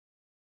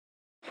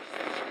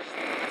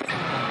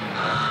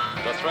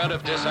threat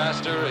of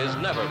disaster is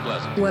never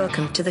pleasant.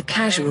 Welcome to the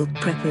Casual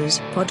Preppers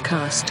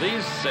podcast.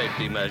 These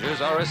safety measures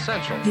are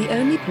essential. The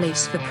only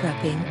place for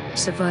prepping,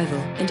 survival,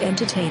 and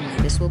entertainment.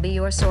 This will be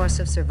your source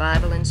of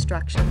survival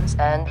instructions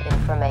and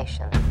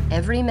information.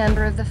 Every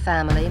member of the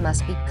family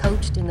must be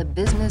coached in the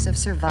business of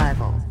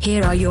survival.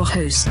 Here are your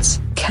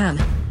hosts, Cam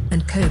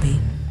and Kobe.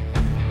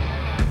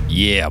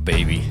 Yeah,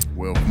 baby.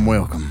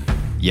 Welcome.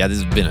 Yeah,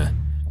 this has been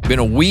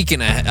a week,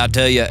 and I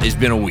tell you, it's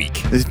been a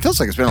week. It feels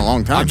like it's been a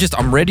long time.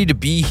 I'm ready to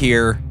be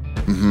here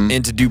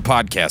and to do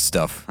podcast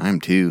stuff. I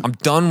am too. I'm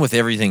done with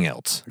everything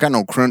else. I got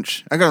no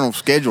crunch. I got no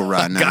schedule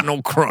right now. Got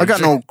no crunch. I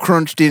got no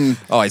crunched in.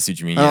 Oh, I see what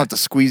you mean. I don't have to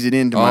squeeze it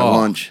into my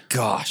lunch.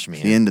 Gosh, man.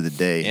 It's the end of the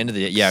day.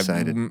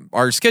 Excited.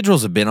 Our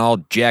schedules have been all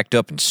jacked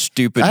up and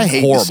stupid. I and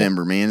hate horrible.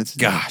 December, man. It's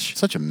Gosh.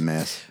 such a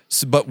mess.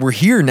 So, but we're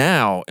here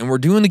now, and we're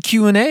doing the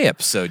Q&A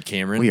episode,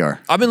 Cameron. We are.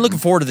 I've been looking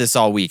forward to this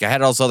all week. I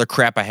had all this other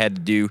crap I had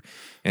to do,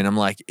 and I'm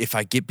like, if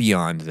I get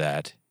beyond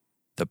that,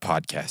 the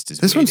podcast is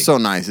This waiting. one's so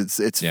nice.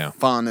 It's Yeah.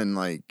 fun and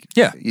like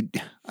Yeah. we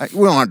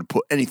don't have to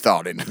put any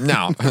thought in it.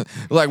 No,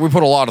 like we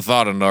put a lot of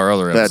thought into our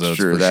other episodes. That's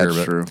true. For That's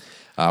sure, true.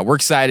 but, we're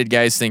excited,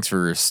 guys. Thanks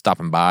for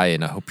stopping by,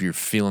 and I hope you're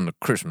feeling the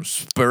Christmas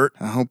spirit.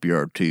 I hope you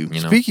are too.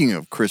 You know. Speaking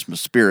of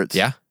Christmas spirits,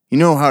 Yeah? you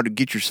know how to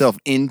get yourself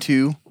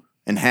into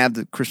and have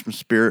the Christmas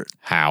spirit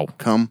How?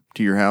 come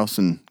to your house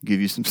and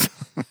give you some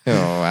stuff.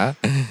 Oh,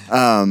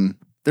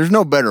 There's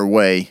no better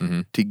way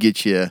Mm-hmm. to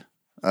get you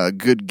a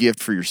good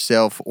gift for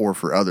yourself or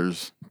for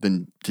others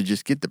than to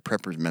just get the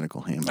Prepper's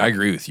Medical Handbook. I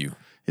agree with you.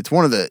 It's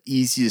one of the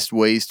easiest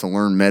ways to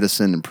learn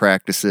medicine and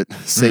practice it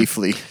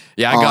safely.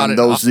 Yeah, I got on it.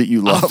 those that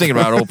you I love. was thinking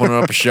about opening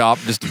up a shop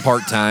just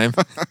part time.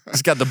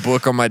 Just got the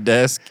book on my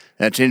desk.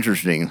 That's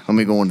interesting. Let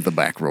me go into the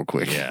back real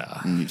quick.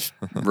 Yeah. And you just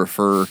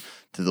refer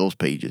to those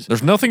pages.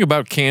 There's nothing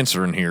about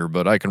cancer in here,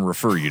 but I can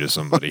refer you to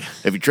somebody.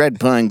 Have you tried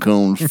pine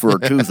cones for a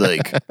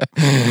toothache?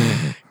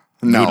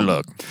 No. Good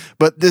luck.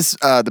 But this,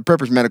 the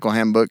Prepper's Medical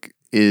Handbook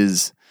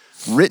is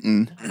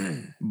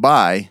written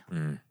by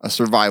a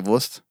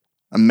survivalist,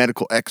 a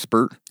medical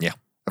expert, Yeah.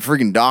 a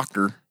friggin'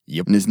 doctor,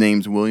 Yep. and his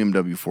name's William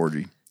W.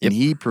 Forgy. Yep. And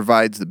he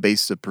provides the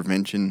basis of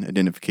prevention,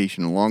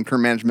 identification, and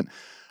long-term management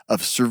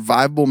of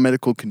survivable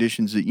medical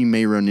conditions that you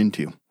may run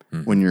into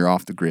when you're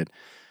off the grid.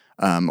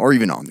 Or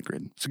even on the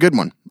grid. It's a good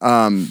one.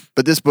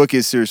 But this book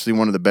is seriously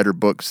one of the better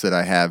books that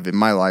I have in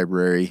my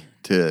library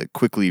to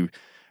quickly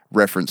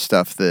reference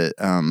stuff that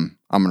I'm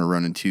going to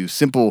run into.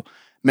 Simple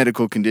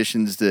medical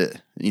conditions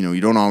that, you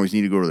don't always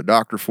need to go to the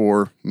doctor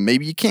for.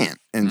 Maybe you can't.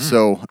 And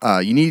so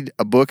you need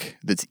a book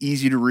that's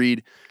easy to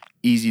read,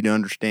 easy to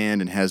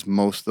understand, and has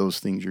most of those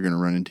things you're going to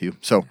run into.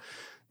 So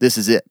this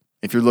is it.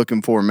 If you're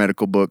looking for a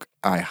medical book,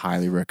 I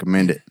highly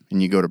recommend it.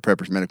 And you go to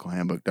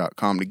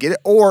preppersmedicalhandbook.com to get it,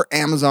 or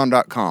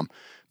amazon.com.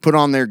 Put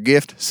on their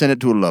gift, send it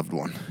to a loved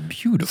one.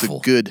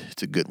 Beautiful.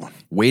 It's a good one.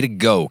 Way to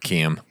go,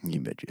 Cam. You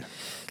bet you.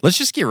 Let's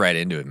just get right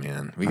into it,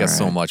 man. We got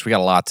so much. We got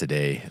a lot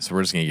today, so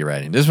we're just going to get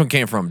right in. This one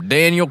came from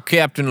Daniel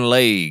Captain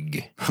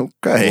Leg.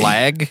 Okay.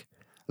 Lag?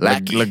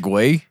 Lackey.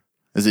 Legway?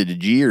 Is it a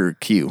G or a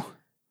Q?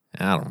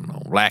 I don't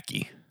know.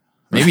 Lackey.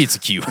 Maybe it's a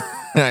Q.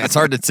 It's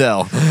hard to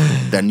tell.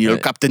 Daniel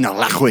Captain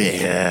Lackey.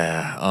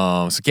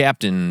 Yeah. So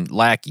Captain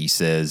Lackey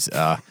says,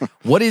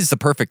 what is the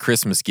perfect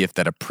Christmas gift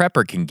that a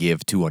prepper can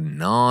give to a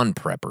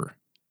non-prepper?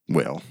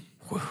 Well,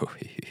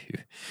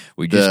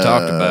 We just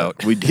talked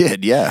about We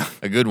did, yeah.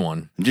 a good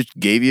one. Just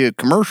gave you a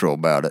commercial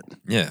about it.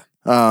 Yeah.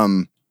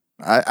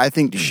 I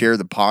think to share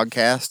the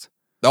podcast,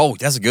 Oh,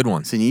 that's a good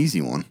one. it's an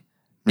easy one.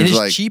 It It's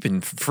is cheap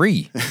and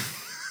free.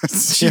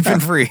 Cheap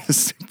and free.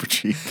 Super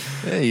cheap.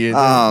 Yeah,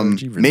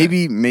 cheaper than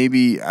that.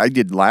 Maybe I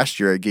did last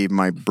year. I gave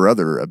my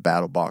brother a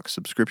Battle Box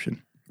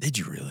subscription. Did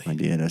you really? I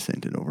did. I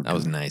sent it over. That to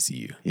was him. nice of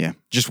you. Yeah.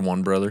 Just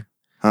one brother?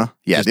 Huh?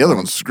 Yeah. Just the other one.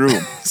 one, screw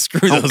him.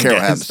 Screw I don't those care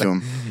what guys. happens to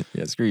him.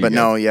 Yeah, screw you But guys.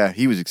 no, yeah,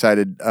 he was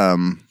excited.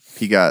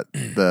 He got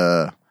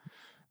the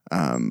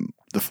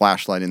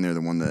flashlight in there.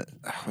 The one that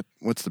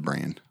what's the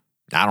brand?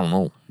 I don't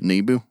know.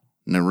 Nibiru.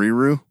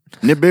 Nibiru.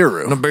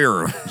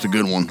 Nibiru. It's a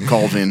good one.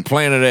 Calls in.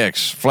 Planet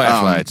X.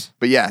 Flashlights.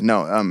 But yeah,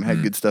 no,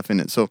 had good stuff in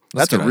it. So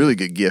that's a good. really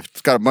good gift.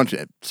 It's got a bunch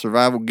of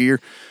survival gear.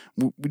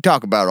 We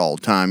talk about it all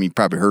the time. You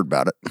probably heard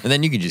about it. And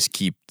then you can just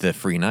keep the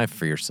free knife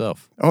for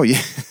yourself. Oh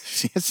yeah,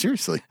 yeah,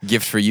 seriously.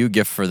 Gift for you,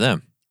 gift for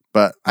them.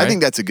 But I Right?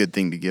 think that's a good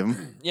thing to give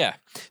them. Yeah.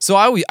 So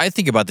I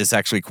think about this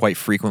actually quite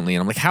frequently,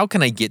 and I'm like, how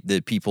can I get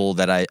the people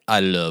that I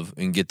love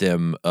and get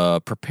them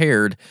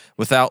prepared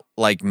without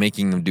like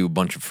making them do a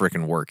bunch of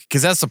freaking work?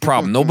 Because that's the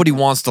problem. Nobody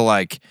wants to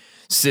like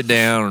sit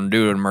down and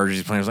do an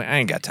emergency plan. It's like, I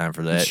ain't got time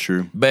for that. That's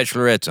true.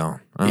 Bachelorette's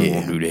on. I don't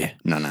want to do that.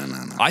 No.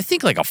 I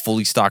think like a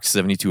fully stocked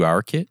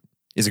 72-hour kit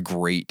is a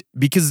great,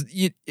 because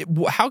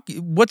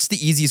what's the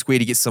easiest way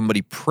to get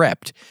somebody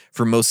prepped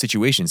for most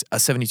situations? A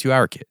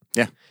 72-hour kit.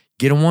 Yeah.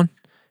 Get them one.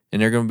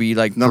 And they're going to be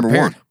like Number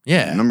prepared. one.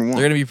 Yeah. Number one.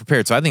 They're going to be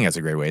prepared. So I think that's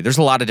a great way. There's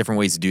a lot of different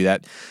ways to do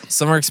that.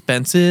 Some are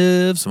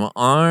expensive, some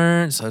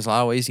aren't. So there's a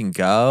lot of ways you can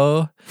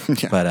go.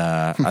 Yeah. But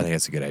I think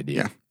that's a good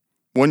idea. Yeah.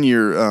 One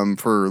year,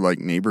 for like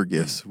neighbor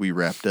gifts, we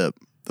wrapped up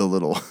the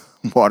little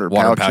water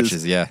Water pouches.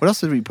 pouches, yeah. What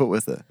else did we put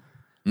with it?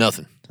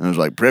 Nothing. And it was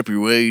like, prep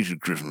your ways to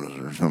Christmas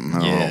or something. I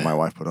don't know what my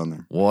wife put on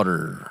there.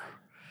 Water.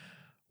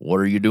 What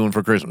are you doing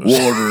for Christmas?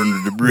 Water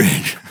under the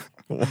bridge.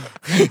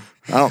 I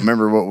don't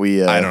remember what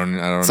we. I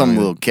don't. Some know.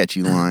 little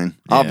catchy line.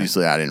 Yeah.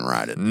 Obviously, I didn't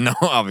write it. No,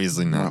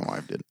 obviously My not.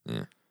 wife did.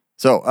 Yeah.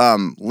 So,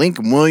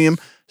 Lincoln William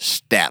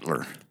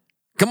Statler.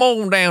 Come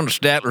on down to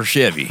Statler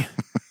Chevy.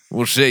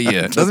 We'll see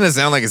you. Doesn't it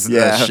sound like it's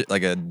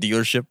like a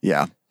dealership?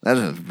 Yeah, that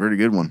is a pretty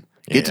good one.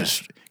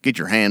 Get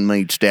your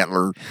handmade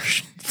Statler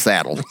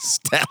saddle.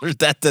 Statler.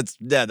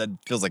 That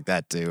feels like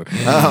that too.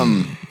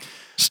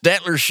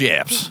 Statler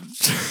Chaps.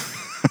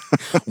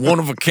 One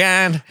of a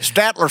kind.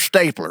 Statler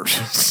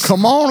staplers.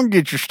 Come on and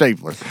get your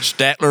staplers.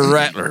 Statler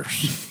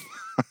Rattlers.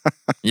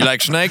 You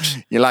like snakes?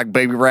 You like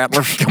baby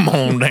rattlers? Come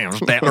on down,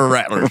 Statler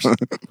Rattlers.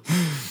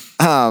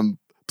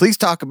 Please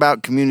talk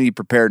about community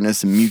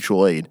preparedness and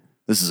mutual aid.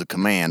 This is a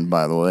command,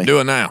 by the way. Do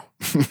it now.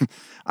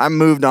 I've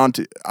moved on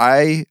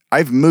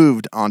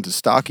to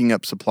stocking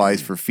up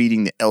supplies for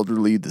feeding the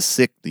elderly, the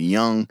sick, the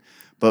young,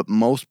 but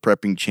most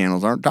prepping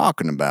channels aren't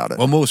talking about it.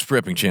 Well, most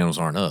prepping channels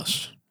aren't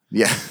us.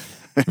 Yeah,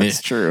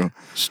 it's true.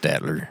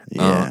 Statler.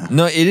 Yeah.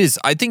 No, it is.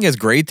 I think it's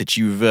great that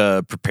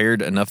you've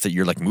prepared enough that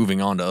you're like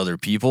moving on to other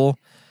people.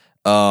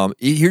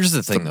 Here's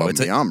the thing, though.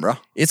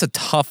 It's a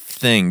tough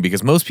thing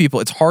because most people,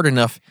 it's hard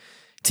enough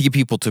to get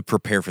people to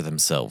prepare for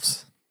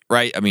themselves,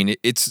 right? I mean,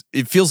 it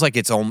feels like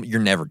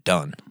you're never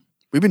done.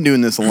 We've been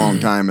doing this a long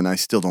time, and I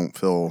still don't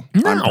feel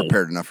I'm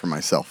prepared enough for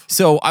myself.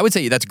 So I would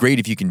say that's great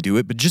if you can do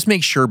it, but just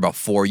make sure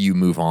before you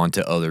move on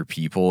to other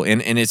people.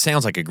 And it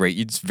sounds like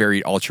it's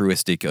very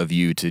altruistic of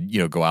you to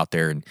go out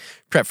there and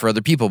prep for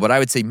other people. But I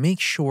would say make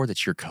sure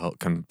that you're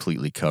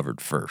completely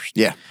covered first.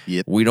 Yeah.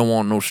 Yep. We don't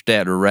want no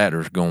Statler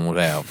Rattlers going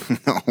without.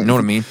 You know what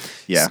I mean?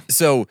 Yeah.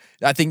 So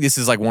I think this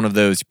is like one of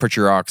those put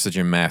your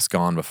oxygen mask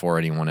on before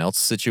anyone else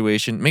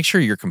situation. Make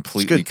sure you're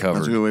completely covered.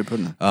 That's a good way of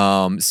putting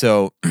it.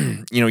 So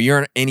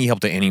you're not any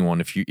help to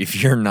anyone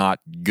if you're not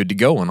good to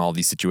go in all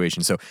these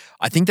situations. So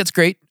I think that's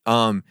great.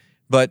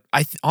 But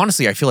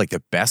honestly, I feel like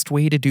the best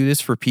way to do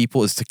this for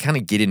people is to kind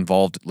of get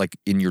involved like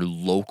in your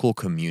local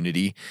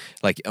community,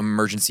 like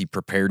emergency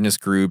preparedness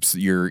groups.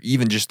 You're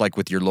even just like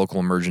with your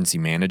local emergency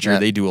manager.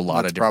 They do a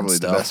lot of different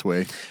stuff. That's probably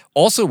the best way.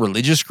 Also,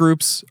 religious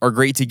groups are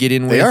great to get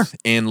in with. They are.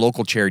 And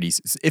local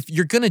charities. If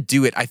you're going to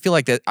do it, I feel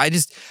like that I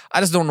just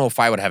don't know if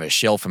I would have a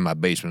shelf in my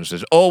basement that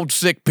says old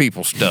sick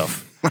people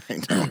stuff. I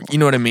know. You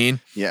know what I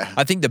mean? Yeah.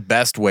 I think the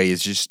best way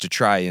is just to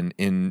try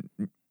and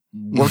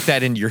work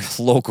that into your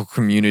local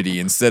community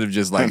instead of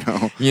just like,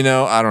 I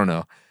don't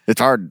know. It's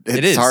hard.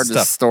 It's hard to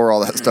store all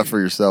that stuff for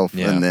yourself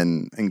and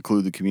then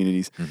include the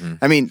communities. Mm-hmm.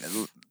 I mean,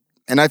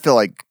 and I feel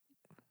like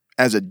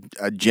as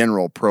a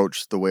general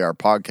approach, the way our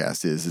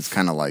podcast is, it's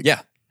kind of like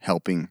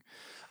helping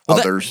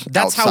others.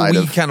 That's how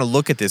we kind of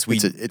look at this.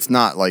 It's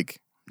not like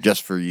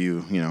just for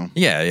you,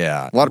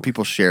 Yeah. A lot of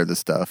people share this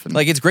stuff, and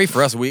like it's great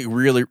for us. We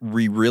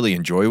really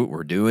enjoy what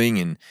we're doing,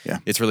 and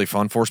it's really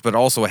fun for us. But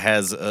also, it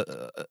has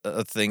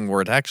a thing where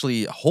it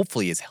actually,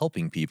 hopefully, is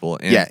helping people.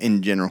 And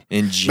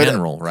in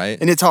general, right?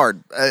 And it's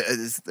hard.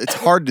 It's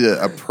hard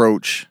to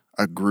approach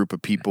a group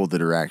of people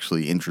that are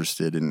actually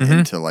interested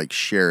and to like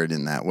share it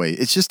in that way.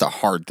 It's just a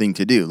hard thing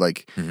to do.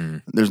 Like,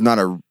 there's not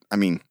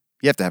you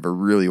have to have a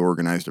really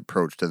organized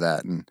approach to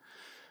that, and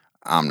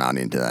I'm not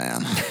into that.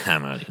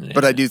 I'm not into that.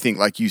 But I do think,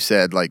 like you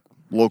said, like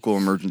local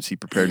emergency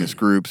preparedness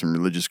groups and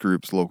religious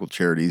groups, local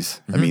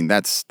charities. I mean,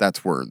 that's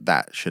where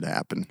that should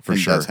happen. For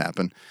sure. It does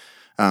happen.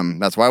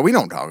 That's why we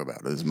don't talk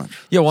about it as much.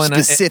 Yeah, well,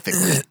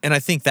 specifically. And I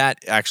think that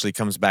actually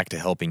comes back to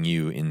helping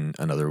you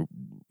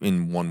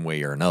in one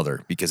way or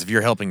another. Because if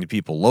you're helping the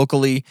people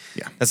locally,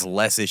 that's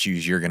less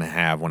issues you're going to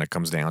have when it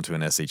comes down to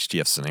an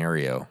SHTF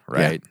scenario,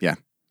 right? Yeah.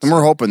 And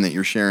we're hoping that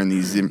you're sharing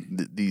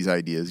these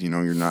ideas.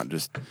 You're not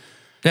just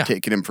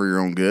taking them for your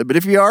own good. But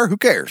if you are, who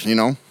cares?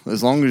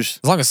 As long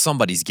as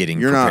somebody's getting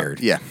you're prepared.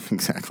 Not, yeah,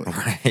 exactly.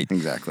 Right.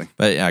 Exactly.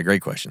 But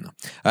great question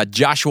though.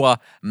 Joshua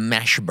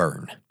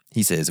Mashburn.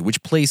 He says,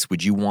 which place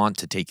would you want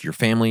to take your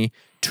family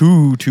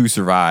to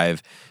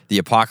survive the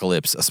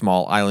apocalypse? A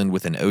small island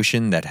with an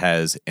ocean that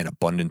has an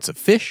abundance of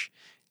fish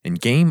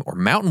and game, or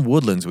mountain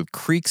woodlands with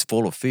creeks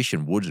full of fish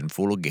and woods and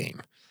full of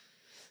game?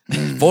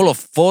 Full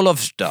of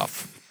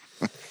stuff.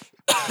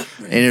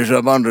 And there's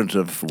abundance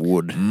of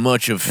wood.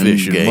 Much of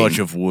fish and much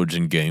of woods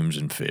and games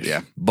and fish.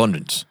 Yeah.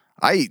 Abundance.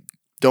 I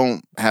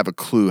don't have a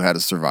clue how to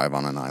survive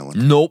on an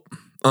island. Nope.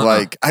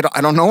 Like, I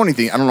don't know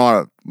anything. I don't know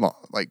how to,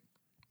 like,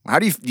 how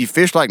do you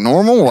fish like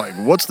normal? Like,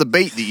 what's the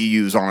bait that you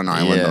use on an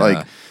island? Yeah.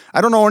 Like, I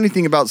don't know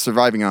anything about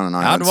surviving on an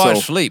island. How do I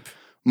sleep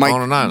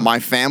on an island? My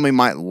family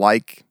might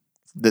like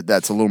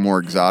that's a little more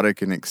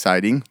exotic and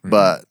exciting,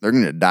 but they're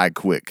going to die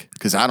quick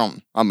because I'm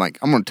going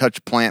to touch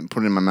a plant,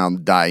 put it in my mouth,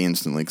 and die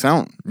instantly because I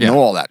don't know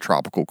all that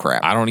tropical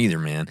crap. I don't either,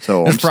 man.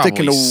 So There's I'm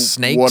sticking to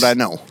snakes. what I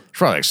know. There's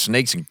probably like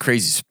snakes and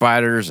crazy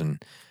spiders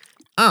and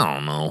I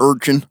don't know.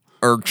 Urchin.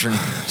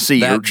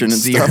 Sea urchin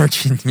and stuff.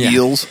 Urchin,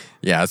 Eels.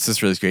 Yeah, it's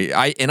just really great.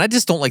 I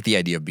just don't like the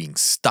idea of being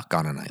stuck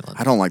on an island.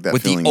 I don't like that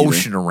with feeling the either.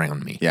 ocean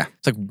around me. Yeah.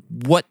 It's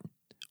like,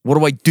 What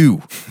do I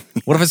do?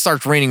 What if it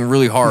starts raining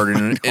really hard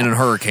and a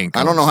hurricane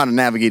comes? I don't know how to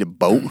navigate a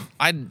boat.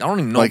 I don't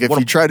even know. Like if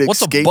you try to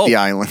escape the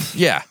island.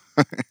 Yeah.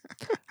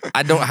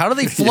 I don't. How do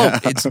they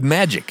float? It's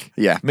magic.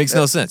 Yeah. Makes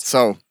no sense.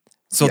 So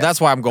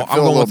that's why I'm going. I feel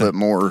I'm going a with little bit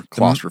more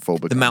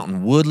claustrophobic. the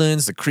mountain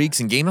woodlands, the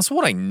creeks and game. That's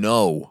what I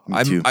know.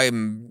 Me too.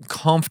 I'm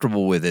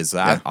comfortable with this.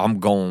 I'm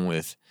going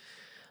with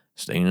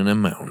staying in the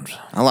mountains.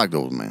 I like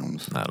those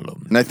mountains. I love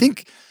them. And I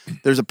think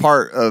there's a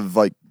part of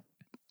like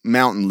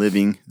mountain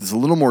living that's a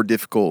little more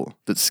difficult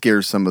that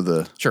scares some of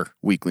the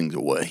weaklings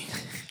away.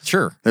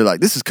 Sure. They're like,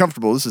 this is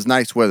comfortable. This is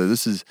nice weather.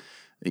 This is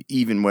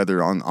even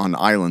weather on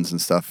islands and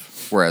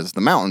stuff. Whereas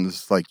the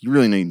mountains, like, you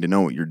really need to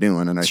know what you're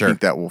doing. And I think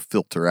that will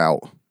filter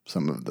out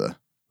some of the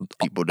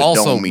people that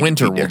also, don't mean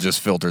winter to be there. will just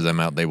filter them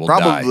out. They will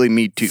Probably die.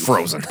 me too.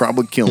 Frozen.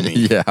 Probably kill me.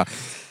 Yeah.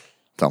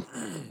 So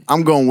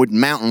I'm going with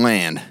Mountain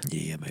Land.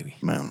 Yeah, baby.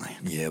 Mountain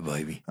Land. Yeah,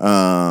 baby.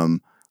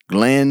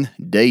 Glenn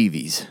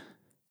Davies.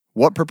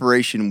 What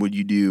preparation would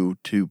you do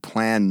to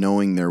plan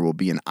knowing there will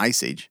be an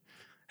ice age?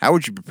 How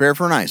would you prepare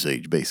for an ice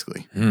age,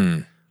 basically?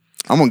 I'm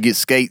going to get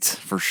skates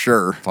for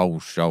sure.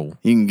 For sure.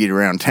 You can get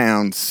around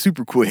town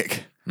super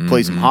quick.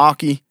 Play some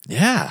hockey.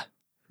 Yeah.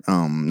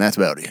 That's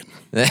about it.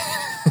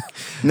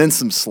 And then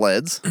some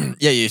sleds.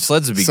 Yeah, your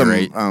sleds would be some,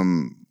 great.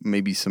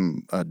 Maybe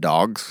some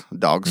dog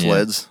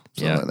sleds.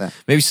 Something like that.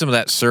 Maybe some of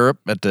that syrup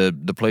at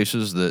the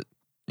places that,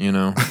 you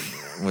know,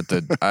 with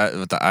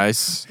the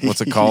ice.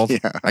 What's it called? Yeah.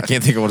 I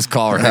can't think of what it's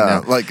called right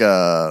now. Like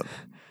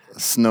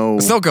snow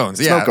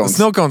cones. Yeah,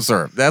 snow cone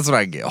syrup. That's what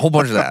I get. A whole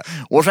bunch of that.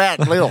 What's that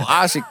little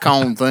icy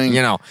cone thing?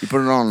 You know, you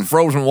put it on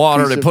frozen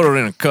water. They put it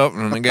in a cup,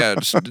 and they got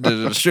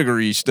the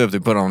sugary stuff they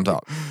put on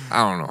top.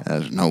 I don't know.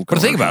 There's no. But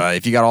think about it.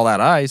 If you got all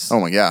that ice, oh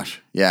my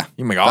gosh, yeah,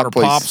 you make otter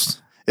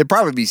pops. It'd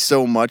probably be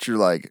so much. You're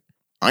like,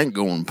 I ain't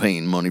going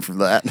paying money for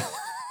that.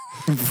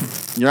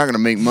 You're not gonna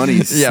make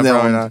money. Yeah,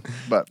 probably not.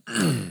 But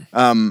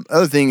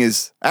other thing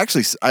is, I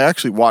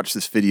actually watched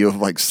this video of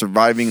like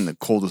surviving in the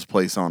coldest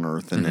place on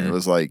earth, and it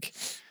was like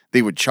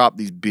they would chop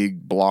these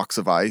big blocks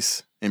of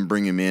ice and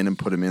bring them in and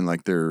put them in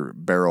like their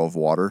barrel of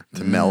water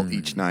to melt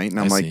each night. And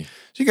I'm like,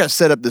 so you got to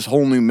set up this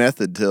whole new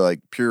method to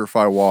like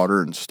purify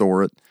water and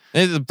store it.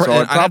 So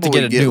I'd have to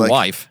get a new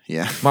wife.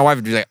 Yeah, my wife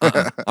would be like,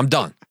 I'm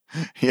done.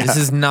 Yeah. This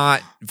is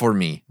not for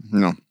me.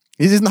 No.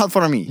 This is not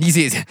for me.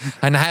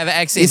 And I have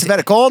access. It's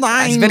very cold.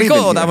 It's very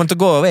cold. I want to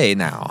go away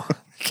now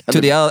to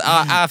the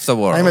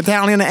afterworld. I'm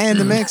Italian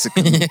and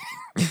Mexican.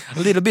 A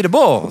little bit of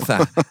both.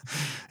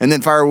 And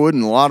then firewood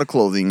and a lot of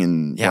clothing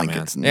and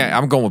blankets. Man.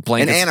 I'm going with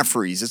blankets. And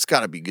antifreeze. It's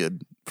got to be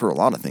good for a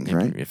lot of things,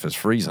 right? If it's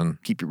freezing.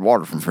 Keep your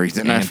water from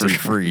freezing.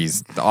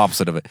 Antifreeze. The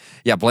opposite of it.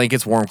 Yeah,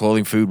 blankets, warm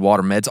clothing, food,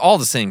 water, meds. All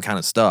the same kind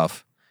of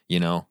stuff, you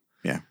know?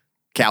 Yeah.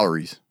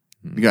 Calories.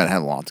 You got to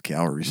have lots of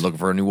calories. Looking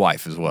for a new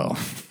wife as well.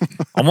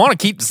 I want to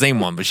keep the same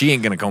one, but she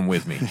ain't going to come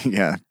with me.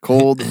 Yeah.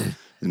 Cold is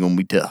going to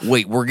be tough.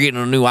 Wait, we're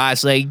getting a new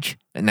ice age?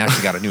 And now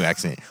she got a new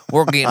accent.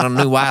 We're getting a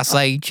new ice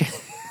age.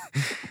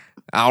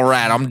 All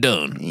right, I'm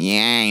done.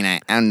 Yeah,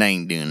 I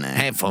ain't doing that.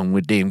 Have fun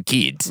with them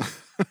kids.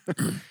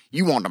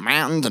 You want the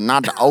mountains and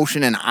not the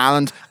ocean and the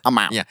islands? I'm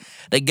out. Yeah,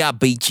 they got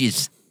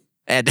beaches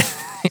at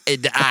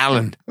the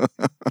island.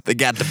 They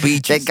got the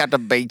beaches. They got the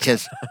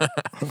beaches.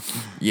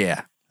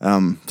 Yeah.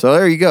 So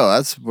there you go.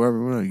 That's where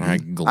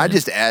I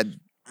just add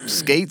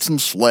skates and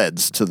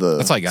sleds to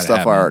the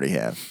stuff I already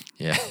have.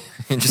 Yeah.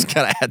 You just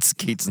gotta add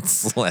skates and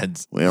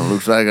sleds. Well,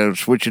 looks like I gotta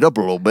switch it up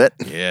a little bit.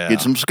 Yeah. Get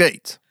some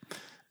skates.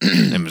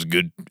 Them was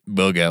good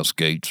bug out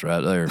skates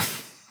right there.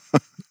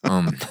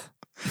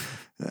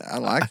 I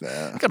like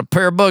that. Got a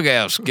pair of bug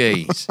out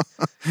skates.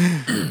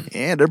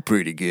 Yeah, they're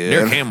pretty good.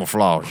 They're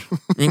camouflage.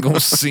 You ain't gonna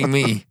see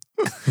me.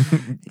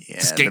 Yeah,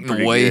 skating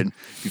away. Good.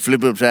 You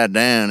flip it upside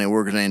down, they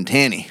work as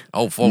antennae.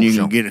 Oh, full and you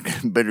show. can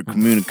get a better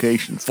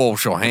communication. Full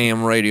show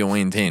ham radio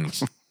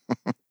antennas.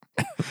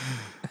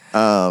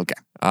 Okay.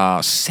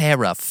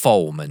 Sarah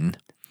Foreman.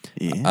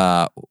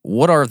 Yeah.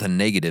 What are the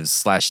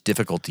negatives /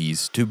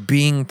 difficulties to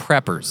being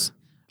preppers?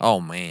 Oh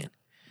man,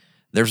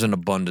 there's an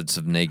abundance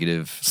of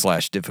negative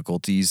 /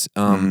 difficulties.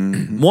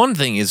 One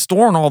thing is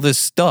storing all this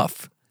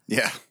stuff.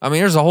 Yeah. I mean,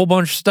 there's a whole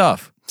bunch of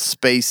stuff.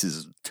 Space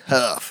is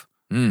tough.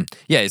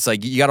 Yeah, it's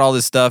like you got all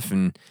this stuff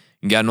and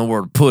you got nowhere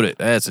to put it.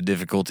 That's a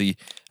difficulty.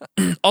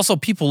 Also,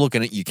 people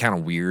looking at you kind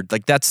of weird.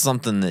 Like, that's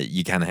something that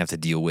you kind of have to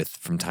deal with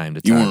from time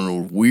to time. You one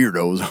of those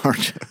weirdos,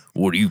 aren't you?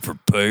 What, are you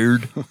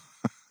prepared?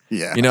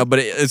 Yeah. You know, but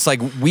it's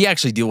like we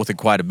actually deal with it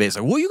quite a bit. It's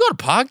like, well, you got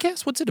a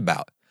podcast? What's it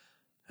about?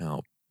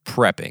 Oh,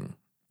 prepping.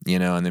 You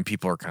know, and then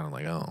people are kind of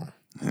like, oh.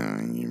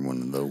 You're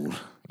one of those.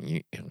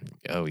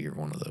 You're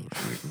one of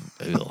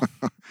those.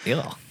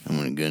 Yeah. How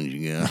many guns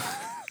you got?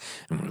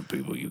 How many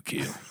people you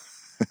kill?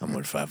 How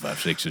many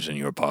 5.56s in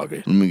your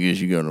pocket? Let me guess,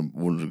 you got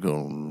what is it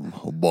called?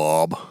 A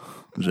bob.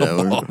 Is that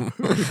what-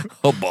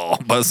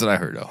 Hubbub. That's what I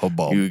heard. A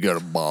hubbub. You got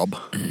a bob.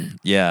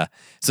 Yeah.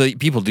 So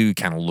people do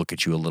kind of look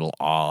at you a little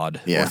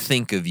odd Yeah. or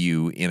think of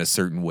you in a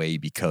certain way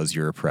because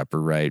you're a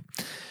prepper, right?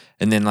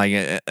 And then like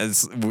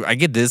I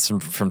get this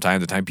from time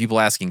to time, people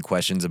asking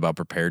questions about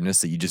preparedness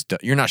that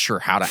you're not sure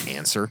how to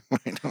answer.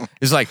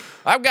 It's like,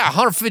 I've got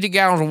 150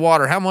 gallons of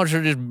water. How much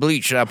of this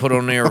bleach should I put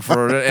on there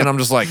for? And I'm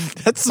just like,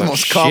 That's the "Oh,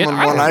 most shit, common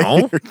one don't I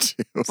know." hear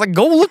too. It's like,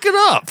 go look it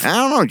up.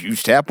 I don't know.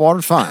 Use tap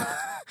water's fine.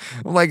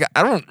 Like,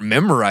 I don't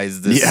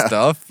memorize this Yeah.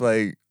 stuff.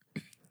 Like,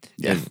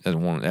 Yeah. I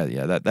don't want that.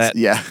 Yeah, that.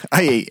 Yeah,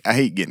 I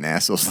hate getting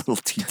asked those little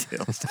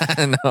details.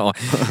 I know.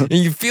 And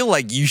you feel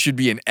like you should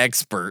be an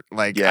expert.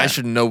 Like, Yeah. I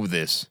should know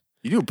this.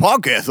 You do a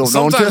podcast, though,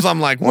 don't Sometimes you?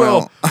 I'm like,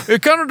 well,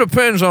 it kind of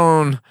depends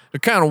on the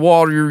kind of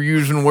water you're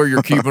using, where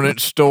you're keeping it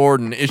stored,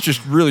 and it's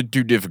just really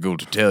too difficult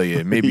to tell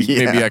you. Maybe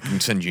Yeah. I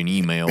can send you an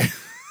email.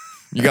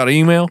 You got an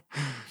email?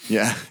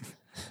 Yeah.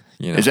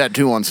 You know. Is that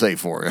too unsafe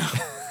for you?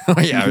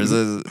 Yeah, is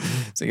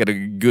they got a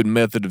good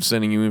method of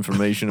sending you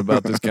information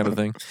about this kind of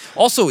thing?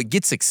 Also, it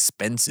gets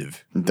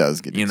expensive. It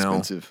does get You know,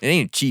 expensive. it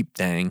ain't a cheap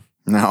thing.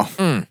 No.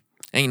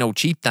 Ain't no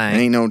cheap thing.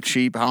 Ain't no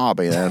cheap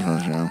hobby, that's for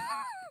sure.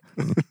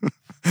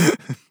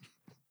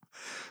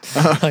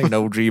 Ain't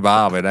no cheap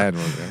hobby. That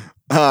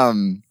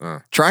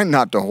one. Trying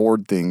not to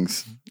hoard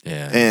things.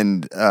 Yeah.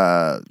 And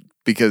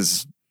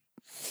because,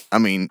 I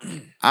mean,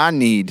 I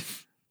need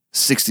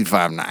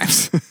 65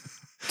 knives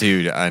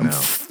Dude, I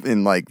know.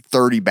 in like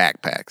 30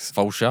 backpacks.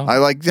 Faux show. I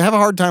like have a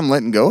hard time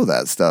letting go of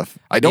that stuff.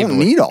 I gave don't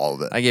away- need all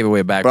of it. I gave away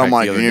a backpack But I'm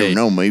like, the you other never day.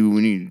 know. Maybe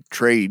we need to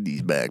trade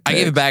these backpacks. I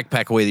gave a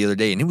backpack away the other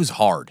day, and it was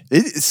hard.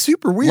 It's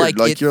super weird. Like,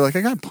 Like, you're like,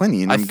 I got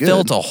plenty, and I I'm good.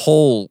 felt a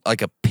hole,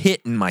 like a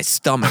pit in my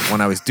stomach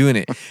when I was doing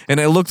it. And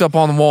I looked up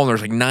on the wall, and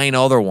there's like 9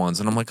 other ones.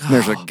 And I'm like,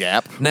 There's a "Oh,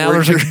 gap. Now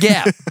where there's a you're-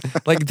 gap.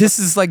 Like, this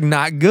is like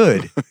not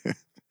good.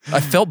 I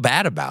felt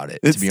bad about it,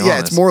 to be honest. Yeah,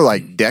 it's more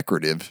like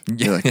decorative.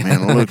 You're like,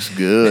 man, it looks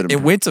good.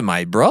 It went to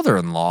my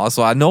brother-in-law,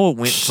 so I know it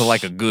went to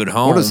like a good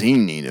home. What does he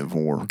need it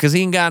for? Because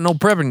he ain't got no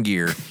prepping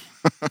gear.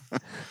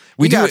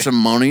 We got it- some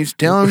money.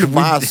 Tell him to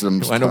buy some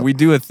I know stuff. we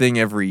do a thing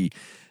every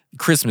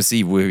Christmas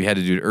Eve. We had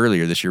to do it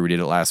earlier this year. We did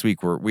it last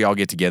week, where we all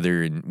get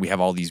together and we have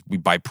all these. We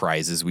buy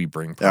prizes. We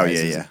bring Oh, yeah,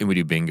 prizes, yeah. and we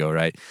do bingo,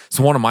 right?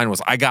 So one of mine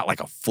was I got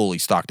like a fully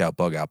stocked out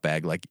bug out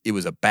bag. Like it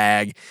was a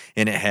bag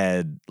and it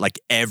had like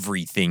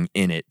everything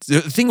in it. The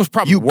thing was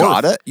probably You worth,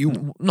 got it?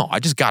 You No, I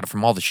just got it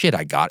from all the shit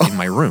I got in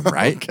my room,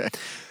 right? Okay.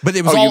 But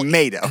it was Oh, all you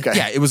made it. Okay.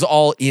 Yeah, it was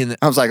all in.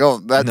 I was like, oh,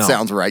 that No.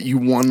 sounds right. You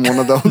won one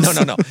of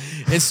those. No.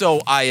 And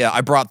so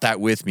I brought that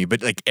with me,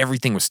 but like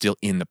everything was still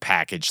in the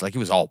package. Like it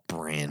was all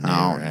brand new.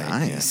 Oh, right?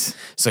 nice. Yeah.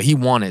 So he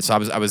won it. So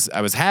I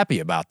was happy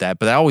about that.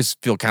 But I always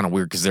feel kind of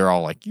weird because they're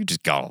all like, "You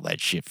just got all that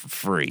shit for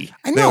free."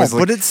 I They know, always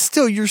but it's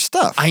still your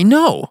stuff. I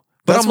know.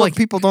 But That's I'm what like,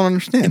 people don't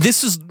understand.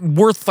 this is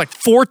worth like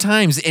 4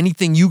 times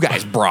anything you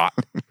guys brought.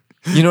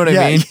 You know what I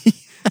Yeah. mean?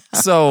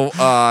 So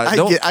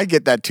I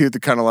get that too. The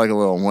kind of like a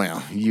little,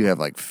 well, you have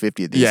like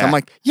 50 of these. Yeah. I'm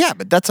like, yeah,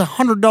 but that's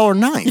 $100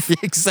 knife.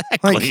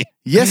 exactly. Like,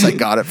 yes, I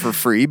got it for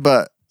free,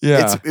 but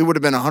Yeah. it would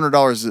have been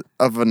 $100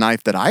 of a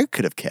knife that I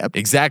could have kept.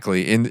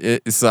 Exactly.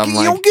 And so I'm You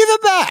like, don't give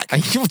it back.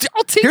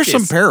 I'll take Here's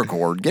some this.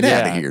 paracord. Get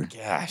out of here.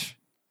 Gosh.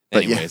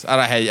 But yeah. Anyways,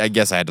 I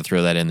guess I had to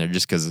throw that in there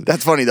just because.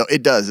 That's funny though.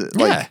 It does. Like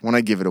Yeah. when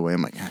I give it away,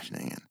 I'm like, gosh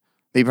dang it.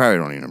 They probably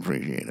don't even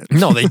appreciate it.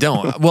 No, they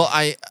don't. Well,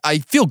 I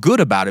feel good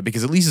about it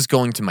because at least it's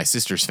going to my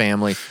sister's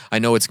family. I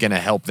know it's going to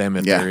help them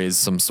if Yeah. there is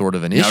some sort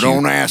of an Now issue.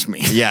 don't ask me.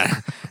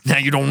 Yeah. Now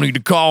you don't need to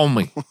call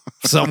me.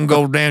 Something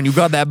goes down. You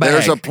got that bag.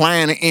 There's a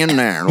plan in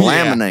there,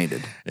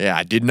 laminated. Yeah,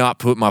 I did not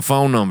put my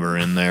phone number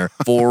in there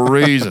for a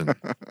reason.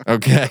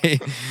 Okay.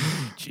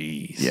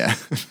 Jeez. Yeah.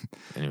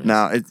 Anyways.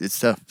 No, it's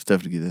tough. It's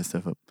tough to get that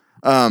stuff up.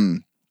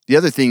 The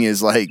other thing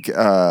is like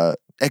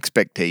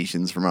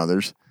expectations from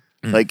others.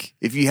 Like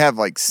if you have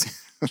like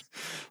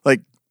like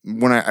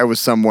when I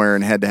was somewhere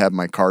and had to have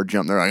my car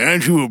jump, they're like,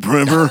 "Aren't you a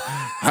prepper?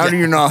 How do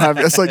you not have?"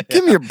 It's like,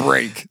 give me a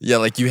break. Yeah,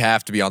 like you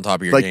have to be on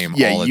top of your Like, game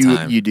yeah, all the you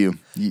time. you do.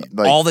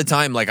 Like, all the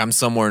time. Like I'm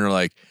somewhere and they're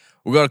like,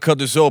 "We got to cut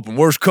this open.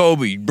 Where's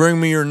Kobe? Bring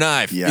me your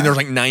knife." Yeah. And there's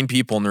like 9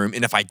 people in the room.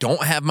 And if I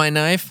don't have my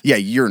knife, yeah,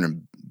 you're an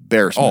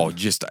embarrassment. oh,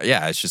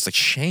 it's just like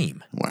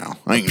shame. Wow.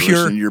 I ain't Pure-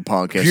 listening to your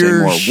podcast pure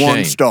anymore. shame.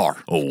 1 star.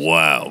 Oh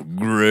wow,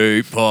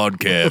 great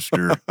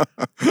podcaster.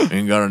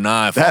 Ain't got a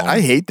knife. That on. I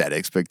hate that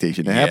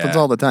expectation. It happens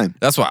Yeah. all the time.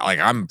 That's why, like,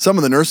 I'm. Some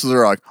of the nurses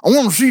are like, "I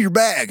want to see your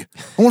bag.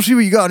 I want to see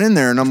what you got in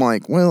there." And I'm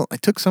like, "Well, I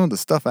took some of the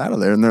stuff out of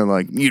there." And they're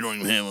like, "You don't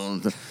even have all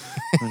the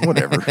like,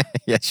 whatever."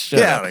 Yeah, shut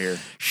Get up. out of here.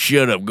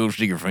 Shut up. Go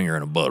stick your finger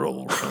in a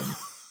butthole or something.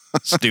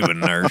 Stupid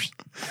nurse.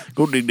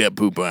 Go dig that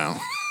poop out.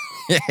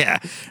 Yeah,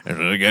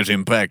 it gets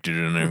impacted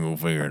and then go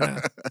figure it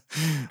out.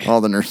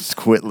 All the nurses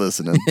quit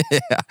listening.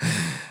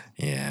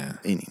 Yeah.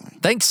 Anyway,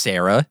 Thanks,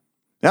 Sarah.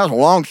 that was a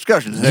long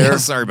discussion there. Yeah,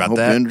 sorry about Hope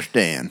that. you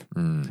understand.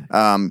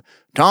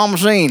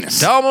 Thomas Enos.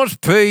 Thomas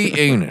P.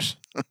 Enos.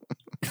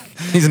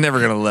 He's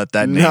never gonna let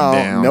that name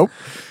down. Nope.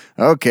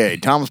 Okay,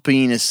 Thomas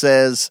P. Enos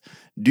says,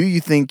 "Do you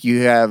think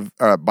you have,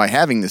 by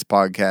having this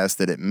podcast,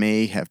 that it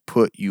may have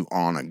put you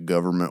on a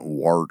government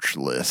watch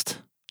list?"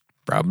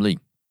 Probably.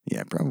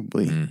 Yeah,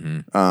 probably.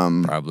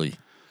 Probably.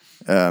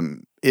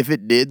 If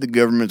it did, the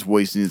government's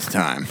wasting its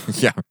time.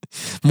 Yeah.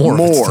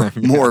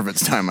 More of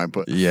its time, I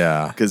put.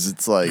 Yeah. Because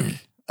it's like,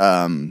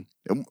 the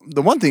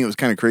one thing that was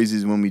kind of crazy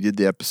is when we did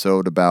the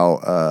episode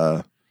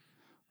about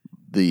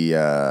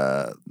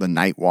the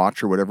Night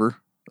Watch or whatever,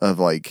 of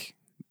like,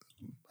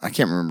 I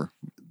can't remember.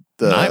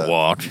 The Night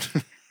Watch.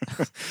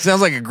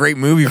 Sounds like a great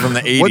movie from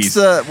the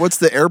 80s. What's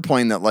the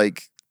airplane that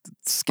like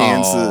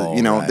scans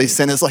right. they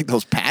send us like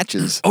those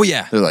patches. Oh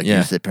yeah. They're like, yeah.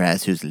 you're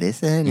surprised who's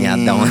listening. Yeah,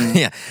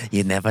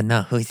 you never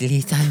know who's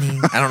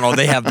listening. I don't know.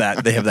 They have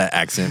that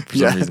accent for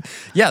some reason.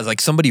 Yeah, it's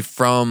like somebody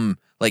from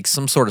like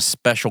some sort of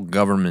special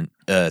government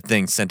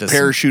thing sent us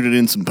Parachuted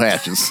in some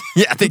patches.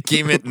 Yeah, they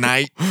came at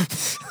night.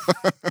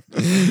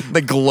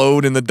 They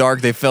glowed in the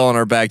dark. They fell in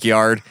our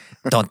backyard.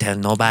 Don't tell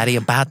nobody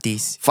about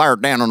these. Fire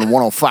it down on the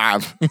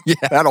 105. Yeah.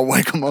 That'll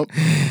wake them up.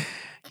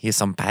 Here's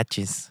some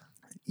patches.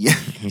 Yeah.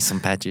 Here's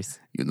some patches.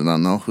 You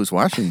don't know who's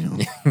watching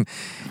you.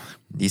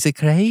 These are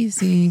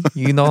crazy.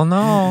 You don't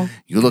know.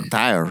 You look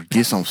tired.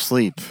 Get some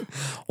sleep.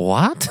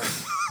 What?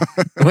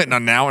 Wait, no,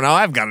 now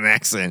I've got an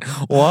accent.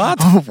 What?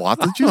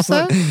 What did you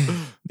say?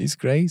 These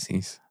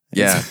crazies.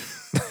 Yeah.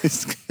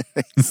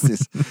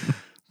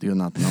 Do you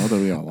not know that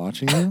we are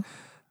watching you?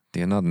 Do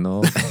you not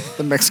know?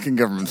 The Mexican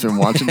government's been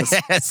watching us.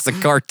 It's the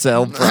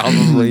cartel,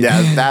 probably.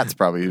 Yeah, that's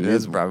probably who it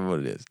That's is. probably what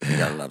it is. We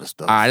got a lot of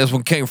stuff. All right, this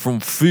one came from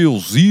Phil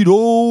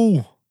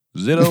Zito.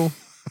 Zito.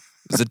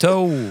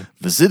 Vizito.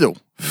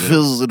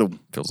 Phil Zito.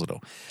 Phil Zito.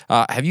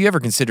 Have you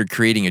ever considered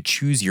creating a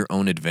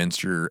choose-your-own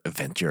adventure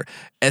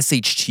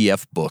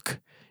SHTF book?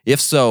 If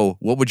so,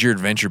 what would your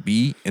adventure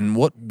be, and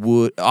what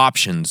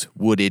options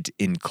would it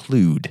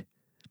include?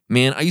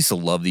 Man, I used to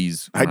love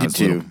these. I did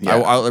too.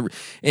 Yeah.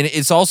 And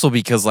it's also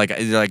because like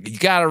you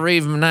gotta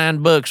read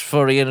 9 books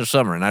before the end of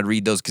summer, and I'd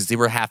read those because they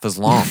were half as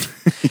long.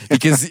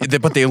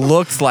 But they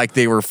looked like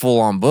they were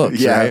full on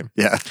books, right?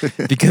 Yeah.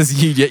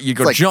 Because you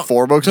go like jump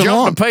 4 books jump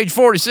long. to page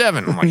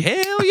 47. I'm like,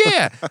 hell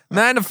yeah,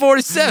 9 to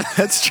 47.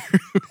 That's true.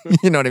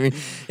 You know what I mean?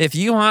 If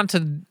you want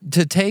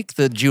to take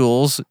the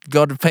jewels,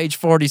 go to page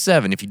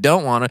 47. If you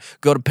don't want to,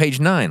 go to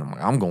page 9. I'm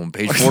like, I'm going to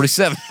page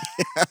 47.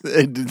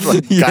 It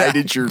like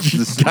guided your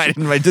guided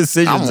my decisions.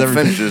 I'm gonna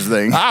finish this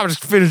thing. I'll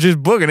just finish this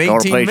book in 18 Go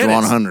to page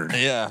minutes. 100.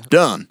 Yeah.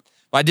 Done.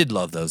 I did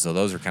love those, though.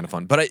 Those are kind of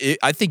fun. But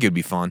I think it would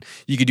be fun.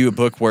 You could do a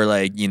book where,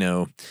 like, you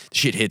know,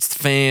 shit hits the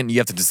fan. You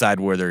have to decide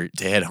whether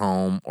to head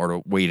home or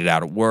to wait it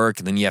out at work.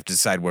 And then you have to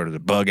decide whether to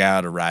bug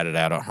out or ride it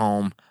out at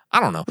home.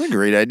 I don't know. That's a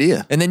great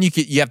idea. And then you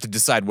have to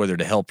decide whether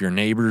to help your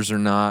neighbors or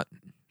not.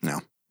 No.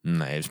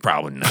 No, it's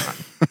probably not.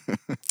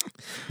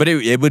 But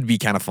it would be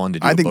kind of fun to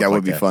do. I think that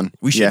would be fun.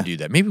 We should do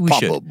that. Maybe we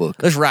should. Pop-up book.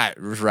 Let's write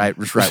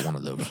one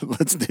of those.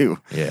 Let's do.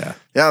 Yeah.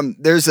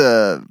 There's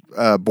a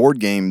board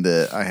game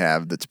that I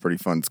have that's pretty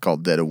fun. It's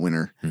called Dead of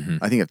Winter. Mm-hmm.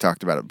 I think I've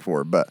talked about it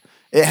before, but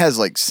it has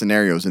like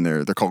scenarios in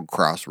there. They're called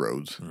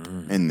crossroads,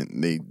 and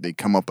they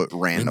come up at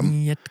random,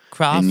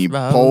 and you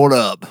pull it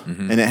up,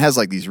 and it has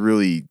like these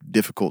really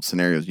difficult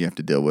scenarios you have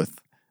to deal with.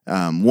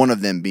 One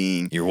of them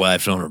being your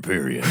wife's on her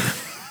period.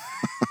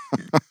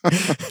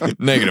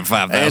 Negative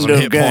 5,000 End of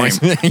hit game. points.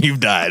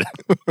 You've died.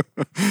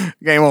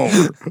 Game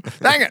over.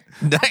 Dang it!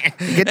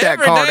 Get that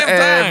Every card damn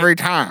time. every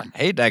time.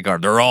 Hate that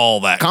card. They're all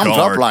that Comes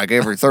card. up like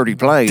every 30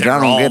 plays. They're I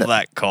don't all get it.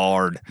 that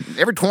card.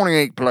 Every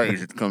 28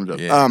 plays it comes up.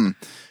 Yeah.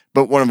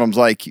 But one of them's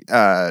like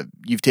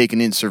you've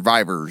taken in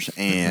survivors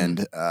and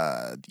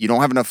you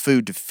don't have enough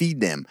food to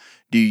feed them.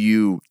 Do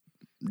you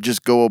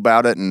just go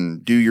about it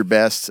and do your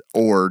best,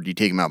 or do you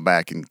take them out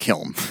back and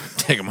kill them?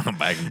 Take them on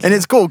back. And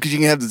it's cool because you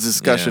can have this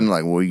discussion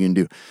like, what are you going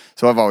to do?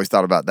 So I've always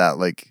thought about that,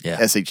 like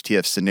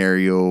SHTF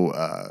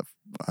scenario,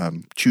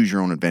 choose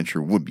your own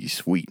adventure would be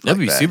sweet. That'd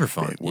like be super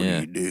fun. Like, what Yeah.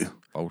 do you do?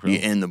 Oh, You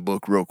end the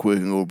book real quick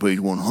and go to page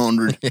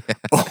 100,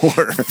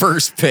 or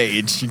First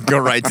page. You go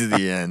right to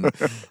the end.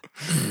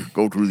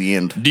 go through the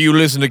end. Do you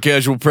listen to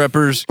Casual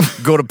Preppers?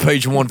 Go to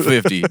page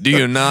 150. Do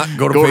you not?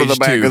 Go to Go page to the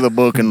back 2. of the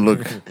book and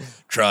look.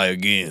 Try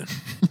again.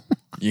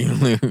 You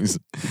lose.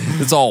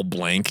 It's all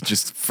blank.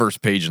 Just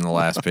first page and the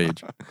last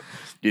page.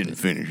 Didn't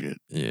finish it.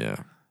 Yeah.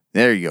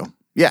 There you go.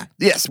 Yeah.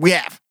 Yes, we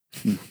have.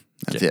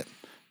 That's it.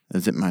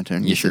 Is it my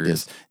turn? Yeah, sure it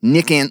is.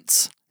 Nick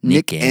Ents.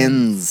 Nick Nick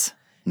Ends.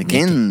 Nick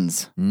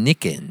Ends.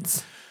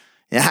 Nickens.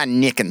 Yeah,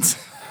 Nickens.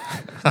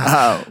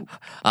 Oh,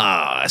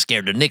 I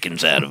scared the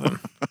Nickens out of him.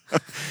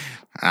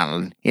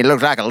 he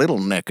looks like a little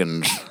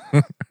Nickens.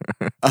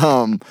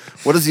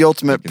 What is the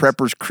ultimate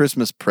prepper's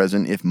Christmas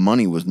present if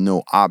money was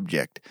no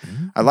object?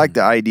 I like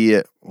the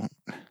idea.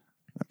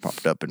 That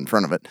popped up in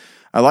front of it.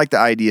 I like the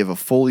idea of a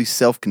fully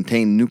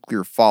self-contained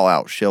nuclear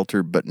fallout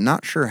shelter, but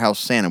not sure how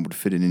Santa would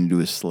fit it into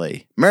his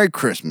sleigh. Merry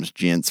Christmas,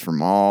 gents, from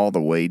all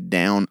the way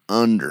down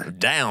under.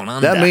 Down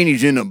under. That mean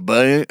he's in a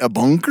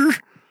bunker?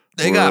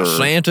 They got Or-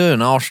 Santa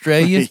in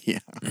Australia? Yeah.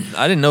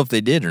 I didn't know if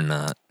they did or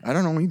not. I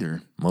don't know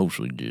either.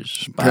 Mostly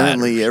just spiders.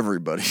 Apparently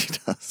everybody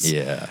does.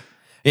 Yeah.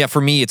 Yeah, for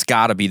me, it's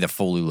got to be the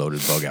fully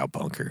loaded bug out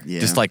bunker. Yeah.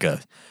 Just like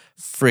a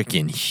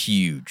freaking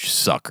huge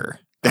sucker.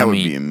 That I would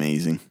mean, be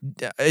amazing.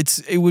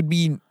 It would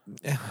be.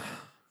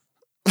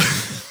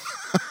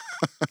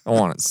 I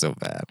want it so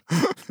bad.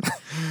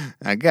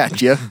 I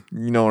got you.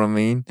 You know what I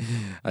mean?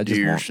 I just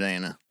Dear want,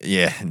 Santa.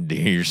 yeah,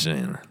 dear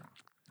Santa.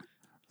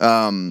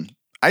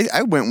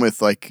 I went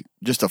with like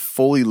just a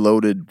fully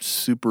loaded,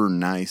 super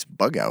nice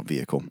bug out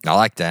vehicle. I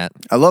like that.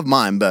 I love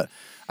mine, but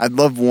I'd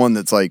love one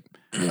that's like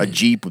a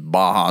Jeep with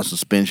Baja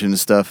suspension and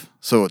stuff.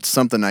 So it's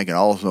something I can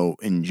also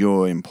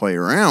enjoy and play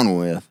around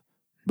with,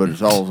 but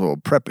it's also a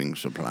prepping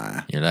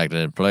supply. You like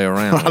to play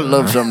around. I with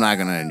love it, huh? something I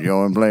can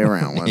enjoy and play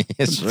around with.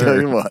 Yes, Tell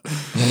sir. you what.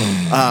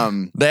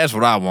 That's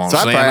what I want. So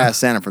I'd Santa. probably ask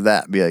Santa for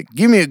that. Be like,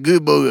 give me a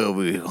good bug out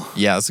vehicle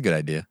Yeah, that's a good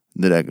idea.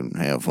 that I can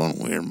have fun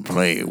with and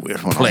play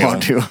with when Play I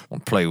want to. I'll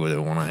play with it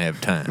when I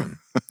have time.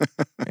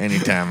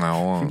 Anytime I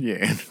want.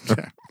 Yeah.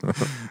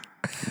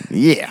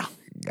 Yeah.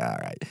 All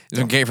right. This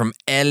one came from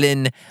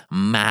Ellen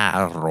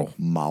Marro.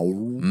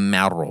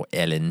 Mauro.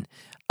 Ellen.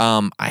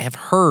 I have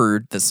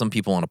heard that some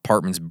people in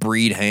apartments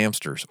breed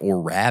hamsters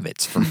or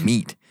rabbits for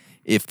meat.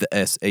 If the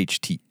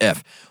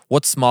SHTF.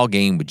 What small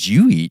game would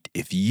you eat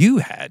if you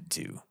had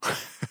to?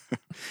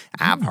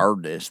 I've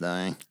heard this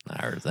thing.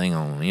 I heard a thing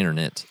on the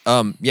internet.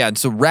 Yeah, and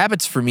so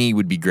rabbits for me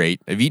would be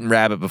great. I've eaten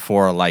rabbit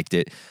before. I liked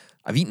it.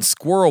 I've eaten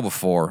squirrel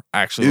before.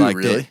 I actually Ooh, liked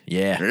really? it.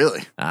 Yeah.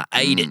 Really? I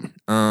ate it.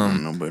 I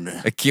don't know about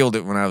that. I killed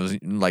it when I was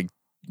like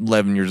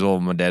 11 years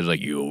old. My dad's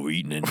like, "You're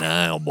eating it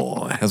now,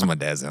 boy." That's what my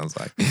dad sounds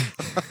like.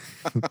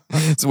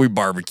 So we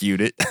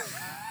barbecued it.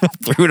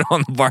 Threw it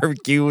on the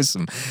barbecue with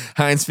some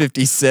Heinz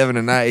 57,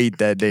 and I ate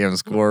that damn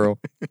squirrel.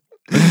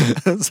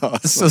 That's awesome.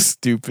 It's so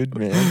stupid,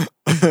 man.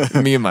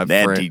 Me and my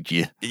Dad friend. teach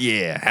you.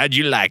 Yeah, how'd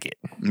you like it?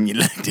 You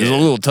like It was a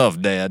little tough,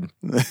 Dad.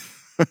 The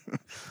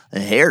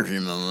hair's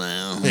in my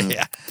mouth.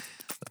 Yeah.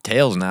 The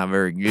tail's not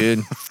very good.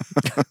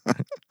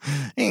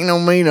 Ain't no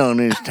meat on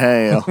this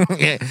tail.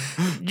 Yeah,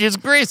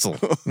 just gristle.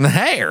 And the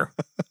hair.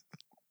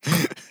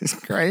 It's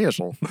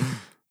crazy.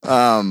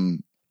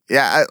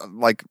 Yeah, I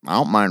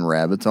don't mind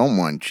rabbits. I don't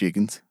mind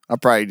chickens. I'll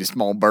probably eat a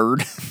small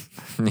bird.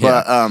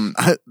 But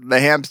the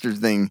hamster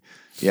thing,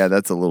 yeah,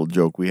 that's a little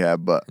joke we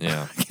have. But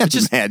Yeah. I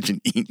can't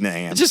imagine eating a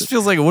hamster. It just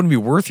feels like it wouldn't be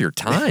worth your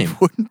time.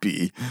 wouldn't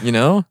be. You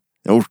know?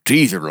 Those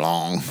teeth are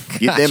long.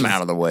 Get them Gosh.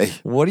 out of the way.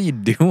 What are you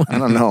doing? I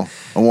don't know.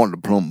 I want the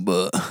plump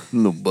butt,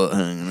 little butt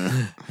hanging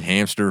out.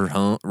 Hamster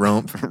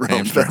rump.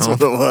 Hamster That's hump.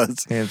 what it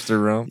was. Hamster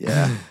rump.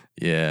 Yeah.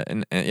 Yeah.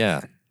 And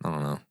yeah, I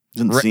don't know.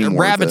 Doesn't seem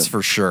worth Rabbits it.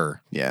 for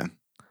sure. Yeah.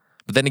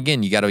 But then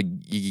again, you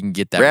can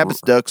get that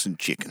Rabbits, ducks, and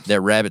chickens. that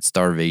rabbit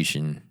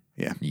starvation.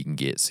 Yeah. You can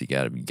get. So you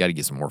got to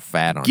get some more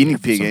fat on Guinea you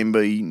for pig. some-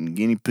 Anybody eating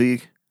guinea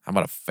pig? How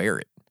about a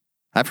ferret?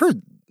 I've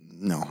heard.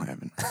 No, I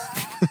haven't.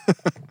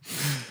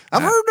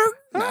 I've heard that.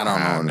 I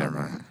don't know. Never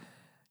mind.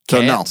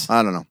 So Cats? no,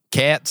 I don't know.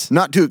 Cats?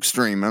 Not too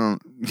extreme. I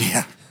don't.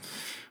 Yeah.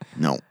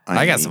 No.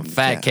 I got ain't some eating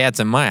fat cat. cats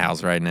in my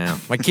house right now.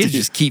 My kids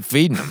just keep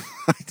feeding them.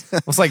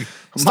 It's like,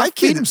 My stop kid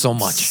feeding them so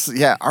much.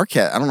 Yeah, our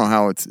cat. I don't know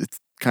how it's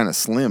kind of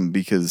slim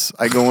because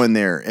I go in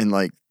there and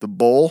like the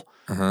bowl,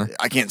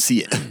 I can't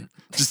see it.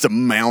 Just a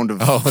mound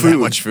of Oh, food. that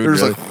much food,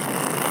 There's really? like,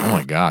 Oh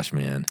my gosh,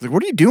 man.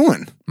 what are you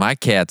doing? My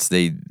cats,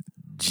 they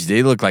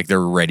look like they're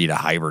ready to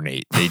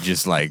hibernate. They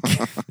just like,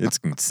 it's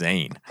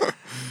insane.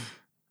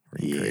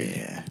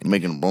 Yeah,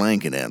 making a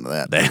blanket out of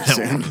that.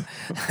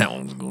 That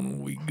one's going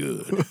to be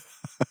good.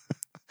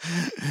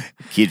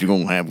 Kids are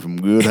gonna have some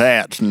good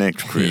hats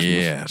next Christmas.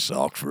 Yeah,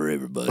 socks for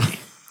everybody.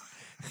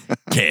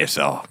 Cat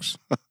socks.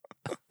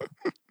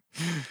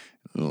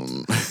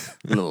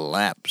 Little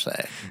lap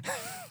sack.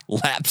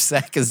 Lap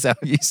sack, is that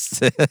what you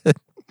said?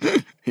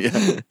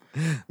 Yeah,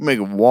 make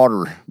a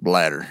water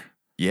bladder,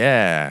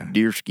 Yeah.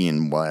 deer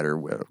skin bladder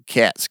with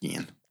cat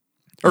skin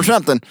or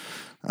something.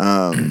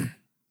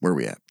 Where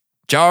we at?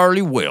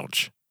 Charlie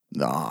Welch.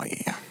 Oh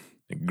yeah.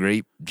 The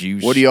grape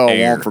juice. What do y'all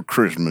air. want for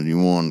Christmas? You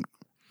want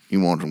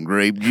some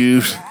grape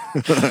juice?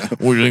 What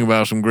do you think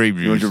about some grape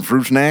You want juice? some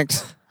fruit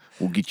snacks?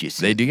 We'll get you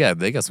some.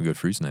 They got some good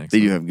fruit snacks. They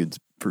do have good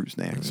fruit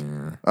snacks.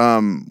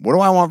 What do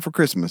I want for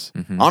Christmas?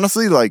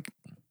 Honestly, like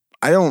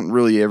I don't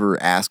really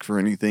ever ask for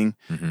anything.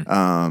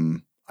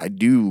 I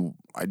do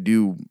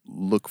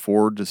look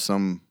forward to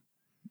some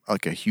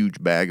like a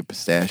huge bag of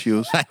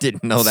pistachios. I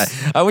didn't know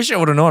that. I wish I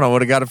would have known. I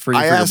would have got it for you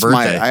for your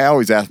birthday. I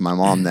always ask my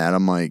mom that.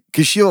 I'm like,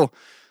 because she'll,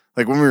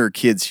 like when we were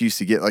kids, she used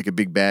to get like a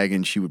big bag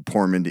and she would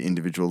pour them into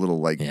individual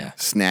little like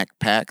snack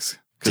packs.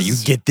 So you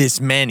get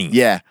this many.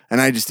 Yeah. And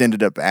I just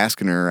ended up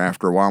asking her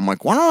after a while. I'm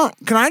like,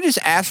 can I just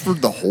ask for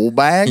the whole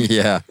bag?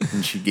 Yeah.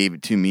 And she gave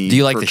it to me. Do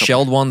you like for a the couple-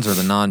 shelled ones or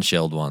the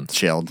non-shelled ones?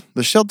 Shelled.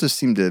 The shelled just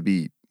seemed to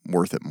be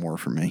worth it more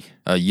for me.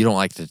 You don't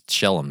like to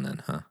shell them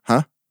then, huh?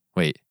 Huh?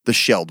 Wait. The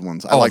shelled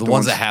ones. I Oh, like the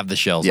ones that have the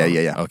shells. Yeah, on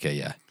yeah, them. yeah. Okay,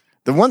 yeah.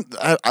 The one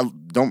I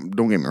don't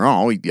get me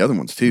wrong. I'll eat the other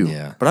ones too.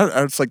 Yeah. But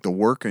I just like the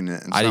work in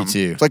it. And I do something.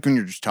 too. It's like when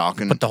you're just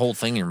talking. Put the whole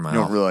thing in your mouth.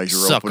 You don't realize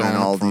you're Suck opening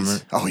on all it from these.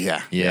 it. Oh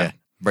yeah, Yeah.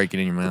 Break it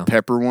in your mouth.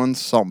 Pepper ones,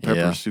 salt and pepper,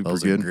 Yeah, is super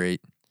those good. are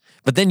great.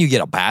 But then you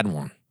get a bad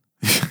one.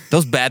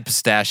 Those bad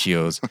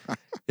pistachios.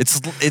 It's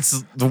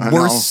the I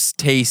worst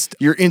taste.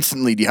 You're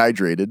instantly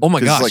dehydrated. Oh my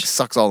 'cause gosh. It like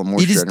sucks all the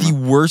moisture. It is out of your the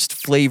mouth. worst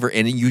flavor,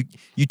 and you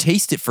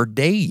taste it for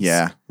days.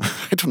 Yeah, I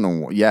don't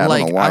know. Yeah,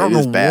 like I don't know why I don't it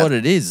is know bad. what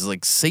it is. It's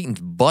like Satan's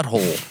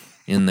butthole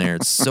in there.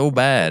 It's so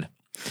bad.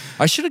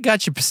 I should have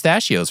got you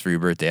pistachios for your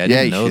birthday. I Yeah,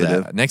 didn't you know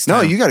should've. that. Next time,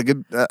 No, you got a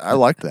good. I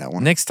liked that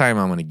one. next time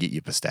I'm going to get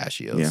you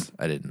pistachios. Yeah.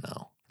 I didn't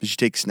know. Did you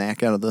take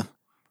snack out of the?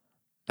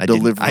 I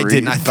didn't.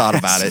 Delivery I thought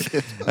about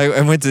it.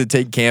 I went to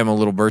take Cam a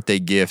little birthday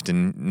gift,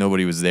 and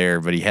nobody was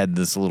there, but he had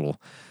this little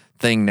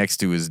thing next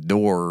to his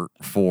door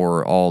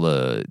for all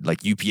the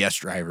like UPS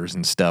drivers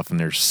and stuff, and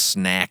there's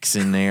snacks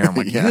in there. I'm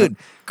like, Yeah. good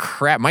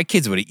crap! My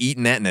kids would have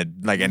eaten that in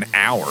an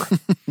hour.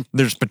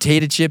 There's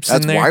potato chips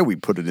That's in there. why we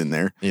put it in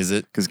there. Is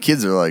it? Because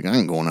kids are like, I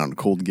ain't going out in the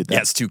cold to get that. Yeah,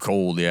 it's too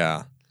cold.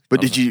 Yeah,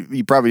 But did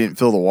you probably didn't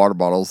fill the water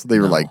bottles? They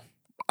were No. like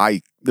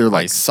they're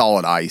like Ice.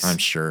 solid ice. I'm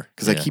sure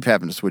Because I keep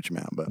having to switch them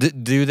out.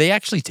 But Do they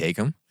actually take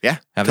them? yeah,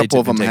 Have a they couple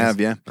of been them taken? have,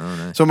 yeah. Oh,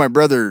 nice. So my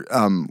brother,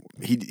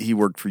 he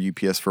worked for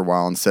UPS for a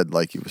while and said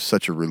like it was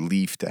such a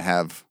relief to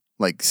have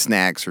like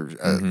snacks or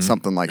Mm-hmm.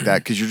 something like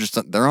that because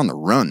they're on the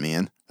run,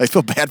 man. I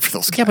feel bad for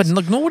those guys. Yeah, but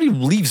look, nobody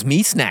leaves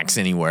me snacks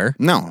anywhere.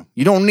 No,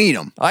 you don't need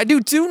them. I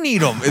do too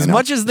need them as know.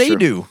 much as they Sure.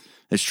 do.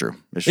 It's true.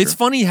 It's It's true.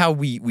 funny how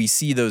we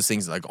see those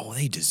things like, oh,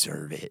 they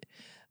deserve it.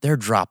 They're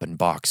dropping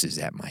boxes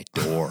at my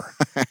door.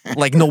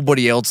 Like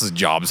nobody else's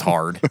job's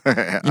hard.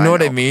 You know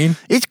what I mean?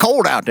 It's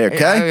cold out there,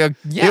 okay?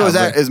 Yeah, it was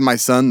but- as my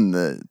son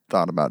that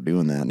thought about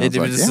doing that. And I It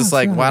was yeah, just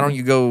like, sure. why don't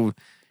you go,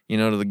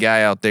 to the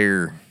guy out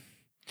there,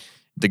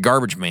 the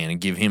garbage man,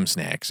 and give him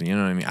snacks? You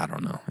know what I mean? I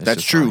don't know. It's That's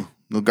just true. funny.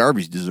 The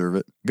garbage deserve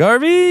it.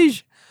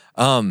 Garbage.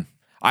 I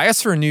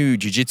asked for a new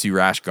jiu-jitsu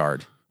rash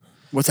guard.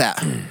 What's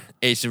that?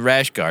 It's a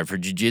rash guard for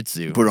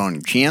jiu-jitsu. Put it on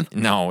your chin?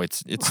 No,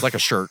 it's like a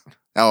shirt.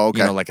 Oh,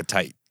 okay. Like a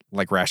tight,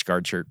 like rash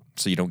guard shirt,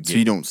 so you don't get. So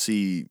you don't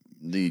see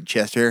the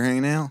chest hair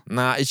hanging out?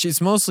 Nah,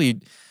 it's mostly.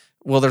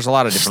 Well, there's a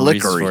lot of different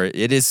reasons Slickery. for it.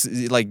 It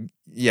is like,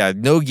 yeah,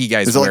 no-gi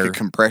guys Is it wear. like a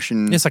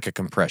compression? It's like a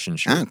compression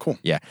shirt. Ah, cool.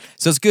 Yeah,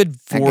 so it's good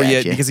I for you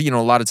gotcha. because a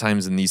lot of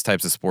times in these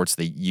types of sports,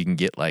 you can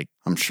get like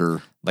I'm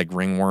sure.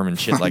 ringworm and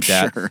shit I'm like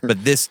that. sure.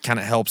 But this kind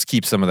of helps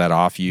keep some of that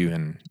off you,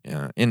 and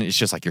it's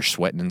just like you're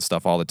sweating and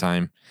stuff all the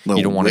time. You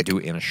Little don't want to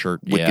wick- do it in a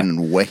shirt. Wicking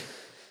away.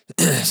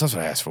 So that's what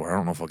I asked for. I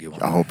don't know if I'll get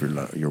one. I hope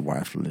your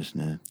wife's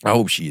listening. I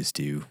hope she is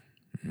too.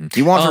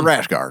 He wants a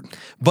rash guard.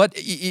 But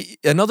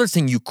another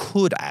thing you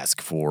could ask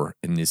for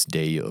in this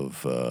day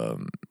of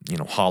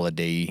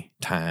holiday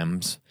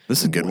times. This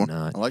is a good one.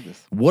 whatnot. I like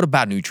this. What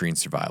about nutrient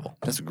survival?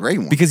 That's a great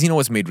one. Because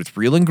it's made with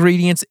real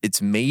ingredients.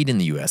 It's made in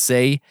the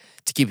USA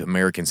to keep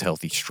Americans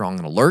healthy, strong,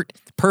 and alert.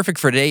 Perfect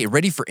for today,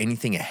 ready for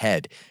anything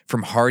ahead.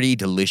 From hearty,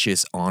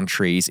 delicious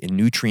entrees and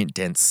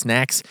nutrient-dense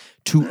snacks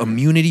to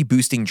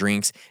immunity-boosting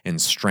drinks and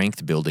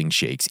strength-building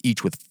shakes,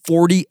 each with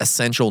 40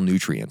 essential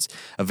nutrients.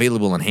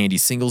 Available in handy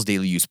singles,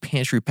 daily use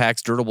pantry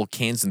packs, durable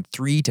cans, and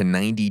 3 to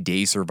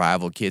 90-day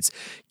survival kits,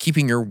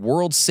 keeping your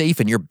world safe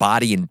and your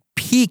body in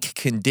peak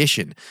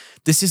condition.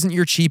 This isn't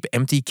your cheap,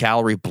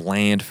 empty-calorie,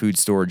 bland food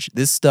storage.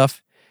 This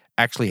stuff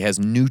actually has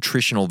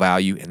nutritional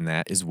value, and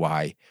that is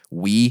why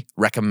we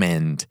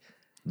recommend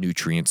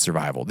Nutrient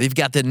Survival. They've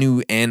got the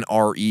new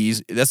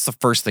NREs. That's the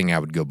first thing I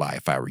would go buy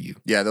if I were you.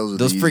 Yeah, those are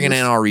Those the friggin'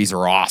 easiest. NREs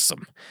are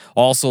awesome.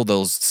 Also,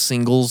 those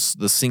singles,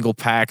 the single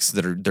packs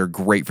they're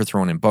great for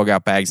throwing in bug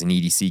out bags and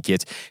EDC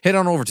kits. Head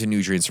on over to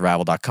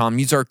nutrientsurvival.com.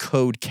 Use our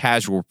code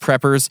Casual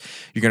Preppers.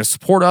 You're going to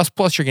support us.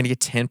 Plus, you're going to get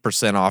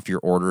 10% off your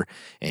order,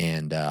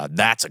 and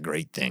that's a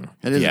great thing.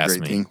 That if is you a ask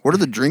great me. thing. What are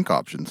the drink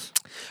options?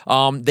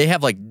 They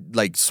have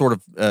like sort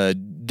of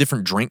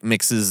different drink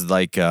mixes.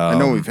 Like I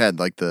know we've had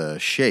like the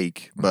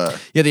shake, but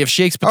yeah, they have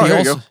shakes, but oh, they here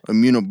also you go.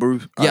 Immuno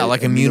brew. Yeah,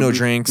 like immuno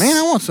drinks. Man,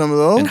 I want some of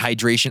those. and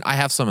hydration. I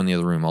have some in the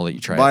other room. I'll let you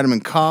try it. Vitamin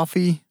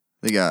coffee.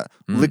 They got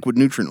liquid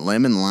nutrient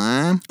lemon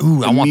lime.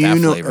 Ooh, I want that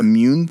flavor.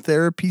 Immune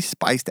therapy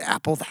spiced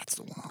apple. That's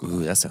the one.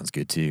 Ooh, that sounds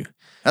good too.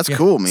 That's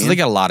cool, man. So they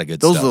got a lot of good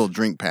those stuff. little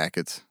drink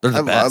packets. They're the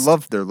I best.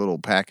 love their little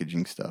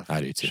packaging stuff.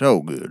 I do too. So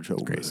good, so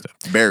great good. stuff.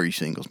 Berry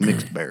singles,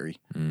 mixed berry.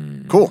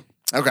 Cool.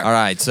 Okay. All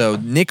right, so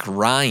Nick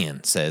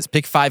Ryan says,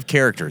 pick 5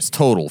 characters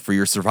total for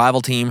your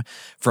survival team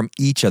from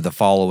each of the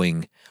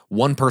following,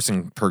 one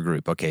person per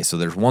group. Okay, so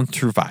there's 1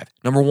 through 5.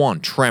 Number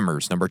 1,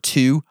 Tremors. Number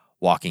 2,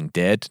 Walking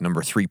Dead.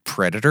 Number 3,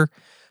 Predator.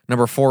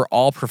 Number 4,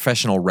 all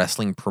professional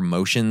wrestling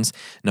promotions.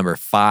 Number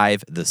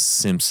 5, The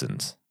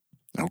Simpsons.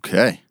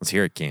 Okay. Let's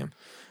hear it, Cam.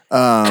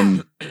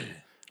 Um,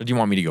 Or do you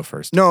want me to go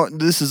first? no,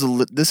 this is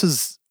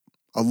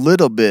a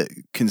little bit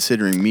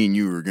considering me and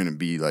you are going to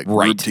be like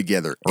Right. grouped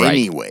together Right.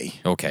 anyway.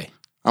 Okay.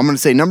 I'm going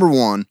to say number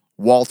 1,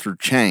 Walter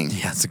Chang.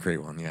 Yeah, that's a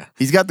great one, yeah.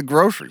 He's got the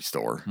grocery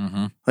store.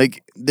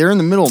 Like they're in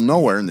the middle of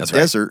nowhere in the That's right.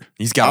 desert.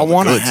 He's got I all the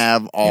want to goods.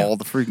 have all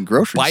the freaking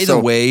groceries. By the So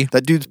way-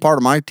 that dude's part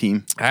of my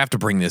team. I have to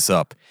bring this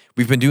up.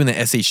 We've been doing the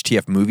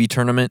SHTF movie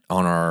tournament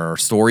on our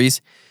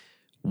stories.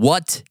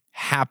 What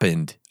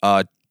happened?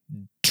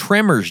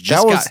 Tremors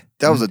just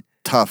That was a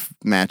tough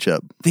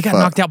matchup. they got but-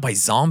 knocked out by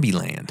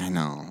Zombieland. I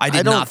know. I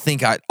did don't- not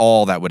think at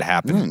all that would I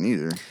happen. didn't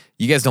either.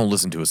 You guys don't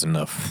listen to us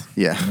enough.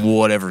 Yeah.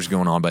 Whatever's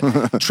going on.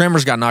 But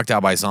Tremors got knocked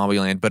out by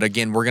Zombieland. But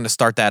again, we're going to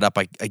start that up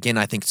again,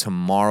 I think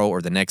tomorrow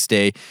or the next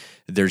day.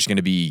 There's going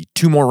to be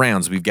 2 more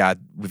rounds. We've got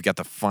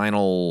the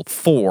final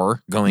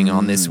 4 going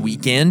on this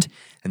weekend.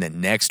 And then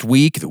next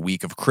week, the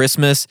week of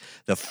Christmas,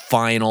 the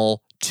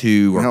final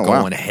 2 are Oh,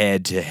 wow. going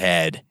head to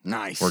head.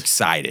 Nice. We're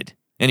excited.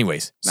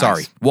 Anyways, Nice.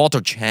 sorry.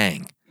 Walter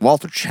Chang.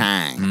 Walter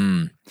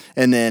Chang.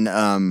 And then,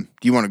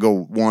 do you want to go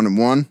 1 and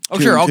 1? Oh,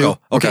 2 sure. and I'll 2? go.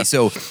 Okay.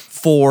 So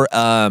for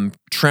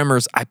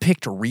Tremors, I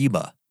picked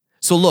Reba.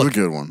 So look, That's a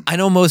good one. I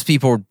know most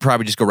people would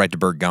probably just go right to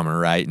Burt Gummer,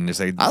 right? And just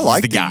say, I "This is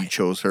like the that guy." you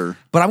chose her.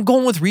 But I'm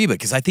going with Reba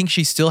because I think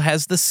she still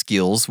has the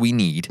skills we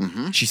need.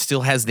 Mm-hmm. She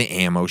still has the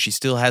ammo. She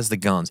still has the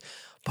guns.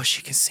 But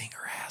she can sing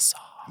her ass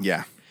off.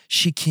 Yeah.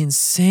 She can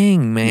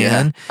sing,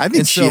 man. Yeah. I think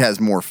And she so- has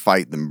more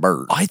fight than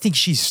Bert. I think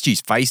she's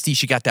feisty.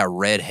 She got that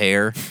red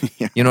hair.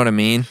 You know what I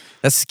mean?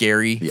 That's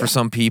scary for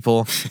some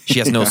people. She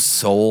has no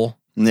soul.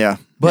 Yeah.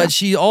 But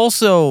she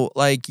also,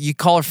 like, you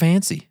call her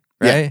Fancy,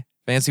 right? Yeah.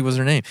 Fancy was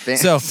her name.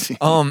 Fancy.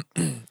 So,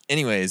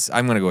 anyways,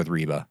 I'm gonna go with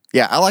Reba.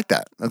 Yeah, I like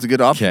that. That's a good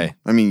option. Okay.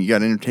 I mean, you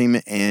got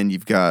entertainment and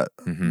you've got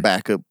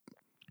backup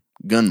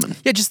gunman.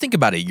 Yeah, just think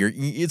about it.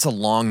 It's a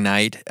long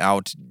night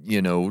out,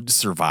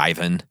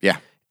 surviving. Yeah.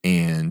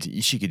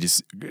 And she could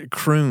just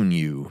croon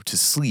you to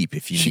sleep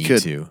if you She need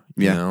could. to. You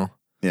Yeah. know?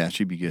 Yeah,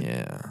 she'd be good.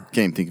 Yeah. Can't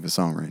even think of a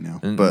song right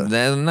now. And But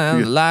then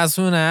the lights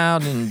went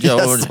out in that's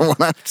Georgia. the one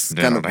I just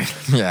kind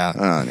of.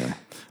 Yeah.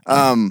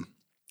 Anyway.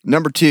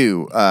 Number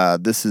 2,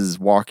 this is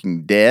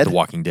Walking Dead. The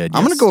Walking Dead.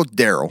 I'm yes. going to go with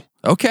Daryl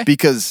Okay.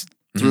 because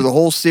through the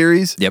whole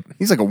series, Yep.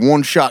 he's like a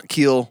one-shot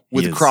kill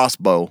with He a is.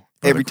 crossbow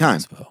every a time.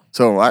 crossbow.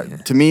 So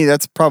to me,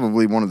 that's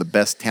probably one of the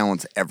best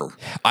talents ever.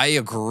 I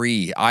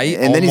agree.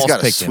 And then he's got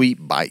a picked him.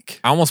 sweet bike.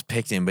 I almost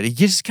picked him, but he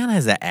just kind of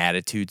has that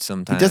attitude He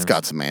sometimes. just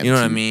got some attitude. You know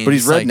what I mean? But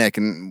he's It's like- redneck,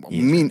 and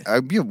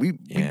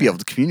we'd be able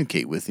to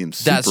communicate with him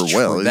super That's true.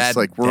 well. It's That-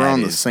 like we're that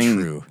on the is same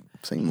true.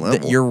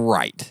 level. You're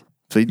right.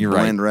 So he'd you're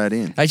right. blend right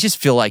in. I just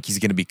feel like he's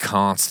going to be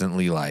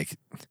constantly like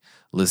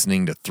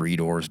listening to Three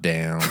Doors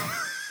Down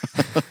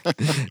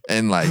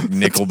and like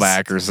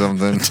Nickelback or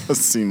something. Does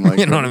seem like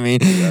You know what I mean?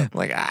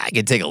 Like I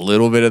could take a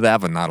little bit of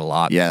that, but not a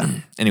lot. Yeah.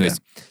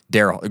 Anyways,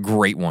 Daryl, a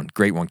great one,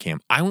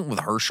 Cam. I went with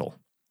Herschel.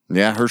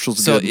 Yeah,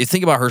 Herschel's So good. you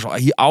think about Herschel.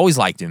 I always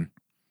liked him.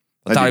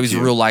 I I thought did he was too.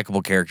 a real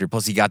likable character.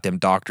 Plus, he got them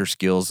doctor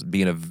skills.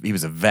 He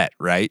was a vet,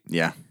 right?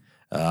 Yeah.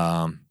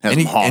 Has Has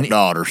some hot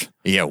daughters.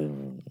 Yeah,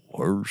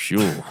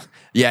 Herschel.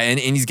 Yeah, and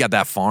he's got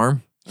that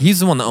farm. He's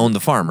the one that owned the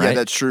farm, right? Yeah,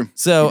 that's true.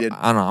 So He did.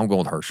 I don't know. I'm going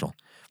with Herschel.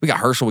 We got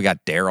Herschel. We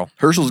got Daryl.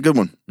 Herschel's a good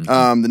one.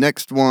 Mm-hmm. The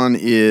next one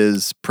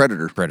is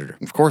Predator. Predator.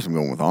 Of course, I'm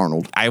going with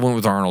Arnold. I went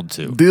with Arnold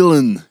too.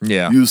 Dylan.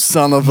 Yeah. You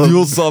son of a.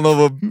 You son of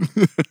a.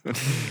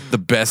 The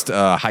best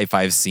high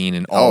five scene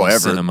in all of ever.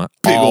 cinema.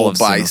 Big all old of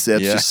cinema.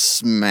 biceps Yeah. just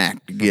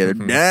smacked together.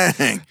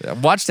 Dang. I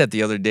watched that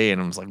the other day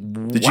and I was like,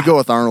 Did you go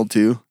with Arnold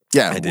too?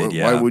 Yeah. I did,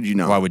 yeah. Why would you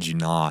not? Why would you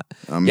not?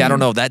 I Yeah, I mean- don't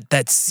know.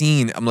 That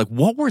scene, I'm like,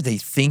 what were they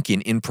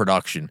thinking in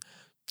production?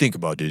 Think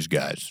about this,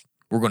 guys.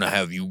 We're going to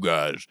have you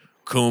guys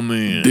come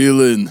in.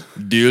 Dylan.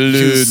 Dylan.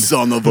 You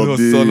son of a You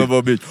bitch. son of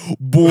a bitch.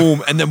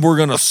 Boom. And then we're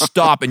going to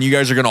stop and you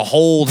guys are going to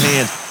hold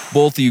hands.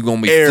 Both of you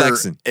going to be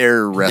flexing.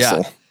 Air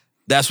wrestle. Yeah.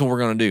 That's what we're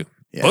going to do.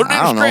 Yeah, Put it in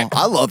I don't know. script.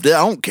 I loved it.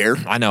 I don't care.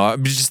 I know.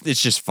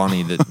 It's just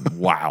funny that,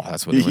 wow,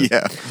 that's what it was.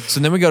 Yeah. So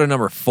then we go to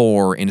number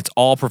 4, and it's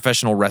all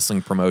professional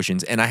wrestling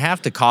promotions. And I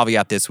have to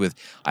caveat this with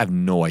I have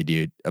no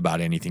idea about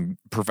anything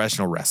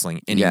professional wrestling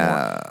anymore.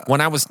 Yeah.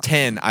 When I was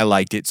 10, I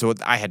liked it. So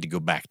I had to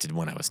go back to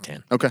when I was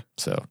 10. Okay.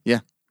 So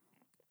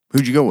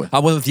Who'd you go with? I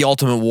went with the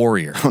Ultimate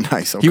Warrior. Oh,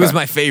 nice. Okay. He was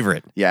my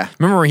favorite. Yeah.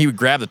 Remember when he would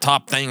grab the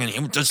top thing and he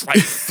would just like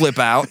flip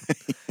out?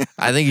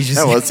 I think he's just.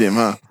 That was him,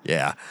 huh?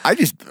 Yeah. I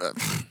just,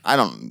 I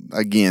don't,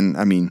 again,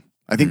 I mean,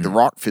 I think The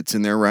Rock fits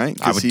in there, right?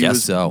 'Cause I would he guess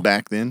was so.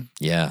 back then.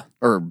 Yeah.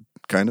 Or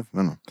kind of. I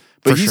don't know.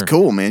 But For he's sure.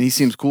 cool, man. He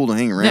seems cool to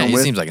hang around Yeah, he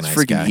with. seems like a He's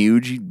nice freaking guy.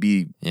 huge. He'd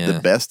be Yeah. the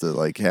best at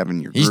like having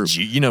your He's group.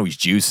 he's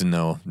juicing,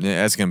 though.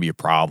 That's going to be a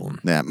problem.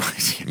 That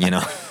might, You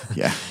know?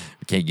 yeah.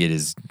 Can't get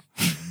his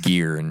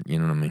gear and you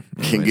know what I mean?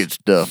 Can Anyways. get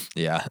stuff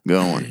Yeah.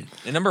 going.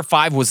 And number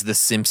 5 was The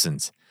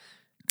Simpsons.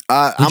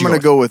 I'm you gonna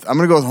go with? I'm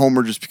gonna go with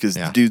Homer just because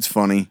Yeah. the dude's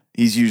funny.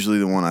 He's usually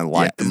the one I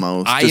like Yeah. the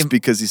most, I just am-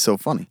 because he's so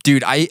funny.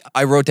 Dude, I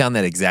wrote down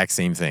that exact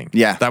same thing.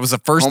 Yeah. That was the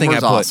first thing I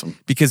Homer's put. awesome.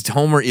 Because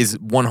Homer is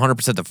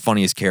 100% the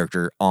funniest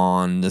character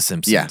on The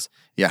Simpsons. Yeah,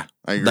 yeah,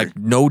 I agree. Like,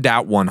 no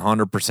doubt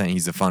 100%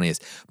 he's the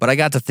funniest. But I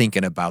got to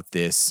thinking about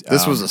this.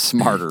 This was a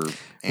smarter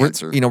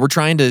answer. We're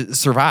trying to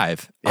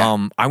survive.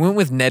 Yeah. I went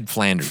with Ned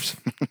Flanders.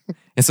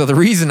 And so the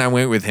reason I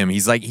went with him,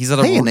 he's at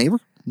a Hey, neighbor,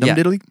 dumb Yeah.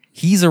 diddly.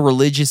 He's a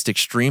religious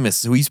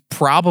extremist, so he's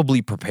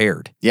probably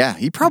prepared. Yeah,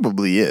 he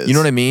probably is. You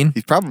know what I mean?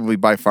 He's probably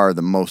by far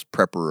the most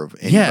prepper of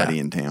anybody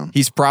in town.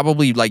 He's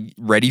probably like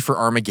ready for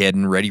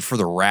Armageddon, ready for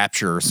the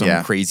rapture or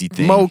some crazy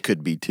thing. Mo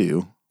could be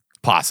too.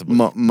 Possibly.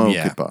 Mo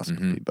Yeah. could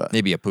possibly be, but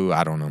Maybe a poo.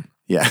 I don't know.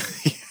 yeah,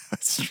 yeah,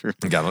 that's true.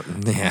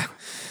 Yeah.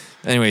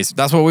 Anyways,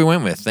 that's what we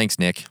went with. Thanks,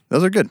 Nick.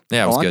 Those are good.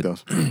 Yeah, it I was like good.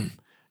 those.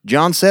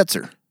 John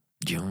Setzer.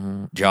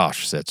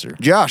 Josh Setzer.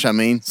 Josh, I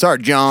mean. Sorry,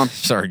 John.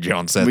 Sorry,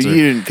 John But Setzer.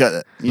 you didn't cut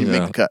it. You didn't Yeah.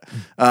 make the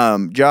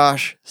cut.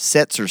 Josh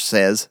Setzer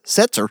says,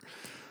 would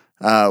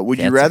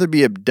you Setzer. rather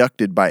be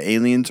abducted by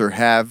aliens or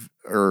have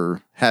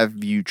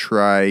you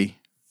try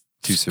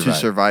To to survive.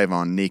 survive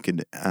on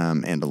Naked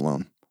and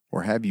Alone?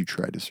 Or have you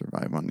tried to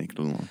survive on Naked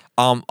and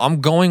Alone?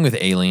 I'm going with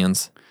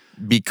aliens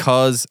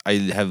because I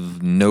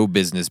have no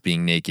business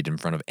being naked in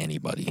front of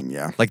anybody.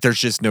 Yeah. Like there's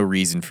just no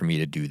reason for me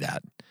to do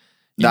that.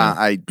 You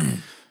know?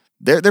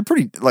 They're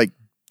pretty like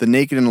the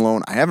Naked and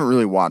Alone. I haven't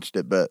really watched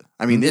it, but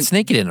I mean It's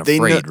Naked and they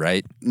Afraid, know-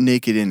 right?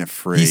 Naked and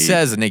Afraid. He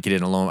says Naked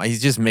and Alone.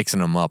 He's just mixing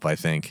them up, I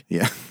think.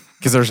 yeah.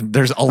 Because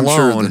there's I'm Alone.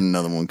 sure there's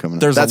another one coming.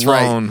 There's That's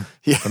Alone. right.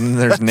 Yeah, And then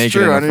there's that's Naked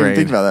true. and I didn't even Afraid.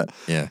 think about that.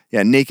 Yeah.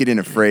 Yeah, Naked and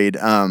Afraid.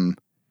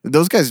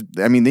 Those guys.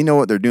 I mean, they know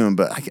what they're doing,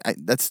 but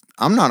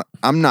I'm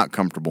not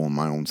comfortable in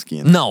my own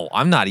skin. No,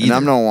 I'm not either.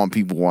 And I don't want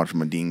people watching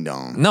my ding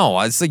dong. No,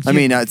 it's like I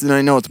mean, I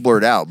know it's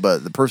blurred out,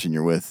 but the person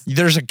you're with.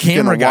 there's a gonna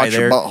camera guy watch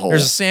your there. butthole.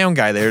 There's a sound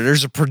guy there.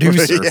 There's a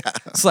producer. Yeah.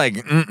 It's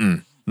like,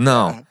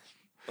 no.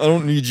 I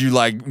don't need you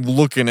like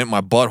looking at my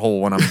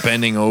butthole when I'm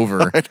bending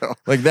over. I know.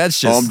 Like that's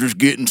just I'm just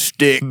getting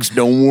sticks.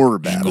 Don't worry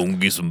about just it. gonna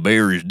get some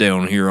berries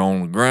down here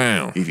on the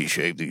ground. If you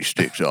shave these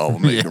sticks off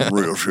and make them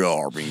real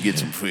sharp and get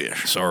some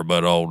fish. Sorry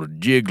about all the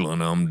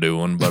jiggling I'm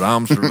doing, but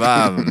I'm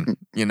surviving.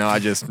 I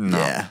just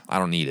Yeah. I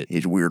don't need it.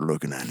 It's weird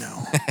looking, I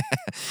know.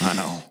 I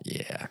know.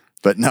 Yeah.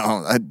 But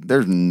no,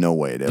 there's no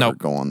way to ever Nope.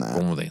 go on that.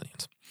 Going with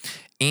aliens.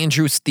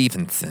 Andrew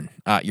Stevenson.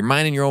 You're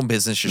minding your own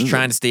business, just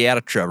trying to stay out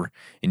of trouble,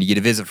 and you get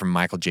a visit from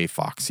Michael J.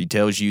 Fox. He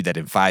tells you that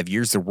in 5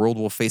 years, the world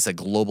will face a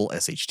global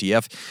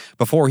SHTF.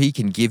 Before he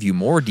can give you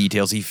more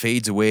details, he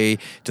fades away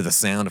to the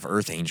sound of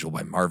Earth Angel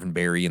by Marvin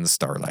Berry and the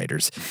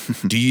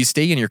Starlighters. Do you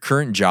stay in your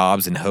current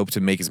jobs and hope to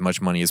make as much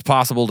money as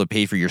possible to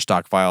pay for your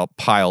stockpile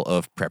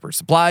of prepper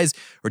supplies,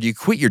 or do you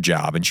quit your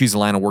job and choose a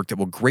line of work that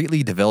will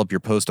greatly develop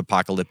your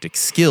post-apocalyptic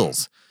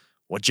skills?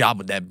 What job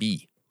would that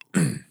be?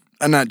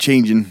 I'm not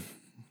changing.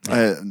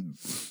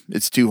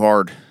 It's too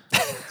hard.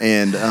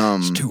 And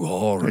It's too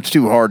hard. It's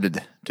too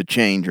hard to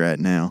change right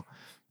now.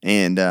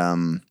 And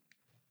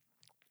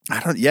I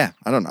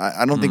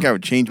don't think I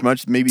would change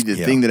much. Maybe the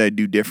thing that I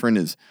do different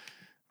is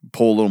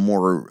pull a little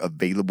more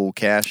available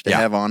cash to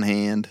have on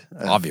hand.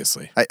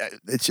 Obviously.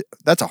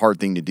 That's a hard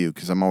thing to do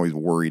because I'm always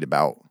worried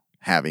about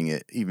having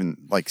it even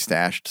like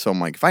stashed. So I'm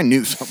like, if I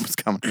knew something was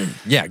coming,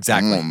 Yeah,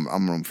 exactly. I'm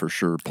gonna for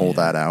sure pull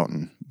that out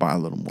and buy a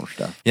little more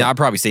stuff. Yeah, I'd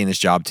probably stay in this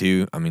job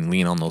too. I mean,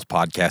 lean on those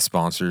podcast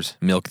sponsors,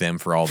 milk them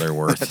for all they're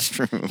worth. That's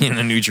true.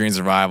 Nutrient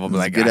survival. Be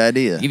like, a good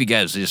idea. Give you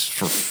guys this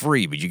for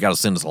free, but you got to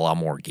send us a lot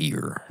more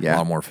gear, a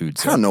lot more food.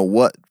 I don't know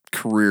what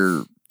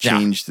career Yeah.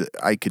 change that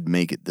I could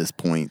make at this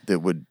point that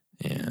would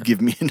Yeah.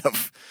 give me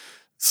enough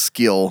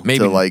skill Maybe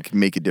to like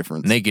make a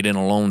difference. Naked and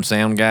Alone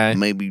sound guy,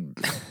 Maybe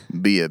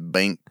be a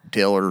bank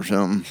teller or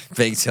something.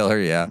 fake teller.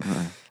 Yeah,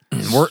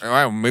 work at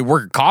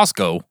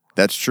Costco.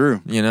 That's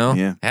true.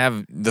 Yeah.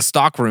 Have the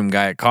stockroom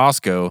guy at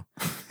Costco.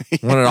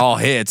 When it all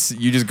hits,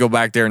 you just go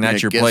back there and that's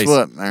Yeah, your guess place.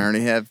 what? I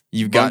already have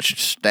You've a got- bunch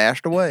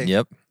stashed away.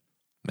 Yep,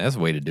 that's a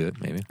way to do it.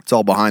 Maybe. It's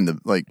all behind the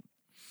like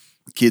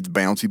kids'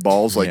 bouncy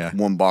balls. Like Yeah.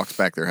 one box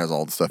back there has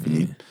all the stuff you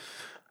need.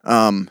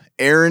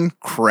 Aaron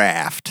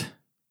Kraft.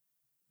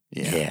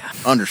 Yeah.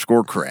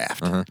 _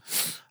 Kraft.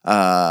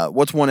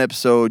 What's one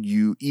episode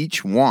you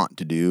each want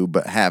to do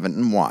but haven't,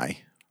 and why?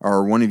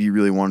 Or one of you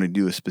really want to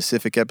do a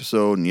specific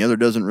episode and the other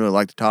doesn't really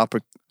like the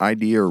topic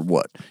idea, or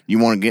what? You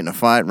want to get in a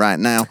fight right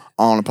now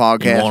on a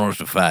podcast? You want us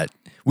to fight?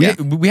 We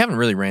haven't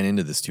really ran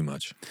into this too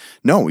much.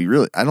 No,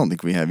 I don't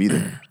think we have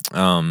either.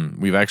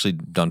 We've actually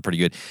done pretty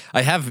good.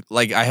 I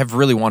have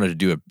really wanted to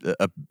do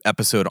a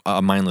episode,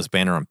 a mindless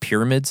banner on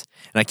pyramids,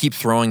 and I keep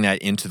throwing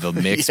that into the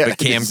mix, Yeah, but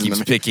Cam it's in keeps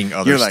the- picking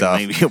other You're like,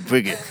 stuff. maybe he'll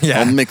pick it. Yeah.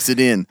 I'll mix it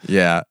in.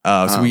 Yeah,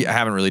 so we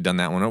haven't really done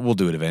that one. We'll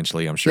do it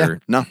eventually, I'm sure. Yeah.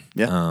 No.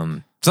 Yeah.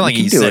 It's not like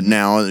he he do said it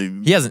now.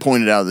 he hasn't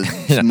pointed out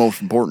that it's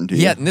most important to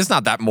you. Yeah, and it's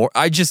not that more.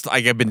 I've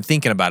been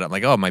thinking about it. I'm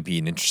like, oh, it might be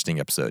an interesting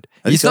episode.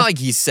 think It's so? not like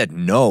he said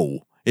no.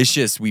 It's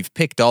just we've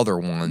picked other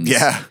ones.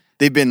 Yeah.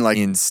 They've been like,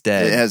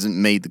 Instead. it hasn't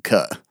made the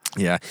cut.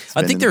 Yeah,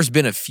 I think there's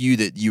been a few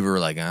that you were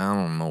like, I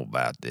don't know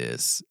about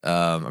this.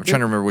 I'm trying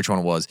to remember which one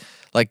it was.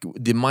 Like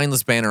the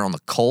mindless banner on the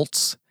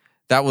cults.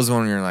 That was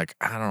one where you're like,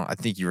 I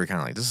think you were kind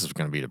of like, this is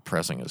going to be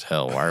depressing as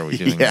hell. Why are we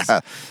doing Yeah. this?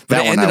 But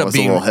That it one ended I up was a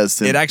being little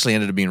hesitant. It actually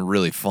ended up being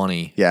really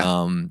funny.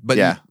 Yeah. But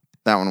yeah.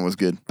 That one was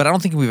good. but I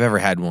don't think we've ever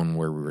had one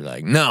where we were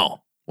like,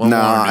 no. No,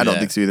 I don't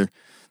think so either.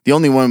 The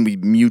only one we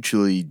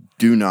mutually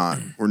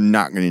we're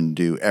not going to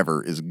do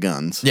ever is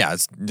guns. Yeah,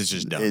 it's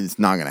just dumb. It's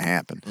not going to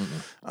happen.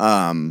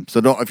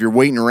 So if you're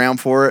waiting around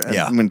for it,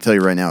 Yeah. I'm going to tell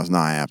you right now, it's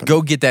not happening.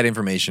 Go get that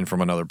information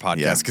from another Yeah,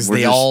 podcast because we're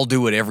they just- all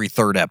do it every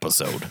third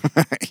episode.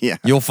 Yeah.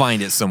 You'll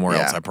find it somewhere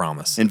else, Yeah. I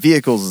promise. And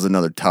vehicles is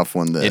another tough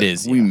one that It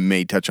is, we yeah.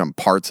 may touch on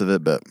parts of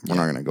it, but we're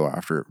not going to go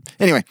after it.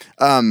 Anyway,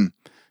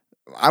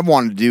 I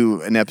wanted to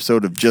do an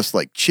episode of just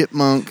like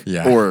Chipmunk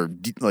Yeah. or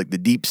like the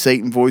deep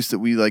Satan voice that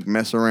we like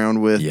mess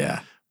around with. Yeah.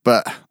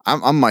 But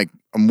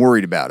I'm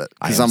worried about it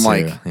because I am I'm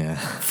like too, yeah.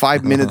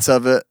 5 minutes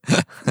of it.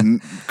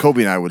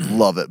 Kobe and I would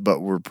love it,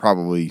 but we're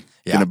probably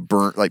gonna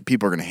burn. Like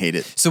people are gonna hate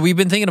it. So we've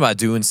been thinking about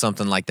doing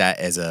something like that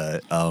as a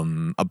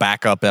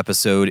backup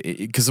episode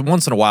because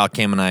once in a while,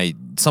 Cam and I,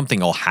 something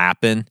will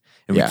happen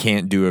and Yeah. we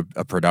can't do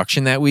a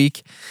production that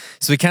week.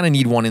 So we kind of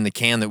need one in the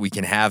can that we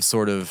can have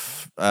sort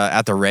of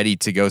at the ready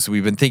to go. So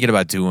we've been thinking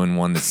about doing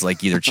one that's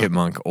like either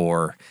Chipmunk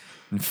or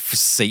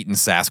Satan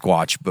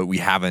Sasquatch, but we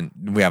haven't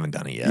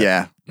done it yet.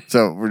 Yeah.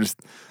 So we're just,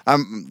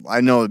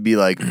 I know it'd be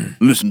like,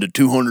 listen to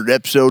 200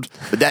 episodes,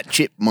 but that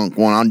chipmunk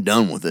one, I'm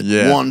done with it.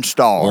 Yeah. 1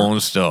 star. 1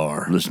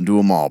 star. Listen to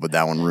them all, but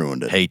that one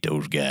ruined it. Hate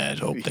those guys.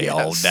 Hope they Yeah,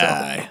 all so-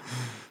 die.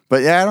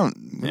 But yeah, I don't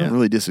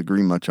really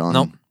disagree much on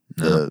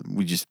Nope.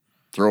 we just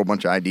throw a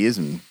bunch of ideas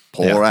and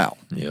pull Yeah. her out.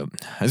 Yep.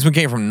 This one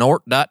came from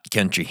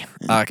Nort.country.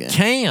 Okay.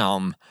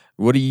 Cam,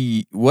 what did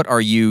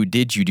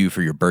you do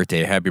for your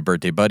birthday? Happy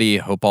birthday, buddy.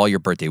 Hope all your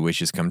birthday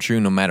wishes come true.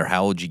 No matter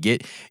how old you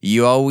get,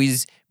 you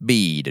always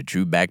be the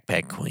true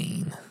backpack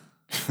queen.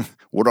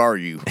 What are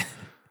you?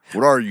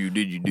 What are you?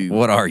 Did you do?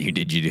 What are you?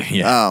 Did you do?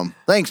 Yeah.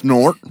 Thanks,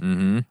 Nort.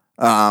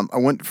 I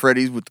went to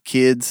Freddy's with the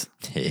kids.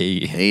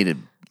 Hey. Ate a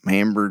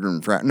hamburger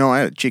and no, I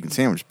had a chicken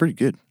sandwich. Pretty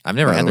good. I've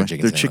never by had the their way.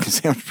 chicken Their sandwich. chicken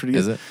sandwich pretty good.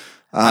 Is it?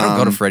 I don't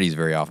go to Freddy's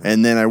very often.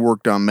 And then I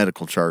worked on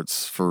medical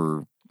charts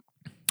for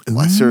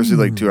seriously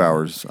like 2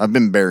 hours. I've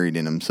been buried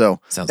in them. So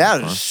Sounds that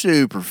like was fun. a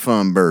super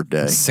fun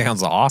birthday.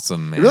 Sounds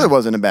awesome, man. It really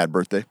wasn't a bad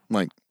birthday.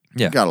 Like,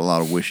 Yeah. got a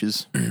lot of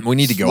wishes. We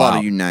need to go A lot out.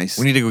 of you nice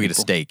We need to go get a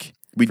people. steak.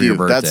 We for your do.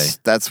 birthday.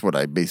 That's what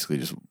I basically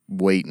just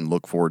wait and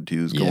look forward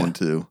to is Yeah. going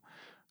to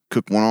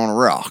cook one on a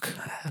rock.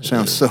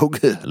 Sounds so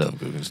good. I love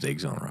cooking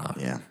steaks on a rock.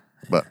 Yeah.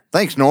 But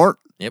thanks, Nort.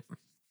 Yep.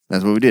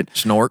 That's what we did.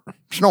 Snort.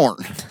 Snort.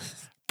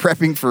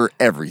 Prepping for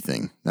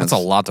everything. That's a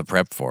lot to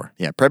prep for.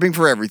 Yeah, Prepping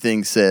for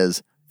Everything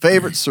says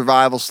favorite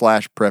survival /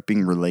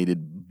 prepping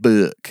related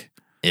book.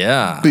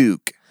 Yeah.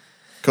 Book.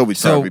 Kobe's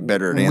So probably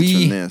better at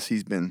answering this.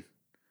 He's been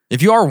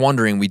If you are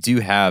wondering, we do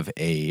have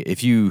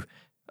if you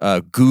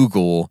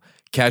Google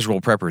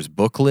Casual Preppers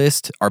book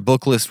list, our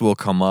book list will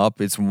come up.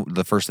 It's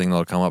the first thing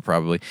that'll come up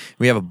probably.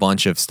 We have a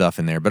bunch of stuff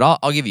in there, but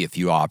I'll give you a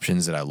few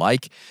options that I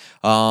like.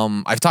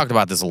 I've talked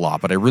about this a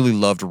lot, but I really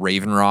loved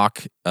Raven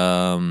Rock.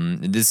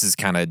 This is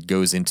kind of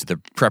goes into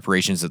the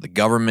preparations that the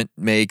government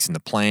makes and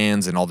the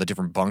plans and all the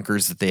different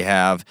bunkers that they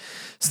have.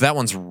 So that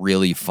one's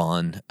really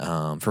fun.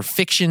 For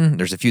fiction,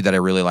 there's a few that I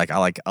really like. I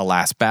like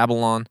Alas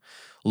Babylon,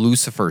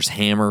 Lucifer's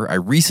Hammer. I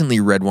recently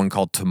read one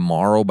called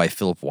Tomorrow by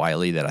Philip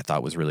Wiley that I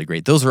thought was really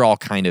great. Those are all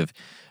kind of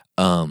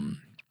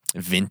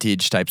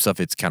vintage type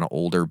stuff. It's kind of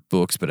older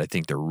books, but I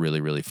think they're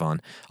really, really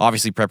fun.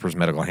 Obviously, Prepper's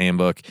Medical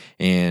Handbook.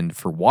 And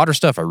for water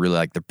stuff, I really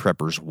like the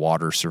Prepper's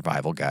Water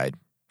Survival Guide.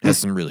 It has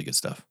some really good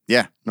stuff.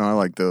 Yeah, no, I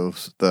like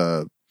those,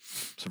 the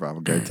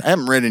survival guides. I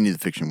haven't read any of the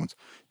fiction ones.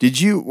 Did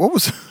you, what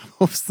was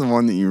the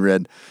one that you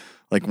read?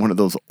 Like one of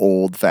those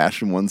old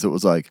fashioned ones that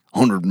was like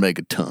 100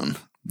 megaton.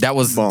 That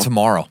was Bomb.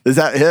 Tomorrow. Is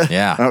that it?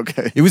 Yeah.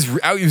 Okay. It was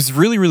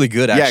really, really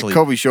good, actually. Yeah,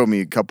 Kobe showed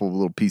me a couple of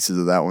little pieces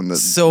of that one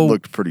that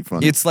looked pretty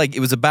funny. It's like, it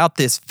was about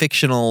this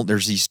fictional,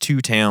 there's these 2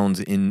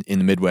 towns in the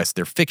Midwest.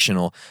 They're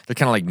fictional. They're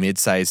kind of like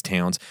mid-sized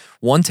towns.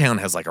 One town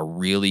has like a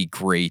really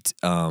great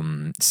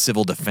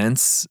civil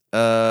defense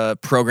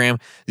program.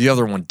 The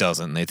other one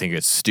doesn't. And they think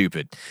it's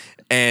stupid.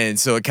 And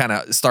so it kind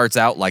of starts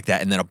out like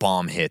that, and then a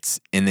bomb hits,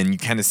 and then you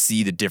kind of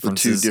see the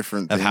differences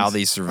different of how things.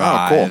 they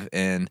survive cool.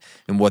 and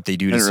what they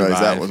do I to didn't survive.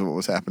 realize that was what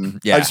was happening.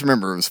 Yeah. I just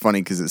remember it was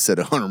funny because it said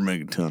 100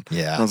 megaton.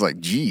 Yeah. And I was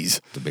like,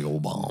 geez, the big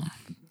old bomb.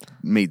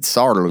 made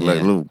Sarda look like a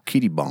Yeah. little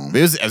kitty bomb.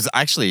 It was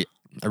actually,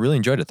 I really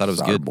enjoyed it. I thought it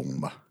was good.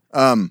 Bomba.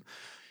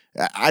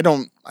 I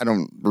don't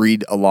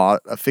read a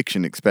lot of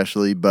fiction,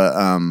 especially, but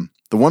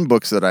the one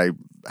books that I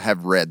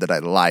have read that I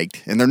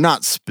liked, and they're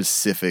not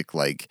specific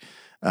like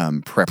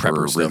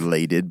prepper stuff.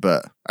 related,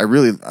 but I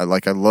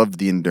loved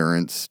the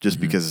Endurance just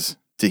Mm-hmm. because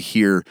to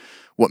hear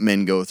what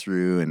men go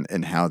through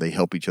and how they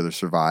help each other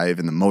survive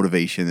and the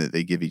motivation that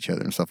they give each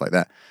other and stuff like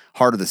that.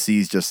 Heart of the Sea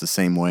is just the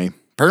same way.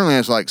 Apparently,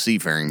 it's like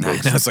seafaring I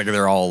books. know, it's like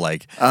they're all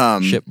like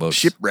ship books.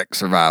 Shipwreck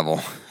survival.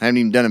 I haven't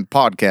even done a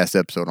podcast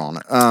episode on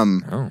it.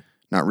 Oh.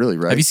 Not really,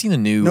 right? Have you seen the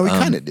new? No, we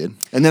kind of did.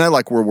 And then I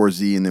like World War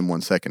Z and then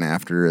 1 Second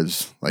After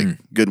as like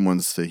good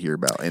ones to hear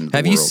about. End of the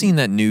Have you world. seen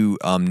that new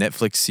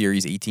Netflix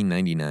series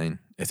 1899?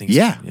 I think.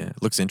 Yeah. Yeah.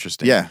 It looks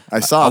interesting. Yeah, I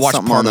saw watched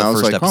something part on of that. the I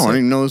was first like, oh, I episode. didn't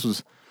even know this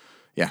was.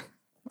 Yeah.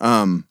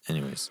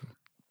 Anyways,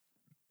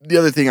 The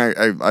other thing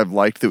I've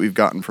liked that we've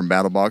gotten from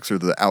BattleBox are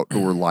the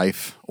Outdoor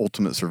Life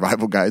Ultimate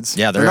Survival Guides.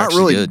 Yeah, they're not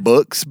actually really good.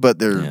 books, but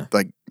they're Yeah.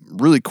 like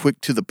really quick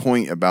to the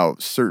point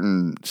about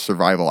certain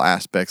survival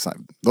aspects.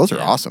 Those are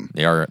yeah, awesome.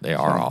 They are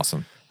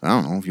awesome. I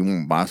don't know if you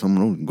want to buy some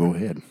of those, go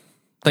ahead.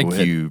 Thank Go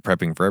ahead. you,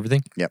 prepping for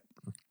everything. Yep.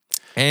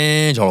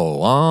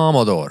 Angelo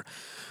Amador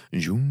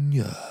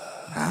Junior.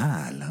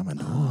 Ah,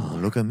 Labrador. Oh,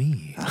 look at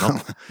me.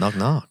 Knock, knock,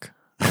 knock.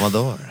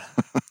 Amador.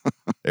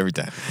 Every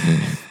time.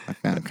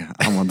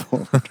 I'm on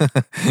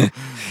the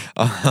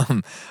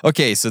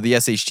Okay, so the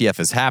SHTF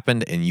has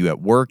happened and you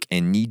at work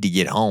and need to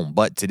get home.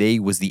 But today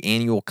was the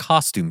annual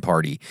costume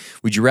party.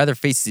 Would you rather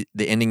face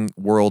the ending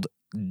world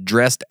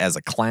dressed as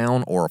a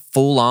clown or a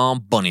full-on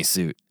bunny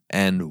suit?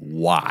 And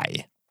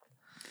why?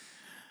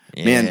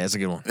 Yeah, Man, that's a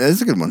good one.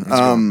 That's a good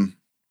one.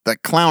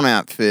 That clown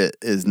outfit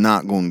is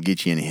not going to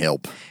get you any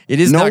help. It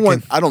is no not one.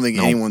 good. I don't think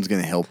No. anyone's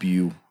going to help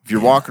you If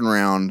you're walking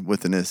around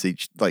with an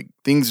SH, like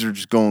things are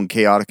just going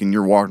chaotic and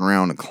you're walking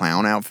around in a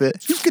clown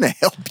outfit, who's going to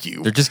help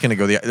you? They're just going to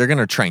go, they're going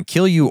to try and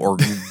kill you or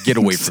get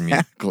away from you.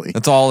 Exactly.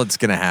 That's all that's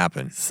going to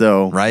happen.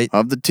 So, right?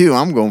 Of the two,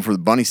 I'm going for the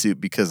bunny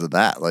suit because of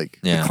that. Like,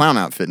 the clown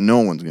outfit, no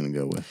one's going to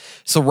go with.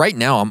 So right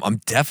now, I'm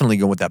definitely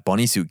going with that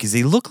bunny suit because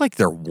they look like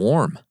they're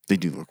warm. They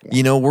do look warm.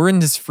 You know, we're in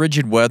this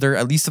frigid weather.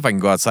 At least if I can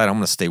go outside, I'm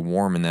going to stay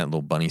warm in that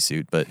little bunny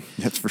suit. But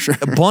that's for sure.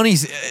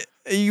 Bunnies,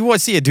 you want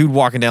to see a dude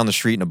walking down the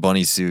street in a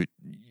bunny suit,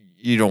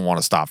 you don't want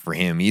to stop for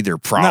him either,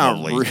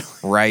 probably. Really.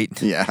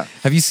 Right? Yeah.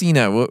 Have you seen,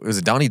 what was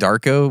it, Donnie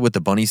Darko with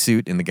the bunny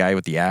suit and the guy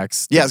with the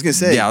axe? Yeah, I was going to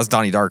say. Yeah, it was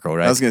Donnie Darko,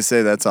 right? I was going to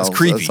say that's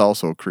creepy.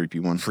 Also a creepy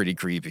one. Pretty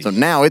creepy. So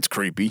now it's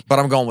creepy. But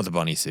I'm going with the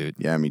bunny suit.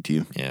 Yeah, me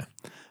too. Yeah.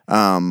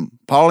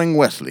 Pauling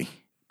Wesley.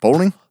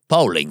 Bowling?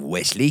 Bowling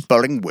Wesley.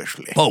 Bowling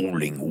Wesley.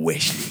 Bowling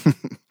Wesley.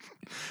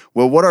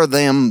 Well, what are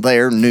their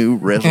new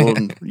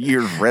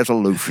year's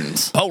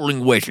resolutions?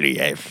 Bowling Wesley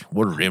asks,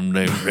 what are them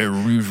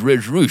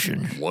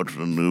resolutions? What's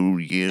the New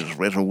Year's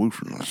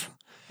resolutions?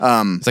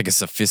 It's like a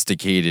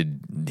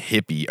sophisticated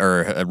hippie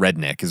or a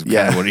redneck is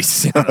kind of what he's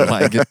sounding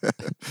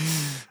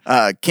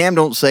like. Cam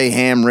don't say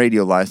ham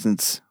radio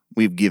license.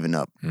 We've given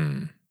up.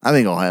 I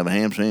think I'll have a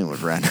ham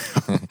sandwich right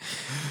now.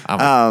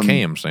 I'm a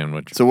Cam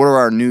sandwich. So what are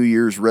our New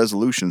Year's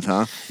resolutions,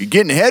 huh? You're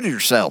getting ahead of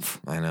yourself.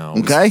 I know.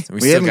 Okay?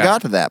 We haven't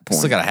got to that point.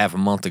 Still got a half a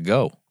month to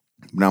go.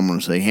 But I'm going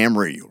to say ham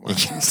radio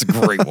license. It's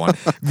a great one.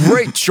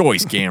 Great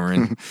choice,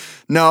 Cameron.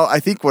 No, I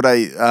think what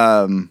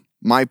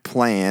my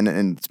plan,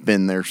 and it's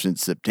been there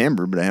since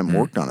September, but I haven't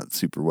worked on it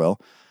super well,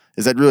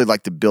 is I'd really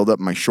like to build up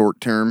my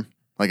short term.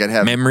 Like I'd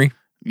have memory.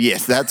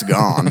 Yes, that's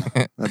gone.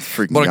 That's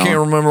freaking But gone. I can't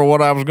remember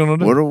what I was going to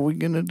do. What are we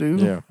going to do?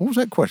 Yeah. What was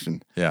that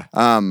question? Yeah.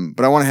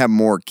 But I want to have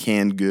more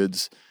canned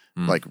goods,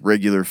 like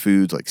regular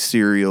foods, like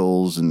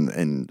cereals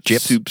and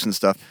chips, soups and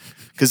stuff.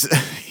 Because,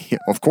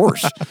 of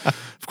course,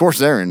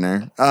 they're in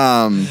there.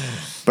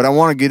 But I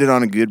want to get it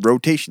on a good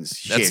rotation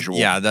schedule.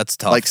 Yeah, that's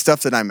tough. Like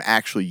stuff that I'm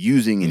actually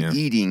using and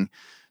eating,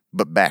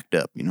 but backed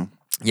up. You know.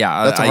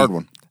 Yeah, that's a hard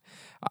one.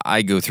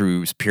 I go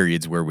through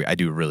periods where I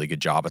do a really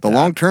good job at the that.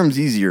 long term's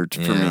easier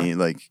for me.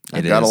 Like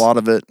I've got a lot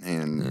of it,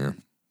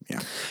 and yeah.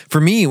 For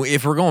me,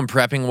 if we're going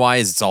prepping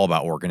wise, it's all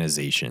about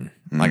organization.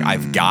 Like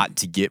I've got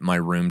to get my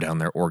room down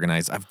there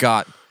organized. I've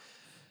got,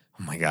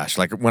 oh my gosh,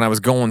 like when I was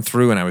going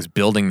through and I was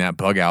building that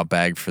bug out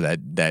bag for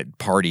that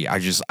party,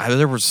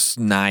 there was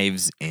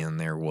knives and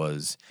there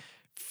was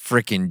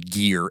freaking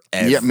gear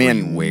everywhere. Yeah,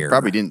 man, you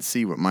probably didn't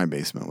see what my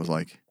basement was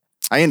like.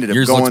 I ended up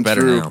Yours going looks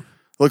better through. now.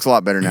 Looks a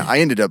lot better now. I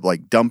ended up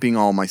like dumping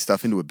all my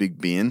stuff into a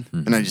big bin,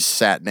 and I just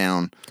sat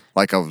down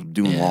like I was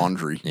doing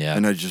laundry. Yeah.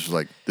 And I just was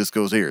like, this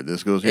goes here,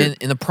 this goes here.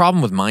 And the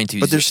problem with mine too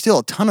But is there's still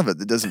a ton of it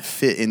that doesn't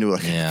fit into a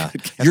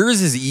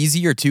Yours is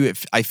easier too,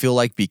 I feel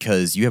like,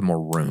 because you have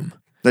more room.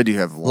 I do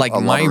have like a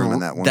lot of room in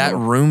that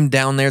one. Room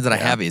down there that I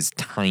have is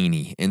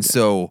tiny. And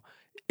so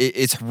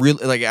it's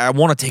really like I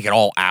want to take it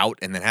all out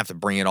and then have to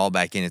bring it all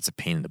back in. It's a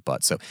pain in the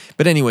butt. So,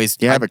 but anyways,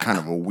 you have a kind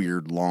of a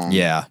weird long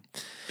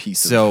piece.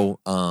 So,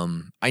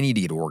 I need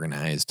to get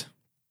organized.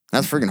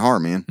 That's freaking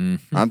hard, man.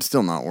 Mm-hmm. I'm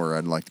still not where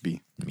I'd like to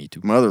be. Me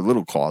too. My other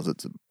little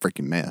closet's a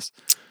freaking mess.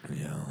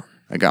 Yeah.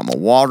 I got my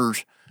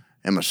waters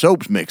and my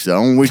soaps mixed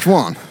up. On which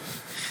one?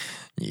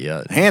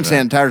 Yeah. Hand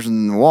sanitizers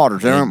and the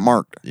waters, they aren't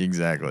marked.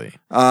 Exactly.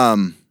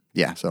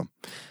 Yeah, so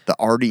the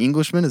Artie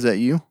Englishman, is that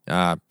you?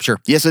 Sure.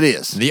 Yes, it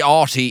is. The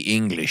Artie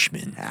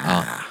Englishman.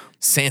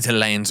 Santa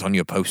lands on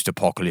your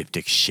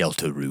post-apocalyptic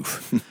shelter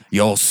roof.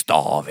 You're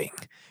starving.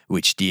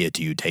 Which deer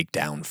do you take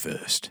down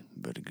first?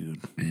 Very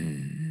good. I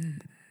mean,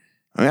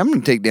 I'm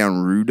going to take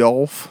down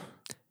Rudolph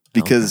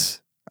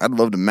because I'd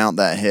love to mount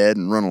that head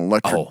and run an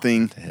electric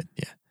thing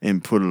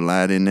and put a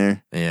light in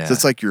there. Yeah. So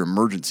it's like your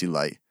emergency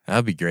light.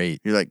 That'd be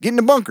great. You're like, get in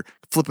the bunker,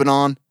 flip it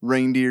on,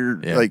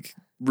 reindeer, like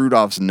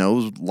Rudolph's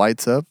nose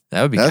lights up.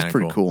 That would be That's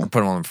pretty cool. Put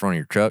them on in front of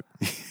your truck.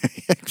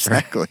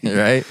 Exactly.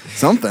 Right?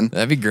 Something.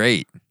 That'd be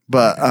great.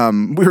 But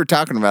we were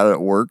talking about it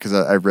at work because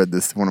I read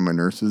this to one of my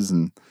nurses,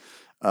 and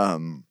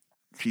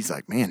she's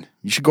like, man,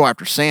 you should go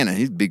after Santa.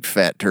 He's a big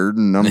fat turd.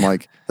 And I'm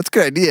like, that's a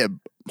good idea.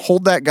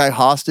 Hold that guy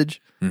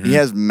hostage. Mm-hmm. He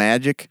has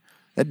magic.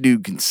 That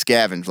dude can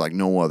scavenge like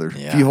no other.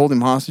 Yeah. If you hold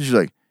him hostage,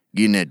 you're like,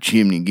 get in that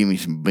chimney and give me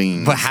some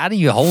beans. But how do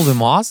you hold him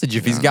hostage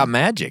if he's got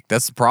magic?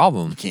 That's the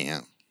problem. You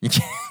can't.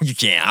 You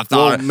can't. I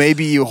Well, thought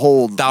maybe you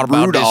hold about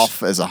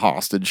Rudolph as a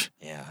hostage.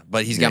 Yeah,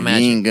 but he's got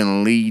magic. He ain't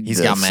gonna lead He's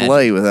the got magic.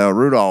 sleigh without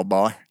Rudolph,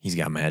 boy. He's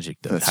got magic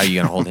though. How you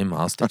gonna hold him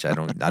hostage? I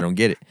don't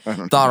get it.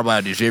 Thought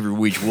about this every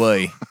which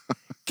way.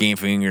 Can't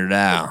figure it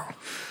out.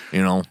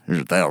 You know, there's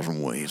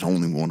 1,000 ways.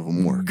 Only one of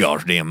them works.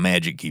 Gosh, damn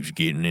magic keeps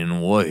getting in the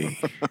way.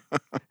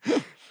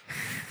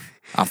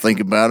 I think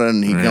about it,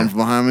 and he comes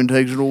behind me and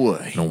takes it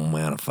away. No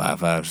amount of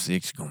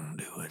 556 gonna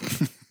do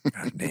it.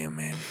 God damn,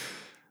 man.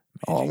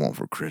 All I want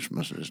for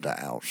Christmas is to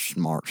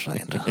outsmart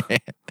Santa.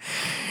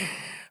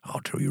 I'll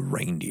show you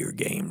reindeer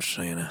games,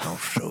 Santa. I'll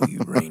show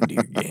you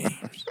reindeer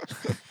games.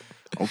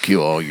 I'll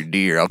kill all your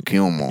deer. I'll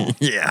kill them all.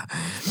 Yeah,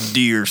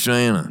 dear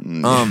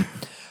Santa.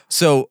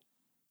 So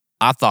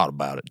I thought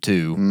about it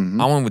too. Mm-hmm.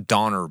 I went with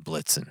Donner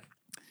Blitzen.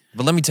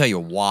 But let me tell you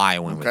why I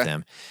went with Okay.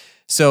 them.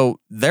 So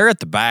they're at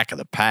the back of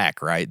the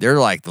pack, right? They're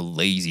like the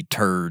lazy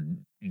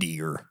turd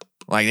deer.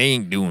 Like they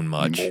ain't doing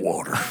much. More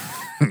water.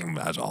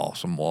 That's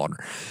awesome water.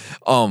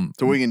 So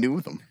what are you gonna do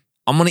with them?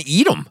 I'm gonna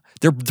eat them.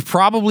 They're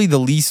probably the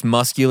least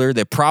muscular.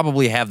 They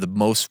probably have the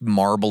most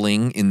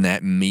marbling in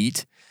that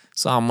meat.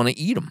 So I'm gonna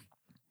eat them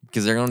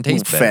because they're gonna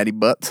taste Little better. fatty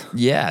butts.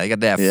 Yeah, they got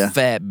that Yeah.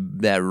 fat,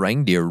 that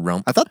reindeer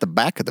rump. I thought the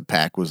back of the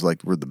pack was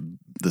like where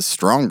the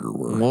stronger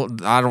were. Well,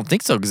 I don't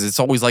think so because it's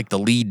always like the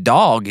lead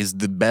dog is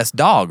the best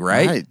dog,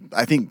 right?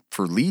 I think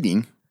for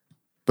leading,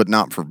 but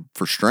not for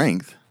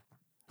strength.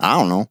 I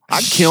don't know.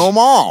 I'd kill them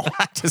all.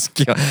 I just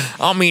kill.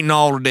 I'm eating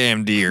all the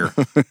damn deer.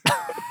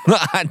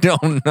 I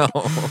don't know.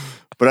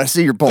 But I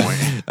see your point.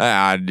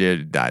 I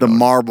did. I The don't-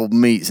 marbled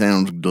meat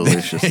sounds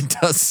delicious. It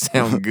does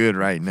sound good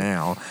right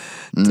now.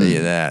 I'll tell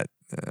you that.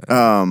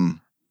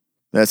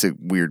 That's a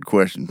weird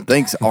question.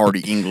 Thanks, Artie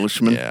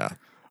Englishman. Yeah.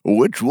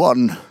 Which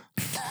one?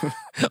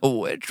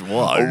 Which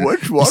one?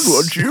 Which one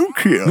would you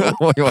kill?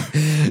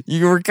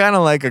 You were kind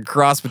of like a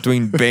cross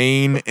between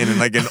Bane and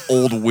like an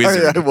old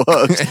wizard. I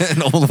was.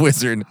 An old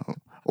wizard.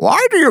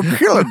 Why do you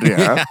kill a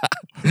deer?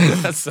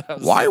 That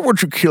sounds- Why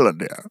would you kill a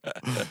deer?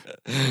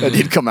 That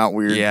did come out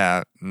weird.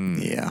 Yeah.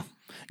 Yeah.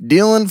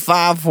 Dylan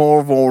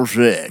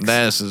 5446.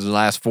 That's his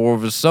last four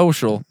of his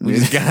social. We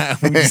just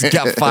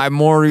got 5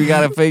 more we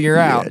got to figure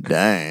out. Yeah,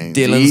 dang.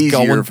 Dylan's It's easier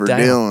going for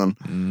down.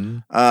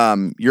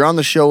 Dylan. You're on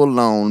the show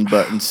alone,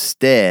 but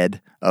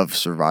instead of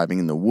surviving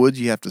in the woods,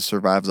 you have to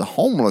survive as a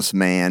homeless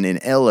man in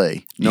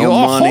L.A. No You're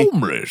money.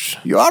 homeless.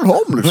 You're a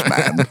homeless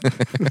man.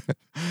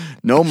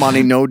 No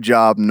money, no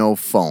job, no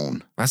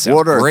phone. That sounds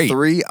What are great.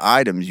 3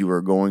 items you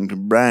are going to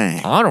bring?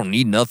 I don't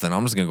need nothing.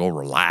 I'm just going to go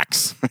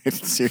relax.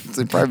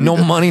 Seriously, probably. No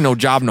money, no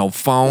job, no What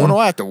phone. do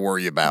I have to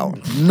worry about?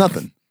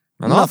 Nothing.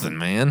 Nothing,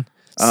 man.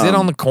 Sit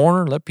on the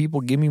corner, let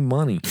people give me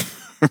money.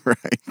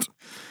 Right.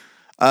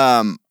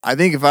 I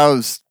think if I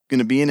was going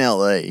to be in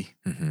L.A.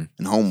 and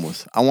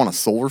homeless, I want a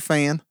solar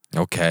fan.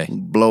 Okay.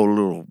 Blow a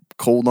little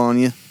cold on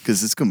you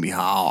because it's going to be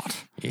hot.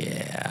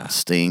 Yeah.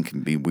 Staying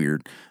can be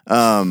weird.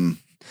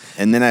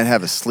 And then I'd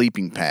have a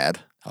sleeping pad.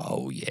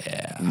 Oh,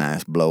 yeah.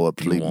 Nice blow up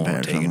You sleeping want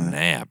pad. to or take a something.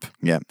 nap.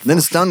 Yeah. Then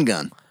a stun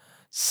gun.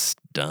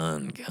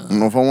 Stun I don't gun.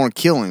 know if I want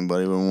to kill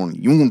anybody, but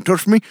you want to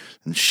touch me?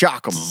 And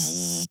shock them.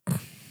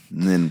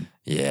 And then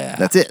Yeah.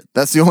 that's it.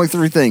 That's the only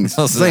 3 things.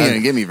 So This ain't that- going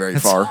to get me very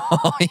far.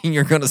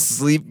 You're going to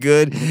sleep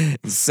good,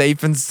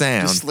 safe and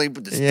sound. Just sleep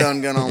with the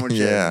stun gun on my chest.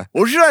 Yeah.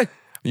 What should I?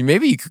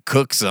 Maybe you could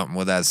cook something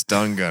with that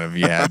stun gun if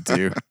you had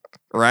to.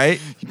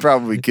 Right? You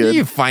probably could.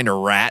 You find a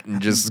rat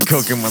and just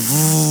cook him with.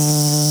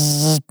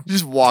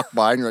 Just walk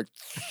by and you're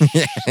like,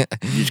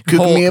 just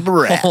cooking me up a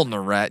rat. Holding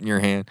a rat in your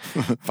hand.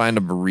 Find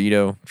a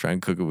burrito. Try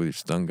and cook it with your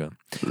stun gun.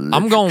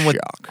 I'm going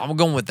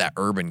with that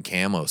urban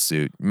camo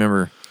suit.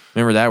 Remember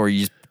that where you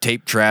just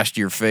tape trash to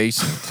your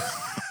face?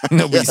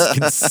 Nobody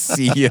can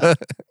see you.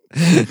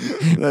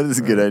 That is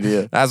a good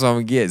idea. That's what I'm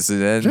gonna get. So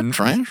Is that that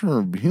trash or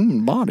a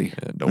human body?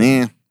 don't-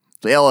 Yeah.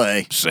 It's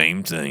L.A.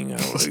 same thing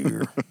out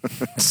here.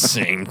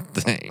 Same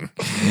thing.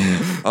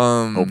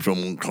 Hope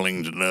someone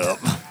cleans it up.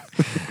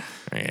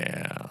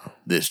 Yeah.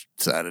 This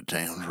side of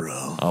town's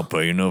rough. I'll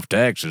pay enough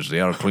taxes.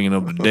 They ought to clean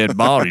up the dead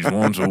bodies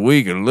once a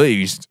week at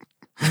least.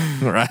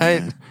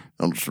 Right?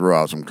 I'll just throw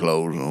out some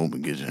clothes and hope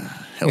he gets the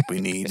help he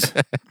needs.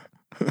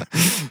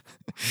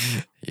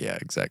 Yeah,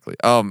 exactly.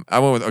 I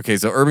went with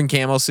so urban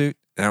camo suit,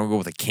 and I'm gonna go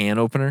with a can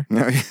opener.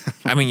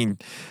 I mean,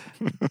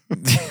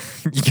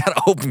 you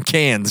gotta open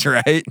cans,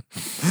 right?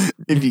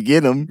 If you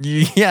get them.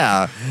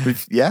 Yeah,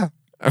 Yeah.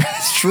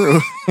 It's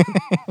true.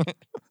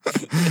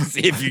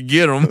 if you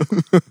get them.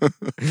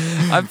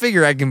 I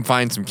figure I can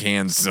find some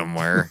cans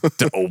somewhere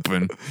to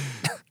open.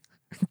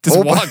 Just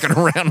Open. walking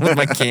around with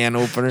my can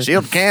opener.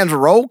 Sealed cans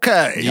are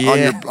okay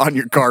Yeah. on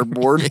your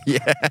cardboard.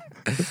 Yeah,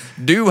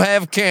 do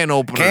have can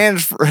opener.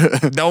 Cans for,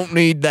 Don't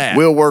need that.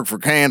 will work for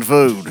canned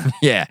food.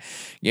 Yeah,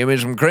 give me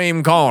some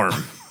cream corn.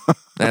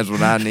 That's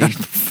what I need.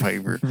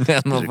 Favorite.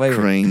 That's my is a favorite.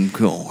 cream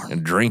corn.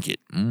 And drink it.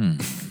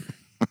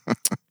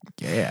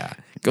 Yeah,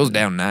 it goes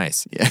down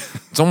nice. Yeah.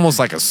 It's almost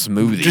like a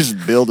smoothie. Just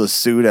build a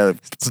suit out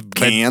It's a of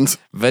cans.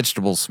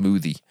 vegetable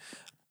smoothie.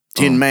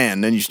 Tin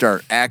Man. Then you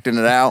start acting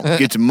it out,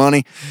 get some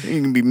money,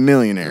 you can be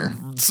millionaire.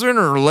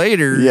 Sooner or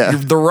later, Yeah. you're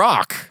The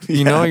Rock.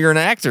 You know, you're an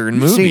actor in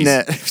You movies.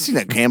 seen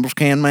that Campbell's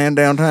Can Man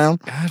downtown?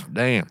 God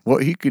damn,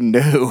 What he can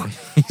do.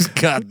 he's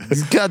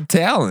got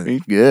talent.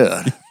 He's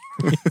good.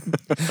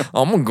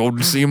 I'm gonna go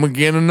to see him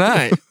again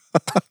tonight.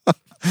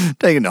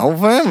 Taking the whole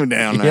family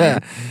down there. Yeah,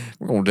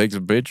 we're gonna take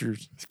some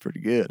pictures. It's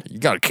pretty good. You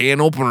got a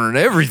can opener and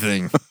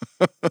everything.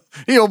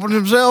 He opens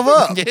himself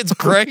up. It's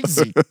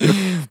crazy.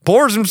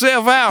 Pours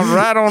himself out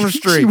right on the You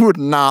street. would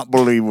not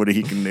believe what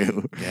he can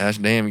do. Gosh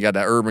damn, you got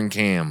that urban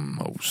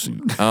camo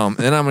suit. And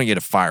then I'm gonna get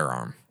a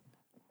firearm.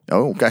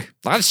 Oh, okay.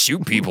 I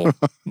shoot people.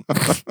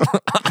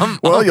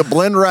 Well, you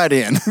blend right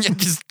in.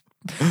 Just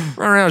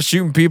run around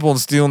shooting people and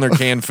stealing their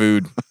canned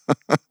food.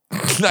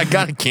 I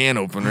got a can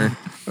opener.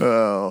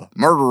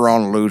 Murderer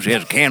on the loose. He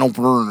has a can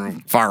opener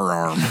and a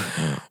firearm.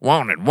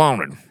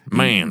 Wanted.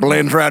 Man.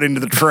 Blends right into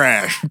the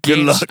trash. Good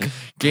luck.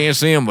 Can't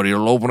see him, but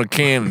he'll open a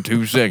can in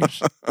 2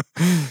 seconds.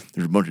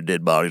 There's a bunch of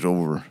dead bodies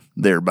over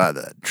there by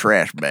the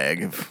trash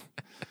bag.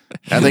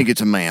 I think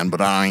it's a man,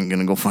 but I ain't going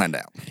to go find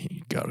out.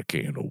 He got a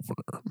can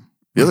opener.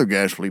 The other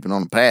guy's sleeping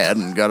on a pad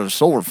and got a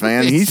solar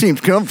fan. He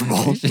seems comfortable.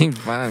 He seems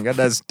fine. Got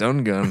that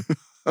stun gun.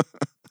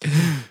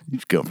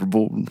 He's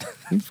comfortable.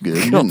 He's good.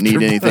 He don't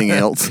need anything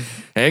else.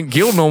 Ain't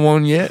killed no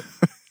one yet.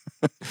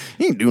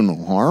 He ain't doing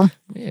no harm.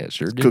 Yeah,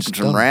 sure did. Cooking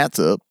some rats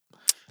up.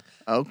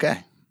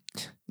 Okay.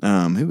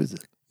 Who is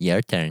it?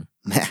 Your turn.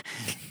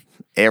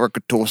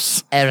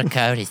 Ericatos.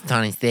 Erica is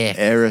Tony's there.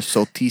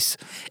 Erisotis.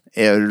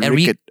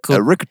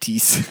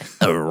 Ericatis.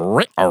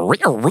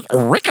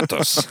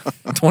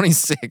 Ricatus.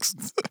 26.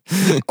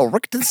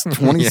 Ericatis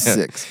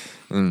 26.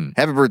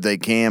 Happy birthday,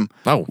 Cam.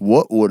 Oh.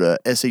 What would a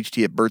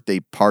SHTF birthday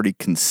party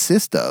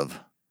consist of?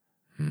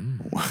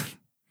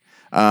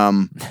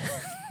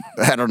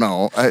 I don't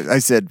know. I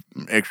said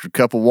extra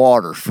cup of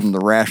water from the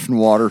ration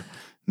water,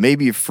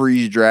 maybe a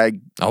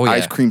freeze-dried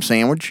ice cream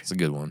sandwich. It's a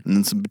good one. And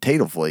then some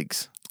potato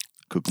flakes.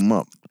 Cook them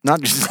up. Not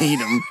just eat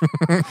them.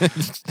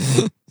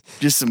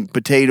 Just some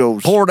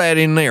potatoes. Pour that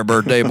in there,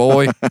 birthday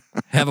boy.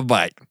 Have a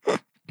bite.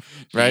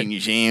 Right? Eating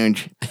your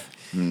sandwich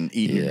and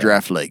eating your dry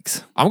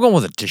flakes. I'm going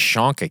with a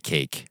Tashanka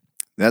cake.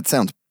 That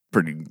sounds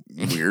pretty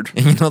weird.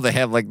 And you know they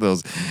have like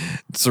those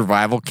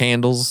survival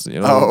candles, you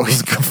know,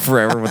 those go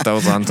forever with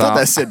those on I thought top.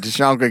 that said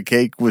Tashanka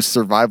cake was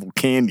survival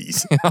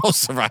candies. Oh,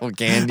 survival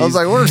candies. I was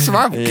like, what are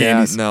survival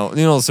candies? No,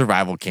 you know,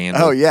 survival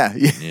candles. Oh, yeah.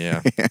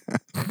 Yeah.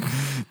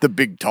 The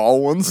big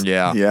tall ones?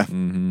 Yeah. Yeah.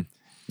 Mm-hmm.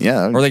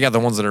 Yeah. Or they got the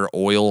ones that are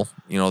oil,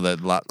 you know,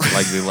 that like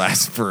they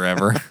last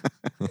forever.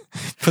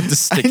 Put the I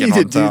stick in need to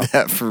on top. do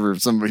that for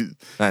somebody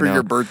I for know.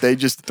 your birthday.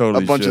 Just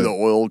Totally a bunch of should. the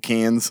oil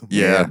cans.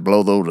 Yeah.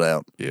 Blow those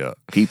out. Yeah.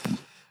 Keep them.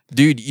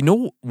 Dude, you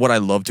know what I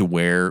love to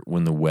wear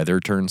when the weather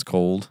turns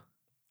cold?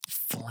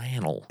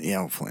 Flannel.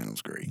 Yeah,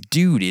 flannel's great.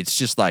 Dude, it's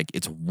just like,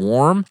 it's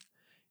warm,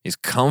 it's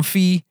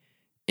comfy,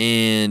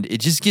 and it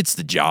just gets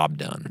the job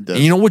done. does.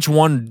 And you know which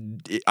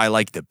one I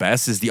like the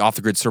best is the Off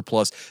the Grid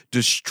Surplus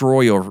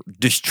Destroyer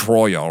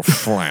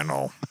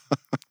flannel.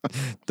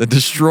 The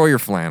Destroyer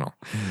flannel.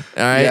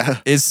 All right. Yeah.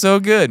 It's so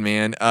good,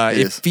 man. It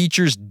is.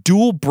 features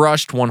dual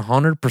brushed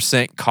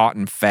 100%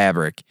 cotton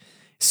fabric.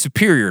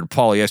 Superior to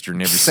polyester in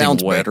every Sounds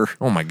single way. better.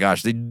 Oh my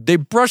gosh. They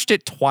brushed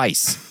it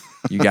twice,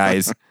 you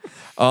guys.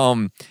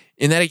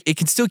 In that it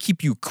can still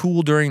keep you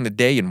cool during the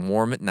day and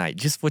warm at night.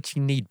 Just what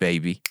you need,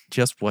 baby.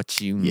 Just what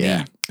you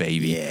need,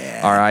 baby. Yeah.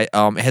 All right.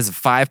 It has a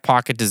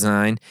 5-pocket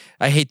design.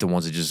 I hate the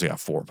ones that just got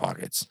 4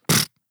 pockets.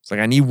 It's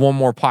like I need one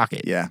more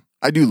pocket. Yeah.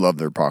 I do love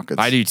their pockets.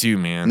 I do too,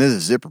 man. And there's a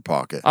zipper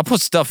pocket. I'll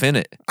put stuff in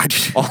it. I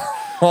just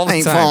All the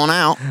ain't time. falling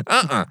out.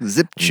 Uh-uh.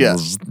 Zip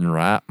chest.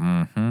 Right.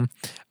 Mm-hmm.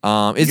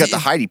 You got the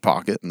Heidi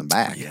pocket in the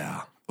back.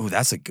 Yeah. Oh,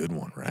 that's a good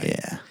one, right?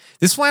 Yeah.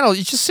 This flannel,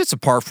 it just sits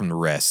apart from the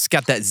rest. It's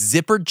got that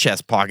zippered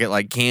chest pocket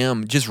like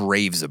Cam just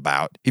raves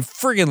about. He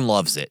friggin'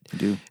 loves it. I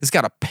do. It's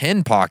got a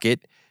pen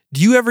pocket.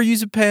 Do you ever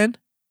use a pen?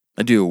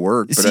 I do at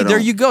work. But See, I there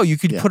don't- you go. You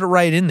could Yeah. put it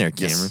right in there,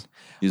 Cameron. Yes.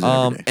 Use it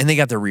every day. And they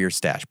got the rear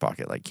stash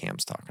pocket like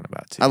Cam's talking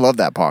about too. I love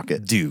that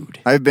pocket. Dude.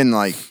 I've been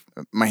like,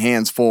 my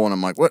hand's full, and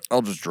I'm like, what?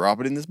 I'll just drop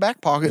it in this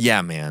back pocket.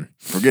 Yeah, man.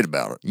 Forget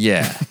about it.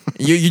 Yeah.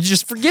 you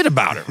just forget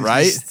about it,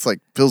 right? It's like,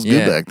 feels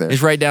good back there.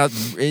 It's right down.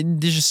 It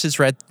just sits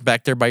right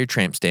back there by your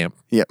tramp stamp,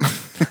 Yep.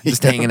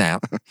 just hanging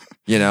out.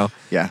 You know,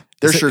 Yeah.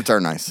 Their So- shirts are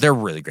nice. they're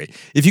really great.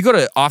 If you go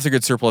to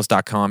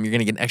offthegridsurplus.com, you're going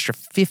to get an extra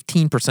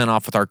 15%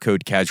 off with our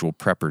code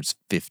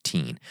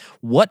CasualPreppers15.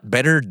 What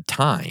better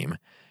time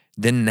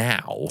than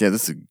now Yeah,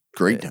 this is a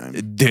great time.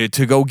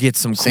 to go get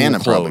some cool Santa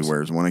clothes? probably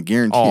wears one, I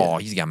guarantee Oh,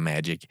 it. he's got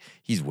magic.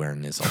 He's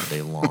wearing this all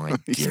day long. I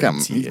He's got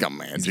guarantee it.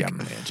 magic. He's got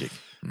magic.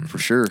 For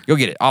sure. Go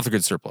get it. Off the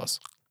Grid Surplus.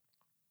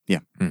 Yeah.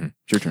 Mm-hmm.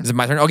 It's your turn. Is it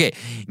my turn? Okay.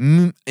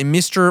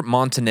 Mr.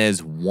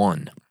 Montanez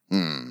 1.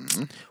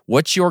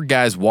 What's your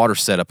guys' water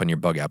setup on your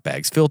bug out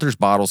bags? Filters,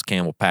 bottles,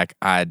 Camel pack,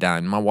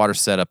 iodine. My water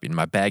setup in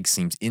my bag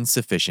seems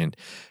insufficient.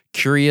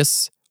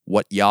 Curious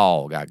what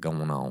y'all got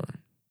going on.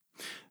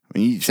 I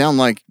mean, you sound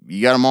like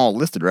you got them all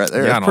listed right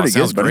there. Yeah, That's no, pretty it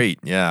sounds good, buddy. great.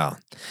 Yeah.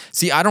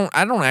 See, I don't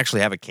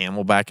actually have a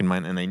Camelback in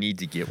mine, and I need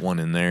to get one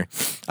in there.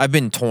 I've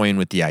been toying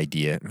with the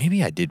idea.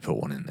 Maybe I did put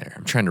one in there.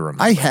 I'm trying to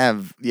remember. I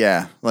have,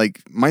 yeah,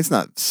 like mine's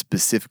not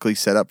specifically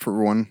set up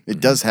for one.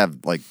 It does have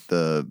like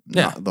the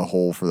Yeah. not the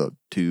hole for the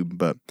tube,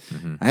 but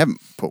I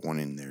haven't put one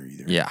in there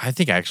either. Yeah, I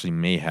think I actually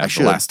may have I the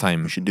should. last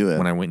time We should do it.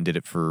 when I went and did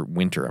it for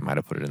winter. I might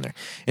have put it in there.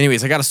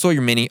 Anyways, I got a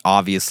Sawyer Mini,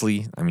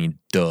 obviously. I mean,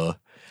 duh.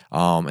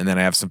 And then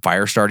I have some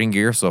fire starting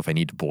gear, so if I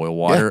need to boil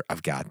water,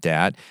 I've got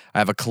that. I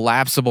have a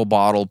collapsible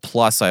bottle,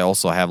 plus I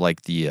also have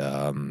like the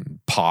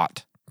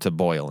pot to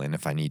boil in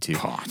if I need to.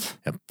 Pot.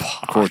 A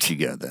pot. Of course, you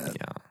got that.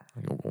 Yeah,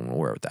 I'm going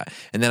nowhere with that.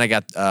 And then I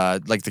got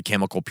like the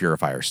chemical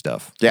purifier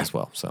stuff as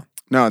well. So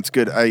No, it's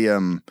good.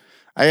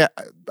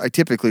 I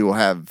typically will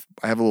have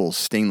a little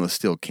stainless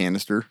steel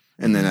canister,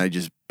 and then I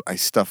just I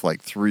stuff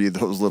like 3 of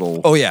those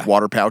little Oh, yeah.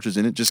 water pouches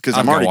in it just because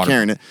I've I'm got already water.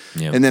 carrying it.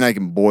 Yeah. And then I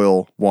can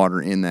boil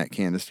water in that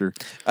canister.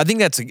 I think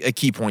that's a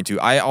key point too.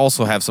 I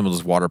also have some of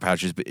those water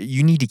pouches, but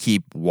you need to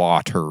keep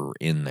water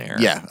in there.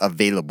 Yeah,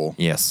 available.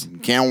 Yes. You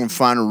can't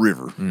find a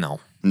river. No.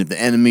 And if the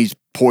enemies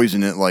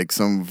poison it, like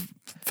some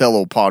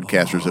fellow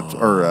podcasters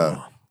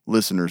or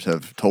listeners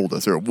have told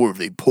us, or what if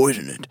they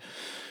poison it?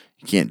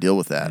 You can't deal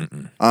with that.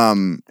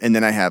 And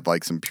then I have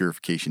like some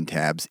purification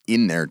tabs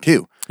in there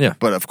too. Yeah.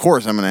 But of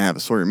course, I'm going to have a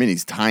Sawyer Mini.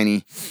 It's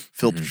tiny,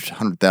 filters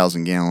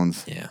 100,000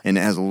 gallons. Yeah. And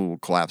it has a little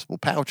collapsible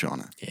pouch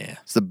on it. Yeah.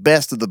 It's the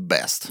best of the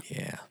best.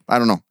 Yeah. I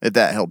don't know if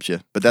that helps you,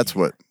 but that's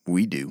what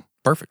we do.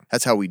 Perfect.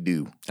 That's how we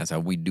do. That's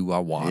how we do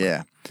our water.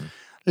 Yeah.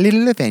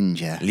 Little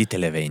Avenger.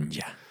 Little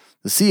Avenger.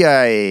 The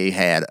CIA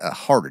had a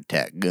heart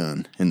attack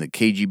gun and the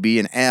KGB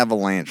an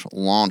avalanche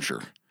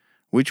launcher.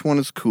 Which one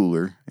is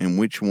cooler and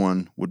which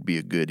one would be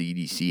a good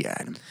EDC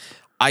item?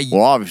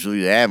 Well, obviously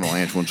the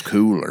avalanche one's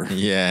cooler.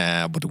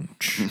 Yeah.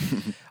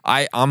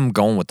 I'm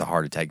going with the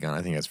heart attack gun.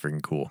 I think that's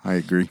freaking cool. I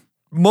agree.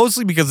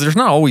 Mostly because there's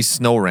not always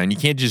snow around. You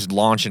can't just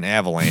launch an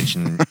avalanche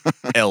in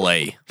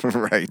L.A.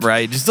 Right.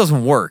 Right? It just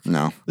doesn't work.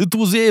 No. It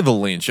was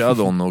avalanche. I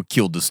don't know.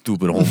 Killed the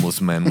stupid homeless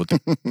man with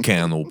the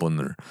can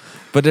opener.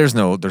 But there's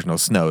no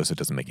snow, so it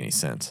doesn't make any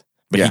sense.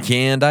 But Yeah. he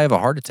can die of a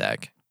heart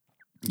attack.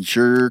 You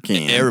sure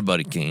can.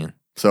 Everybody can.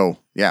 So,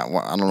 yeah, well,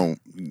 I don't know.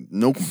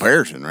 No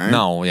comparison, right?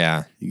 No,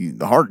 yeah.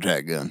 The heart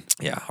attack gun.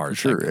 Yeah, heart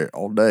For attack. sure,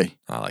 all day.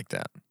 I like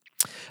that.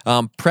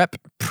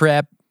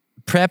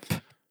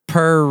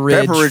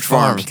 Pepperidge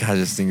Farms. God,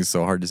 this thing is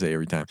so hard to say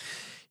every time.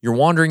 You're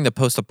wandering the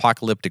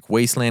post-apocalyptic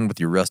wasteland with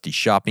your rusty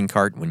shopping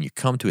cart. When you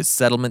come to a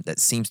settlement that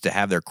seems to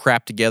have their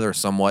crap together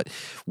somewhat,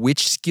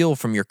 which skill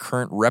from your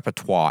current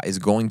repertoire is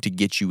going to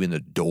get you in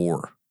the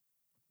door?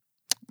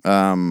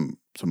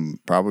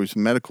 Probably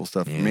some medical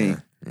stuff for me.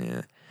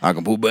 Yeah. I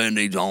can put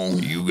Band-Aids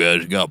on. You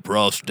guys got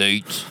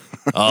prostates?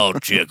 I'll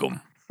check them.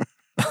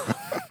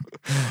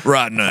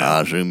 Right now.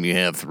 I assume you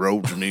have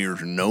throats and ears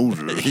and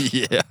noses.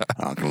 Yeah.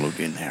 I can look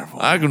in there for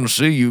you. I can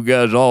see you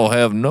guys all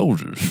have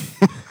noses.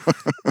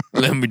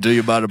 Let me tell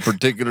you about a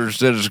particular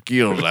set of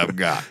skills I've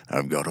got.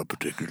 I've got a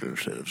particular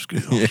set of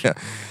skills. Yeah.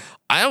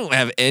 I don't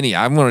have any.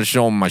 I'm going to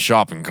show them my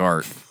shopping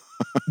cart.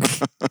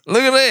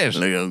 Look at this.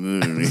 Look how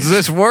good it Does is.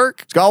 this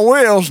work? It's got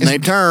wheels and they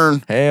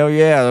turn. Hell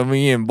yeah. Let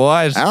me in,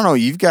 boys. I don't know.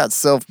 You've got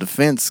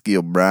self-defense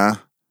skill, bruh.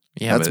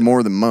 Yeah, That's but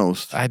more than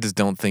most. I just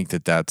don't think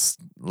that that's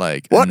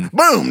like. What?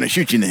 Boom! They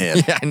shoot you in the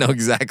head. Yeah, I know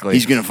exactly.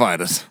 He's going to fight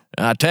us.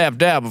 I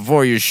tapped out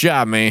before you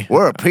shot me.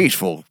 We're a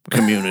peaceful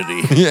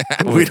community. Yeah.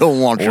 We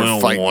don't want We your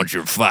don't fighting. want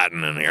your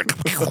fighting in here.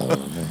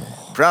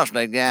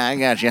 Prostate guy, I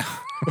got you.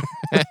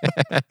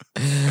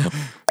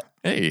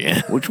 Hey.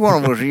 Which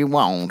one of us you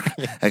want?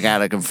 A guy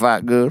that can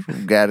fight good, or a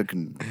guy that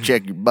can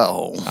check your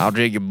butthole. I'll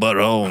take your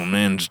butthole and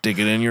then stick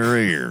it in your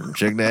ear.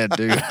 Check that,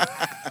 dude.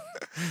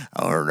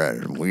 I heard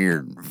that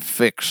weird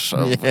fix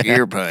of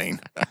ear pain.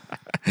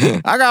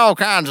 I got all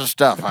kinds of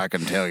stuff I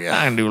can tell you.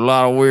 I can do a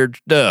lot of weird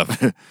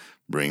stuff.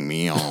 Bring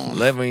me on.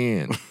 Let me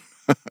in.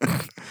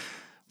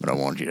 But I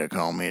want you to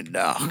call me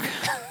Doc.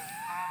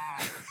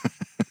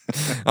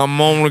 I'm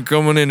only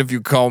coming in if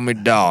you call me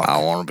Doc. I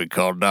want to be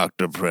called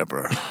Dr.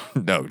 Prepper.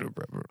 Dr.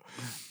 Prepper.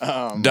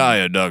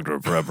 Diet Dr.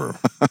 Prepper.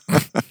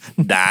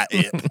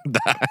 Diet.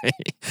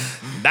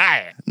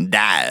 Diet.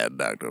 Diet,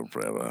 Dr.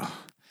 Prepper.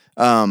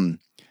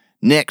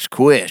 Next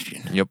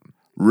question. Yep.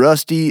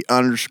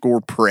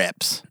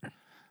 Rusty_preps.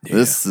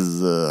 This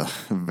is a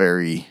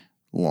very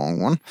long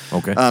one.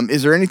 Okay.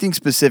 Is there anything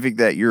specific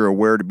that you're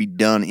aware to be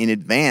done in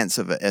advance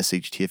of a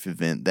SHTF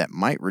event that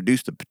might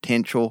reduce the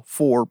potential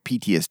for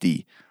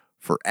PTSD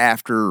for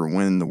after or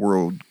when the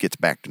world gets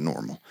back to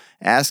normal?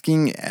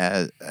 Asking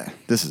as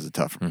this is a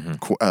tough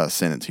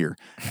sentence here.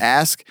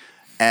 Ask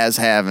as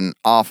have an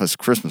office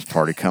Christmas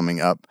party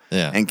coming up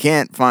and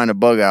can't find a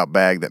bug out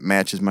bag that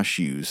matches my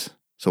shoes.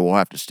 So we'll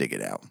have to stick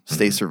it out.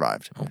 Stay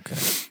survived. Okay.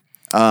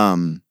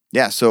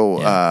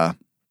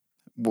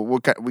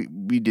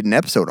 We did an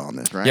episode on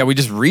this, right? Yeah, we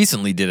just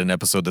recently did an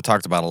episode that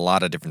talked about a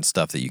lot of different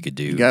stuff that you could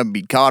do. You gotta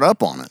be caught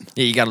up on it.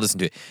 Yeah, you got to listen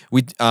to it.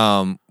 We,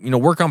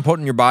 work on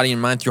putting your body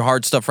and mind through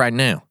hard stuff right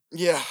now.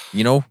 Yeah.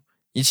 You know,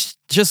 it's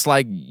just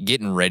like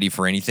getting ready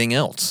for anything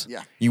else.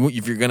 Yeah.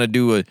 If you're gonna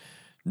do a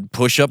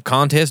push-up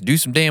contest, do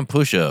some damn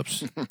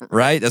push-ups,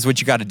 right? That's what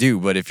you got to do.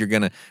 But if you're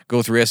gonna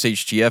go through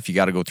SHTF, you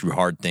got to go through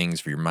hard things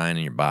for your mind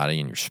and your body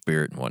and your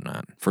spirit and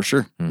whatnot. For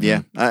sure. Mm-hmm.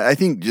 Yeah. I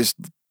think just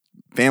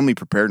family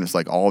preparedness,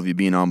 like all of you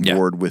being on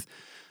board with,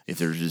 if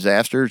there's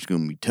disaster, it's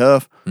going to be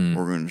tough. We're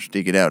going to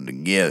stick it out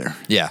together.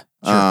 Yeah.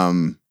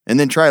 Sure. And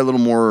then try a little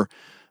more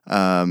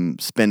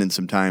spending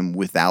some time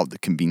without the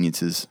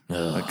conveniences.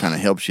 That kind of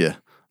helps you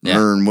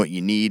learn what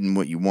you need and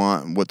what you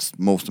want and what's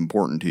most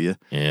important to you.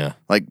 Yeah.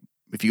 Like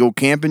if you go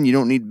camping, you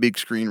don't need big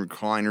screen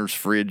recliners,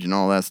 fridge, and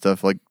all that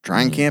stuff. Like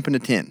try and camp in a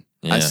tent.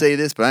 Yeah. I say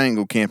this, but I didn't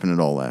go camping at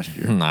all last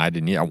year. No, I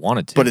didn't. Yeah, I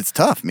wanted to. But it's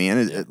tough,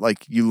 man.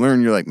 Like you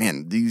learn, you're like,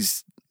 man,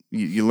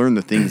 you learn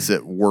the things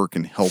that work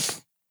and help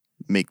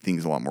make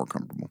things a lot more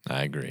comfortable.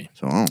 I agree.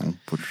 So I don't know,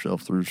 put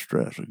yourself through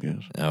stress, I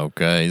guess.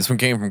 Okay, this one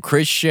came from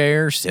Chris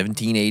Share,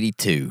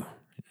 1782.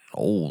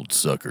 Old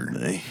sucker.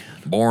 Hey,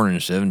 Born in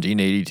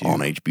 1782. on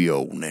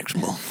HBO next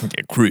month.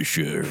 Yeah, Chris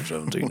Share,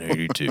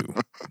 1782.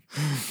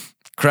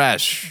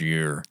 Crash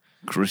year.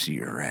 Chris,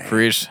 you're right.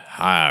 Chris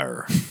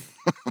Hire.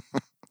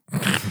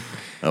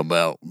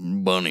 About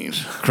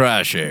bunnies.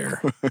 Crash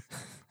Air.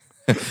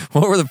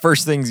 What were the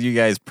first things you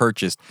guys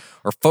purchased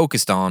or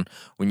focused on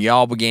when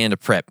y'all began to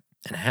prep?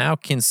 And how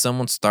can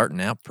someone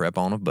starting out prep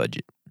on a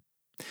budget?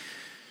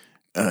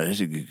 That's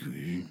a good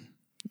question.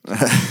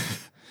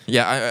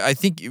 Yeah, I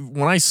think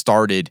when I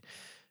started,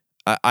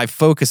 I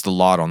focused a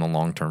lot on the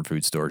long-term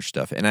food storage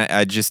stuff. And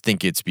I just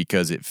think it's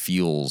because it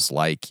feels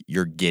like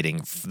you're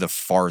getting the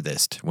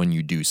farthest when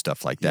you do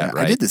stuff like that,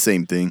 right? I did the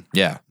same thing.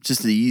 Yeah. It's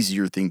just the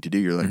easier thing to do.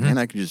 You're like, man,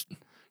 I could just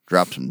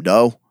drop some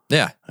dough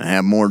Yeah. and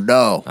have more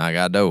dough. I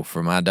got dough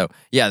for my dough.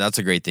 Yeah, that's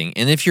a great thing.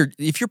 And if you're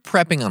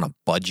prepping on a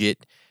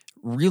budget,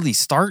 really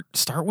start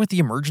with the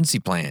emergency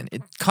plan.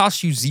 It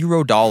costs you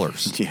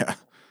 $0. Yeah.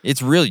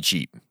 It's really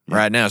cheap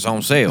right now. It's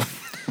on sale.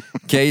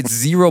 Okay,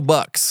 it's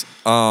 $0.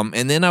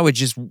 And then I would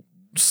just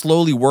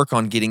slowly work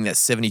on getting that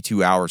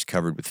 72 hours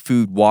covered with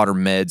food, water,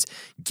 meds,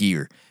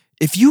 gear.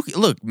 If you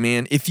look,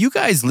 man, if you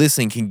guys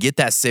listening can get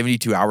that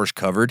 72 hours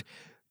covered,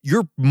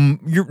 you're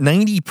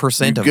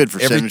 90% You're of good for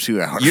every-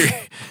 72 hours.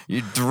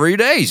 You're 3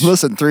 days.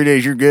 Listen, 3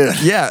 days, you're good.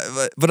 Yeah,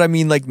 but I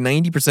mean, like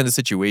 90% of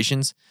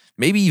situations,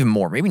 maybe even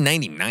more, maybe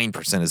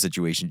 99% of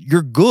situations,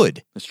 you're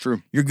good. That's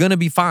true. You're going to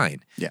be fine.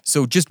 Yeah.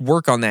 So just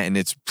work on that, and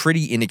it's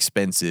pretty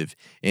inexpensive,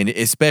 and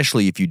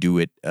especially if you do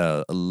it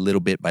a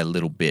little bit by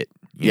little bit.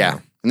 you Yeah.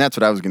 know? And that's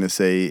what I was going to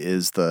say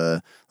is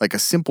like a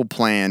simple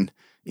plan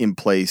in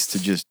place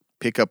to just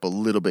pick up a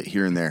little bit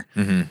here and there.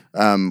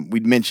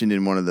 We'd mentioned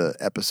in one of the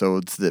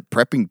episodes that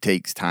prepping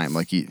takes time.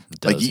 Like you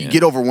yeah.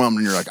 get overwhelmed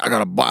and you're like, I got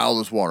to buy all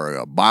this water. I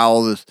got to buy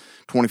all this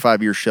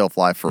 25-year shelf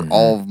life for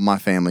all of my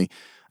family.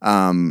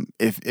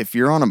 If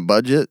you're on a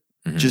budget,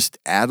 just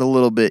add a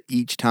little bit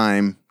each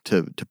time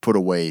to put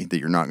away that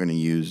you're not going to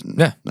use. And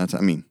Yeah.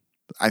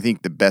 I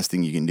think the best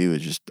thing you can do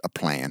is just a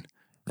plan.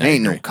 I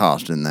Ain't no agree.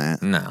 cost in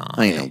that. No.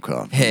 Ain't no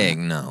cost. Heck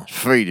no. It's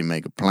free to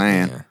make a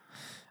plan. Yeah.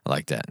 I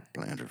like that.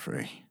 Plans are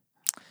free.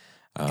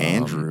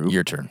 Andrew.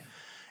 Your turn.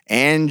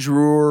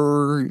 Andrew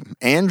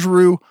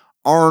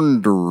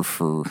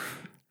Arndorfer.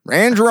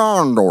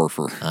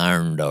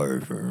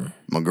 Arndorfer.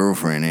 My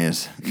girlfriend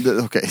is.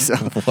 Okay, so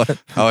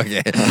What?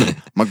 Okay.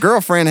 my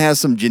girlfriend has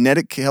some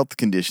genetic health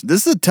condition.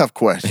 This is a tough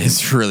question.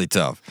 It's really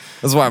tough.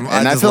 That's why I And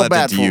I just feel left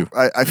bad it to you.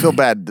 I feel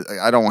bad.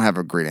 I don't have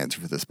a great answer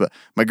for this, but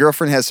my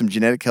girlfriend has some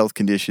genetic health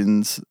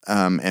conditions,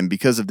 and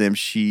because of them,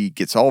 she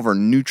gets all of her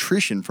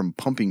nutrition from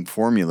pumping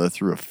formula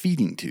through a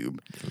feeding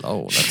tube.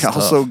 Oh, that's She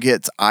also tough.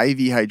 gets IV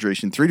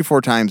hydration 3 to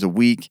 4 times a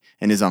week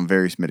and is on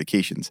various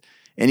medications.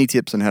 Any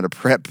tips on how to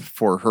prep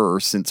for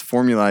her since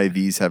formula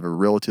IVs have a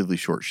relatively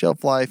short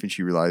shelf life and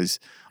she relies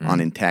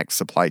on intact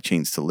supply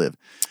chains to live?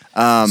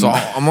 So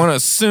I'm going to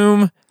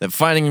assume that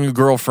finding a new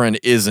girlfriend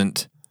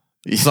isn't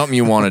something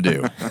you want to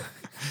do.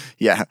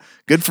 Yeah,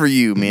 good for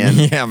you, man.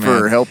 Yeah,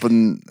 for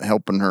man.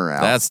 helping her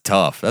out. That's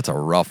tough. That's a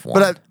rough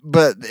one.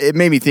 But it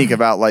made me think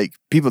about like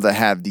people that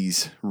have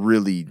these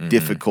really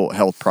difficult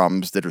health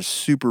problems that are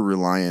super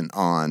reliant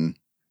on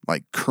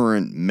like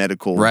current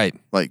medical Right.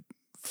 like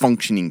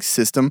functioning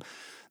system.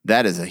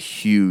 That is a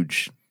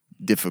huge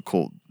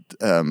difficult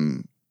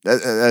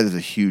that is a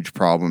huge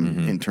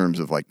problem in terms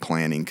of like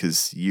planning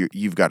because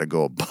you've got to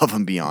go above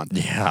and beyond.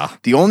 Yeah.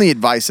 The only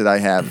advice that I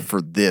have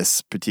for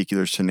this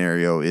particular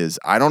scenario is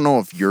I don't know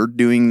if you're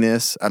doing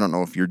this. I don't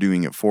know if you're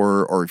doing it for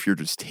her or if you're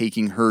just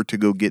taking her to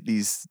go get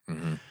these.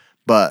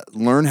 But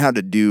learn how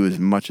to do as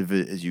much of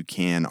it as you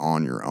can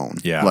on your own.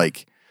 Yeah.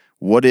 Like,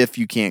 what if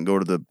you can't go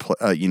to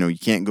you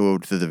can't go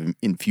to the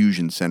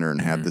infusion center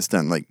and have this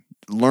done? Like,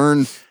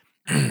 learn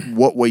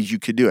what ways you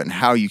could do it and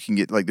how you can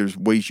get, like, there's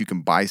ways you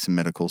can buy some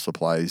medical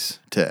supplies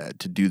to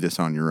do this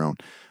on your own.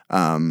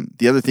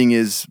 The other thing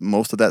is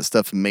most of that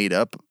stuff's made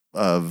up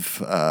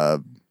of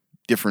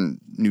different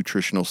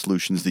nutritional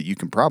solutions that you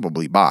can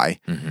probably buy.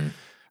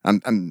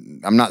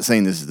 I'm not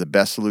saying this is the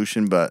best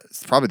solution, but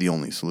it's probably the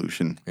only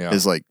solution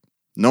is like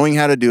knowing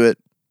how to do it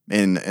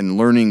and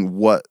learning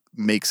what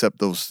makes up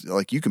those,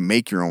 like you can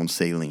make your own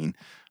saline.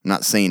 I'm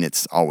not saying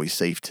it's always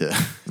safe to,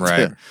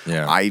 Right.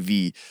 to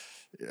IV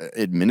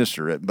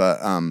administer it, but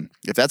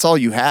if that's all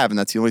you have and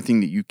that's the only thing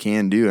that you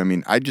can do, I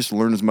mean, I just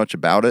learn as much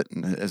about it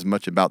and as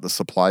much about the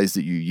supplies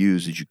that you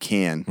use as you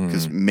can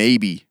because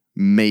maybe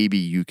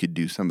you could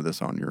do some of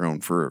this on your own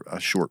for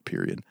a short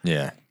period.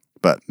 Yeah.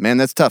 But man,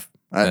 that's tough.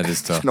 That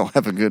is tough. I don't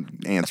have a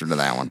good answer to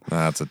that one.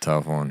 That's a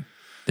tough one.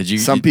 Did you?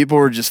 Some people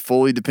are just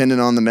fully dependent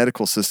on the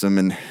medical system,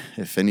 and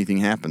if anything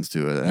happens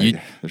to it,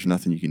 there's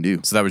nothing you can do.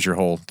 So that was your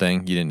whole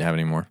thing? You didn't have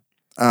any more?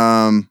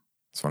 Um,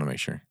 Just want to make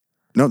sure.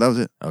 no, that was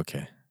it.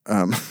 Okay.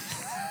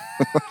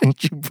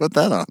 Did you put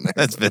that on there?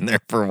 That's been there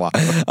for a while.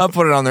 I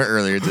put it on there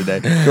earlier today.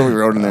 We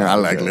wrote in there, I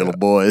like little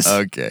boys.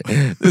 Okay.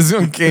 This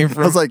one came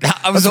from. I was like,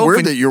 that's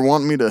weird that you're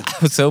wanting me to I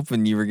was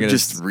hoping you were going to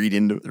just read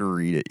into it.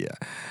 read it.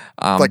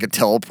 Yeah. Like a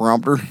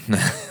teleprompter.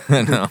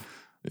 I know.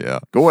 Yeah.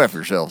 Go F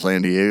yourself,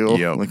 San Diego.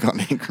 Yep. Like on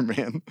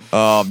Anchorman.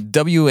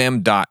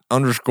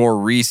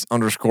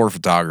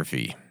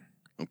 WM._Reese_photography.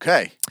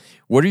 Okay.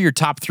 What are your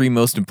top 3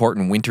 most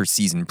important winter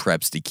season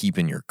preps to keep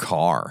in your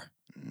car?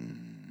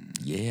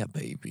 Yeah,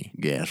 baby.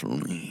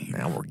 Gasoline.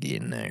 Now we're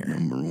getting there.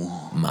 Number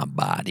 1. My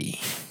body.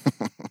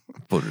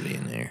 Put it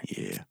in there.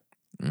 Yeah.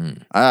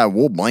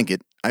 Wool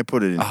blanket. I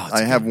put it in. Oh, it's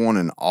I have good. one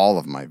in all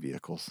of my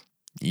vehicles.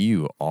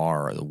 You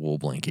are the wool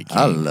blanket king.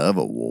 I love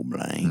a wool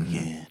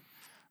blanket.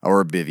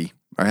 Or a bivvy.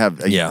 I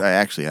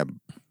actually have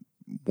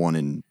one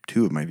in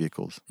 2 of my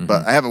vehicles.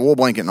 But I have a wool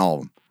blanket in all of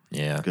them.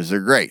 Yeah. Because they're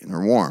great and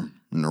they're warm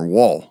and they're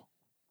wool.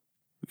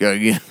 You gotta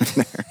get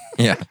in there.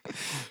 Yeah.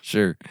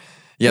 Sure.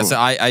 Yeah, so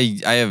I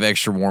have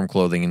extra warm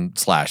clothing and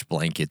 /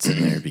 blankets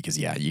in there because,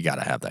 yeah, you got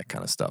to have that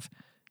kind of stuff.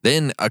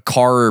 Then a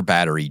car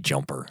battery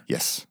jumper.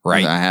 Yes.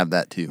 Right. I have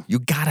that too. You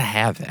got to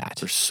have that.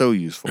 They're so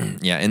useful.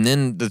 Yeah, and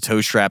then the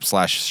tow strap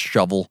 /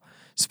 shovel,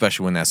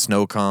 especially when that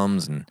snow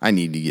comes. And I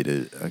need to get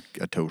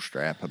a tow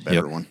strap, a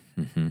better one.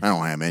 I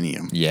don't have any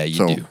of them. Yeah, you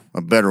so do.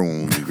 A better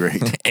one would be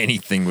great.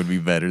 anything would be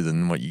better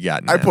than what you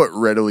got now. I put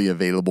readily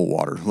available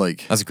water,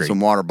 like That's great. some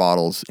water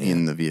bottles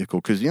in the vehicle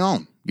because,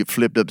 get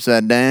flipped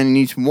upside down, you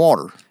need some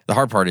water. The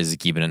hard part is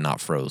keeping it not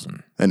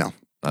frozen. I know.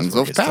 That's And where it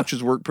those gets tough.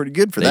 pouches work pretty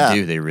good for They that.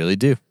 do. They really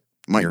do.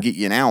 Might get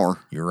you an hour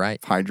You're right.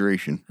 of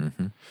hydration.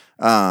 And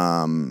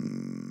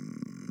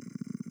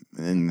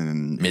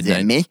then Midnight. Is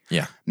that me?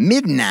 Yeah.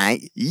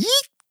 Midnight. Yeet.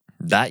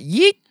 That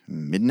yeet.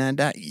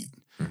 Midnight.eat.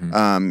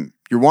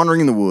 You're wandering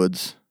in the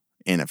woods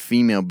and a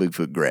female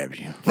Bigfoot grabs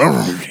you.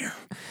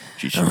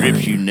 She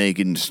strips you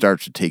naked and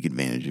starts to take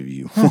advantage of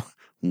you.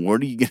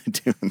 What are you going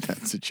to do in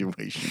that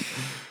situation?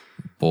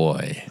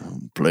 Boy.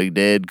 Play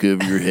dead,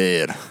 cover your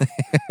head.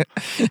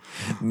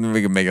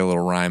 We could make a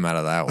little rhyme out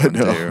of that one,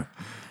 too.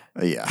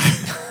 Yeah.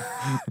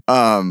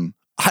 I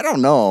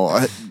don't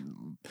know.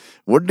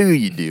 What do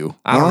you do?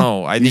 I don't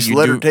know. I You think just you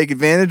let do- her take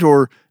advantage,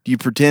 or do you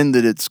pretend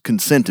that it's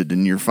consented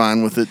and you're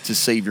fine with it to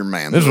save your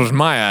man? This was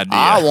my idea.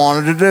 I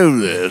wanted to do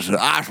this.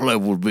 I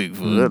slept with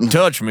Bigfoot.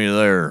 Touch me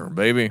there,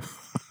 baby.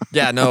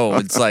 Yeah, no,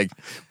 it's like,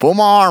 Pull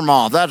my arm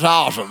off. That's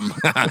awesome.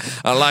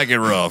 I like it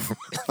rough.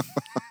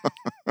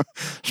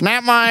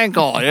 Snap my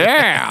ankle.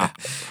 Yeah.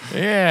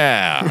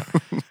 Yeah.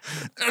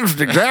 That's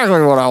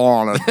exactly what I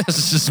wanted.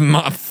 This is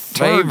my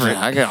favorite.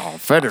 I got a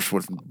fetish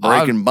with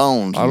breaking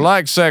bones. I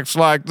like sex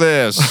like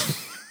this.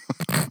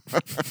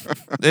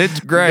 It's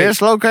great.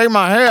 Dislocate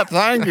my hip.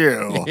 Thank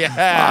you.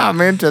 Yeah. I'm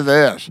into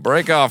this.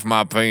 Break off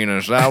my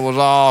penis. That was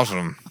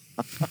awesome.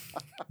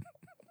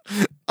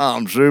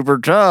 I'm super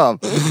tough.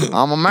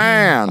 I'm a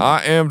man.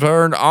 I am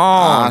turned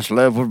I on.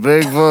 slept with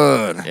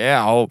Bigfoot.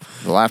 Yeah, oh,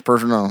 The last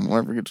person I'll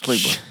ever get to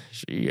sleep with.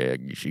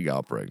 she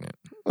got pregnant.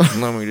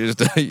 Let me just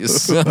tell you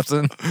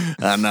something.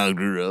 I knocked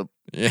her up.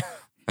 Yeah.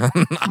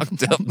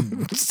 Knocked up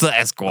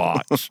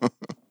Sasquatch.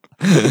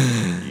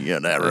 You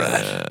got that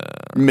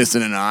right.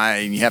 Missing an eye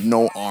and you have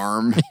no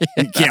arm.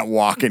 You can't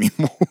walk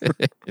anymore.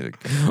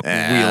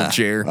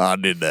 Wheelchair. I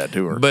did that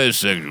to her.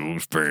 Best sexual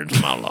experience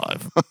of my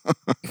life.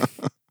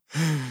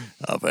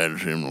 I've had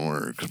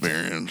similar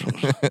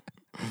experiences.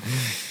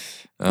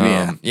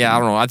 Yeah, I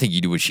don't know. I think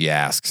you do what she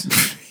asks.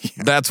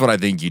 That's what I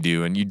think you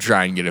do, and you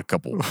try and get a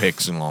couple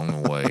pics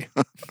along the way.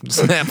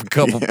 Snap a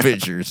couple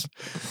pictures.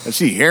 I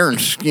see hair and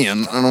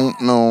skin. I don't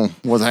know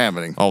what's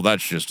happening. Oh,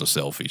 that's just a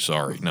selfie.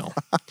 Sorry. No.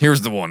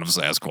 Here's the one of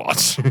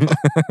Sasquatch.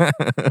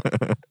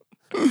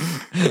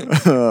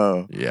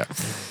 Yeah.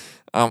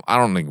 I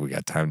don't think we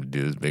got time to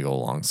do this big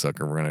old long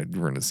sucker. We're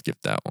gonna skip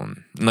that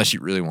one unless you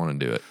really want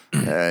to do it.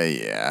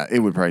 Yeah, it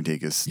would probably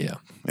take us Yeah.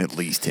 at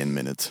least 10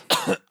 minutes.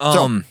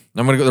 I'm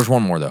gonna go. There's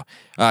one more though.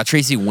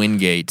 Tracy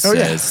Wingate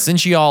says,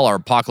 "Since y'all are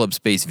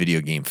apocalypse-based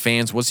video game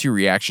fans, what's your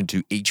reaction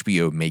to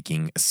HBO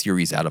making a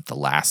series out of The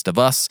Last of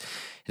Us?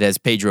 It has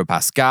Pedro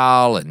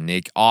Pascal and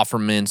Nick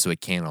Offerman, so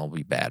it can't all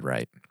be bad,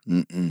 right?"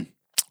 I'm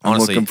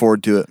Honestly, looking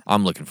forward to it.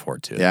 I'm looking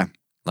forward to it. Yeah.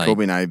 Like,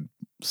 Kobe and I,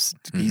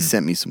 he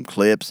sent me some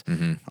clips.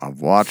 I've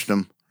watched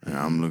them, and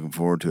I'm looking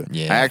forward to it.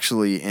 Yeah. I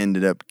actually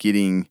ended up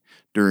getting,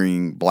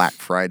 during Black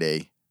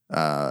Friday,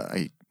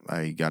 I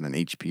got an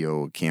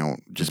HBO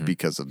account just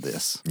because of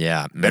this.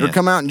 yeah, Better man.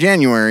 come out in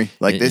January,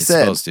 like they It's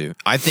said. supposed to.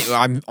 I think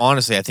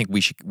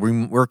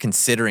we're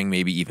considering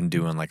maybe even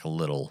doing like a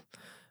little,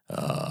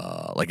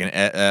 like an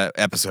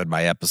episode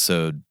by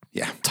episode.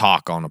 Yeah.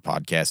 Talk on a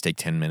podcast, take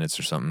 10 minutes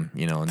or something,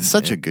 and It's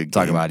such a good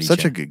talk game. about each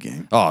Such a end. good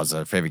game. Oh, it's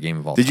our favorite game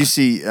of all Did time. you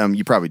see?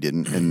 You probably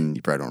didn't, and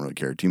you probably don't really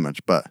care too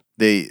much. But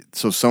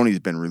Sony's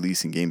been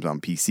releasing games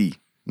on PC.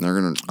 And they're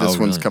gonna. This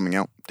one's really? coming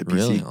out to PC.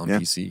 Really? On yeah.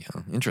 PC?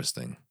 Huh?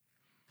 Interesting.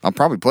 I'll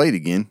probably play it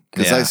again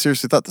because I Yeah.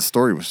 seriously thought the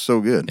story was so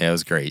good. Yeah, it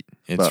was great.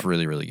 It's But-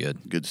 really, really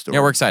good. Good story.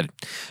 Yeah, we're excited.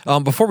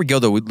 Before we go,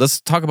 though,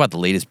 let's talk about the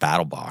latest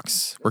Battle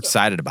Box. We're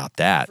excited about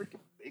that.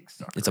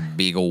 sucker. It's a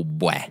big old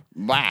boy.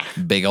 Bah.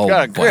 Big old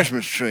Got a boy.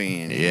 Christmas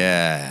tree in it.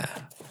 Yeah.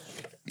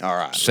 All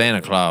right.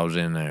 Santa Claus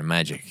in there.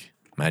 Magic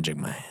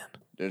man.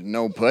 There's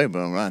no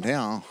playbook right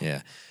now.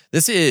 Yeah.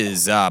 This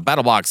is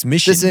BattleBox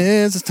mission. This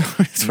is a story.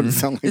 That's what it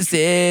sounds like. This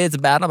is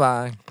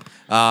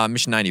BattleBox.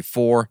 Mission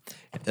 94.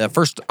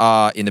 First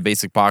in the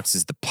basic box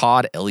is the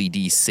Pod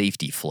LED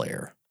safety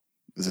flare.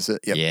 Is this it?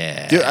 Yep.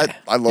 Yeah. Dude,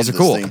 I love These this are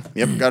cool. thing.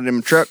 Yep. Got it in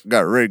my truck.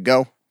 Got it ready to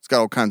go. It's got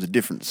all kinds of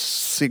different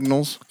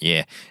signals. Yeah.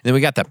 And then we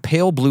got the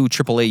pale blue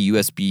AAA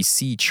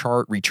USB-C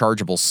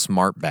rechargeable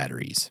smart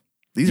batteries.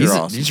 These are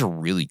awesome. These are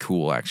really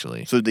cool,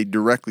 actually. So they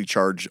directly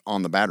charge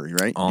on the battery,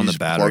 right? On You the just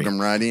battery. Plug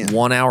them right in.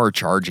 1 hour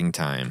charging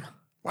time.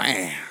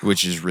 Wow.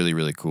 Which is really,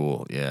 really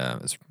cool. Yeah,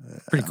 it's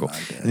pretty cool.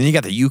 And then you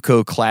got the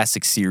Yuko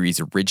Classic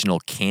Series original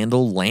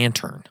candle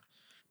lantern.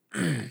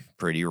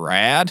 Pretty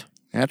rad.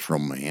 That's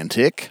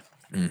romantic.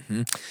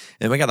 And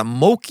we got the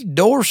Moki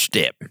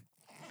doorstep.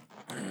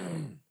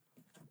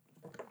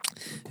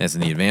 That's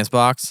in the advanced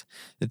box.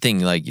 The thing,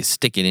 like, you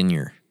stick it in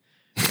your...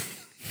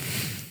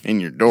 In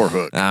your door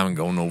hook. I'm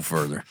going no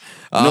further.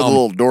 You know the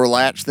little door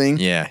latch thing?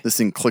 yeah. This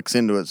thing clicks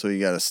into it, so you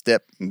got to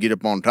step and get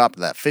up on top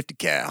of that 50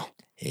 cal.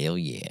 Hell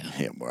yeah.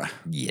 Yeah, boy.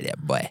 Yeah, that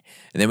boy.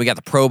 And then we got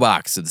the Pro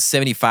Box of the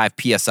 75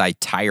 PSI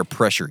tire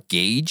pressure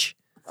gauge.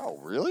 Oh,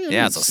 really?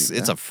 Yeah, it's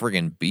a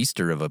friggin'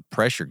 beaster of a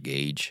pressure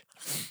gauge.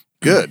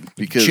 good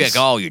because Check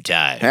all your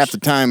tires. half the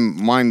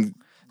time mine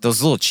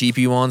Those little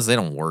cheapy ones, they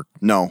don't work.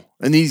 no,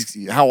 and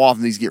these how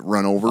often these get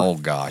run over. Oh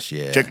gosh,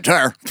 yeah. Check the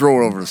tire,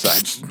 throw it over the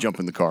side, just jump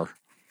in the car.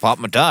 Pop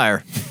my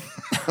tire.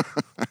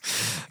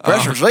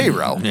 Pressure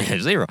zero.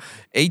 Zero.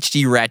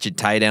 HD ratchet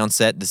tie down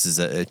set. This is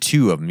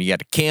two of them. You got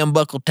the cam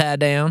buckle tie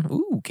down.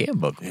 Ooh, cam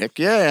buckle. Heck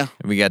yeah.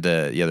 And we got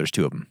there's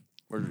two of them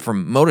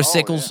from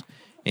motorcycles,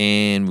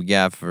 and we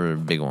got for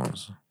big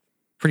ones.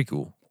 Pretty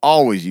cool.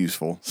 Always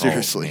useful.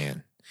 Seriously. Oh,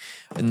 man.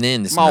 And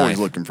then this I'm always knife.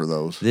 looking for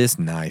those. This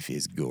knife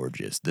is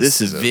gorgeous. This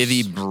This is a-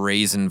 Vivi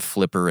brazen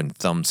flipper and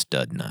thumb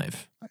stud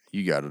knife.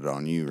 You got it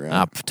on you, right?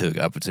 I took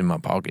up. It's in my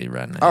pocket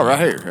right now. Oh, right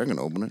here. I can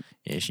open it.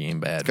 Yeah, she ain't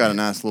bad. It's got a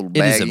man. nice little It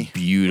is baggie. a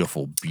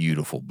beautiful,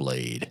 beautiful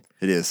blade.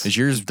 It is. Is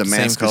yours the same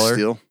Damascus color?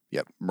 steel?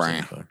 Yep.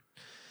 Brown. Color.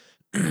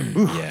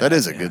 Ooh, Yeah, that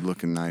is a yeah. good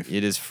looking knife.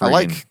 It is I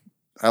friggin'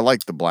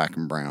 like the black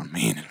and brown.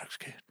 Man, it looks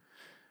good.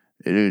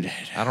 Dude.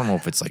 I don't know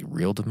if it's like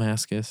real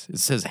Damascus. It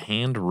says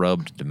hand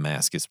rubbed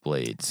Damascus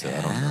blade, so I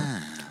don't know.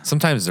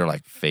 Sometimes they're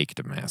like fake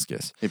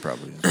Damascus. It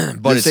probably is.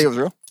 But Did it say it's- it was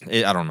real?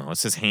 I don't know. It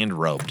says hand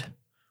rubbed.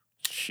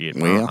 Shit,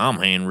 Well. I'm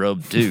hand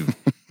rubbed too.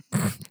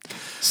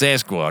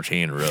 Sasquatch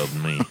hand rubbed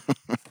me.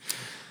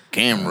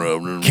 Cam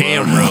rubbed.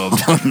 Cam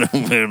rubbed.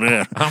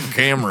 I'm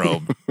cam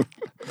rubbed.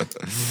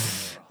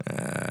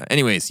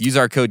 Anyways, use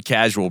our code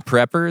Casual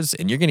Preppers,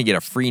 and you're going to get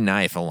a free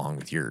knife along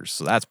with yours.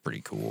 So that's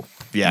pretty cool.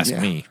 If you ask Yeah.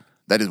 me,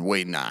 That is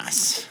way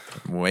nice.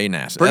 way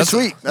nice. Pretty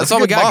sweet. That's a all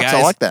we good got, box. guys.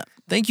 I like that.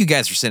 Thank you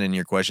guys for sending in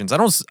your questions.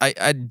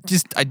 I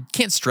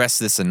can't stress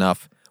this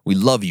enough. We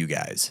love you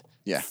guys.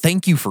 Yeah.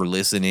 Thank you for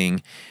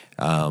listening.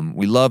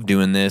 We love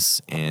doing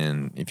this,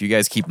 and if you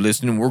guys keep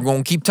listening, we're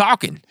going to keep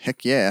talking.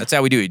 Heck yeah. That's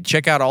how we do it.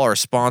 Check out all our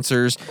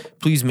sponsors.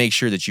 Please make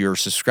sure that you're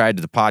subscribed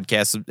to the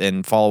podcast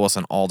and follow us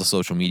on all the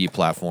social media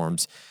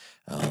platforms.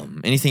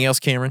 Anything else,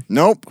 Cameron?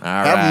 Nope. All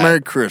Have right. a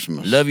Merry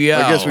Christmas. Love you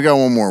I guess all. we got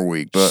one more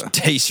week, but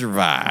Stay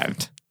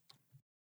survived.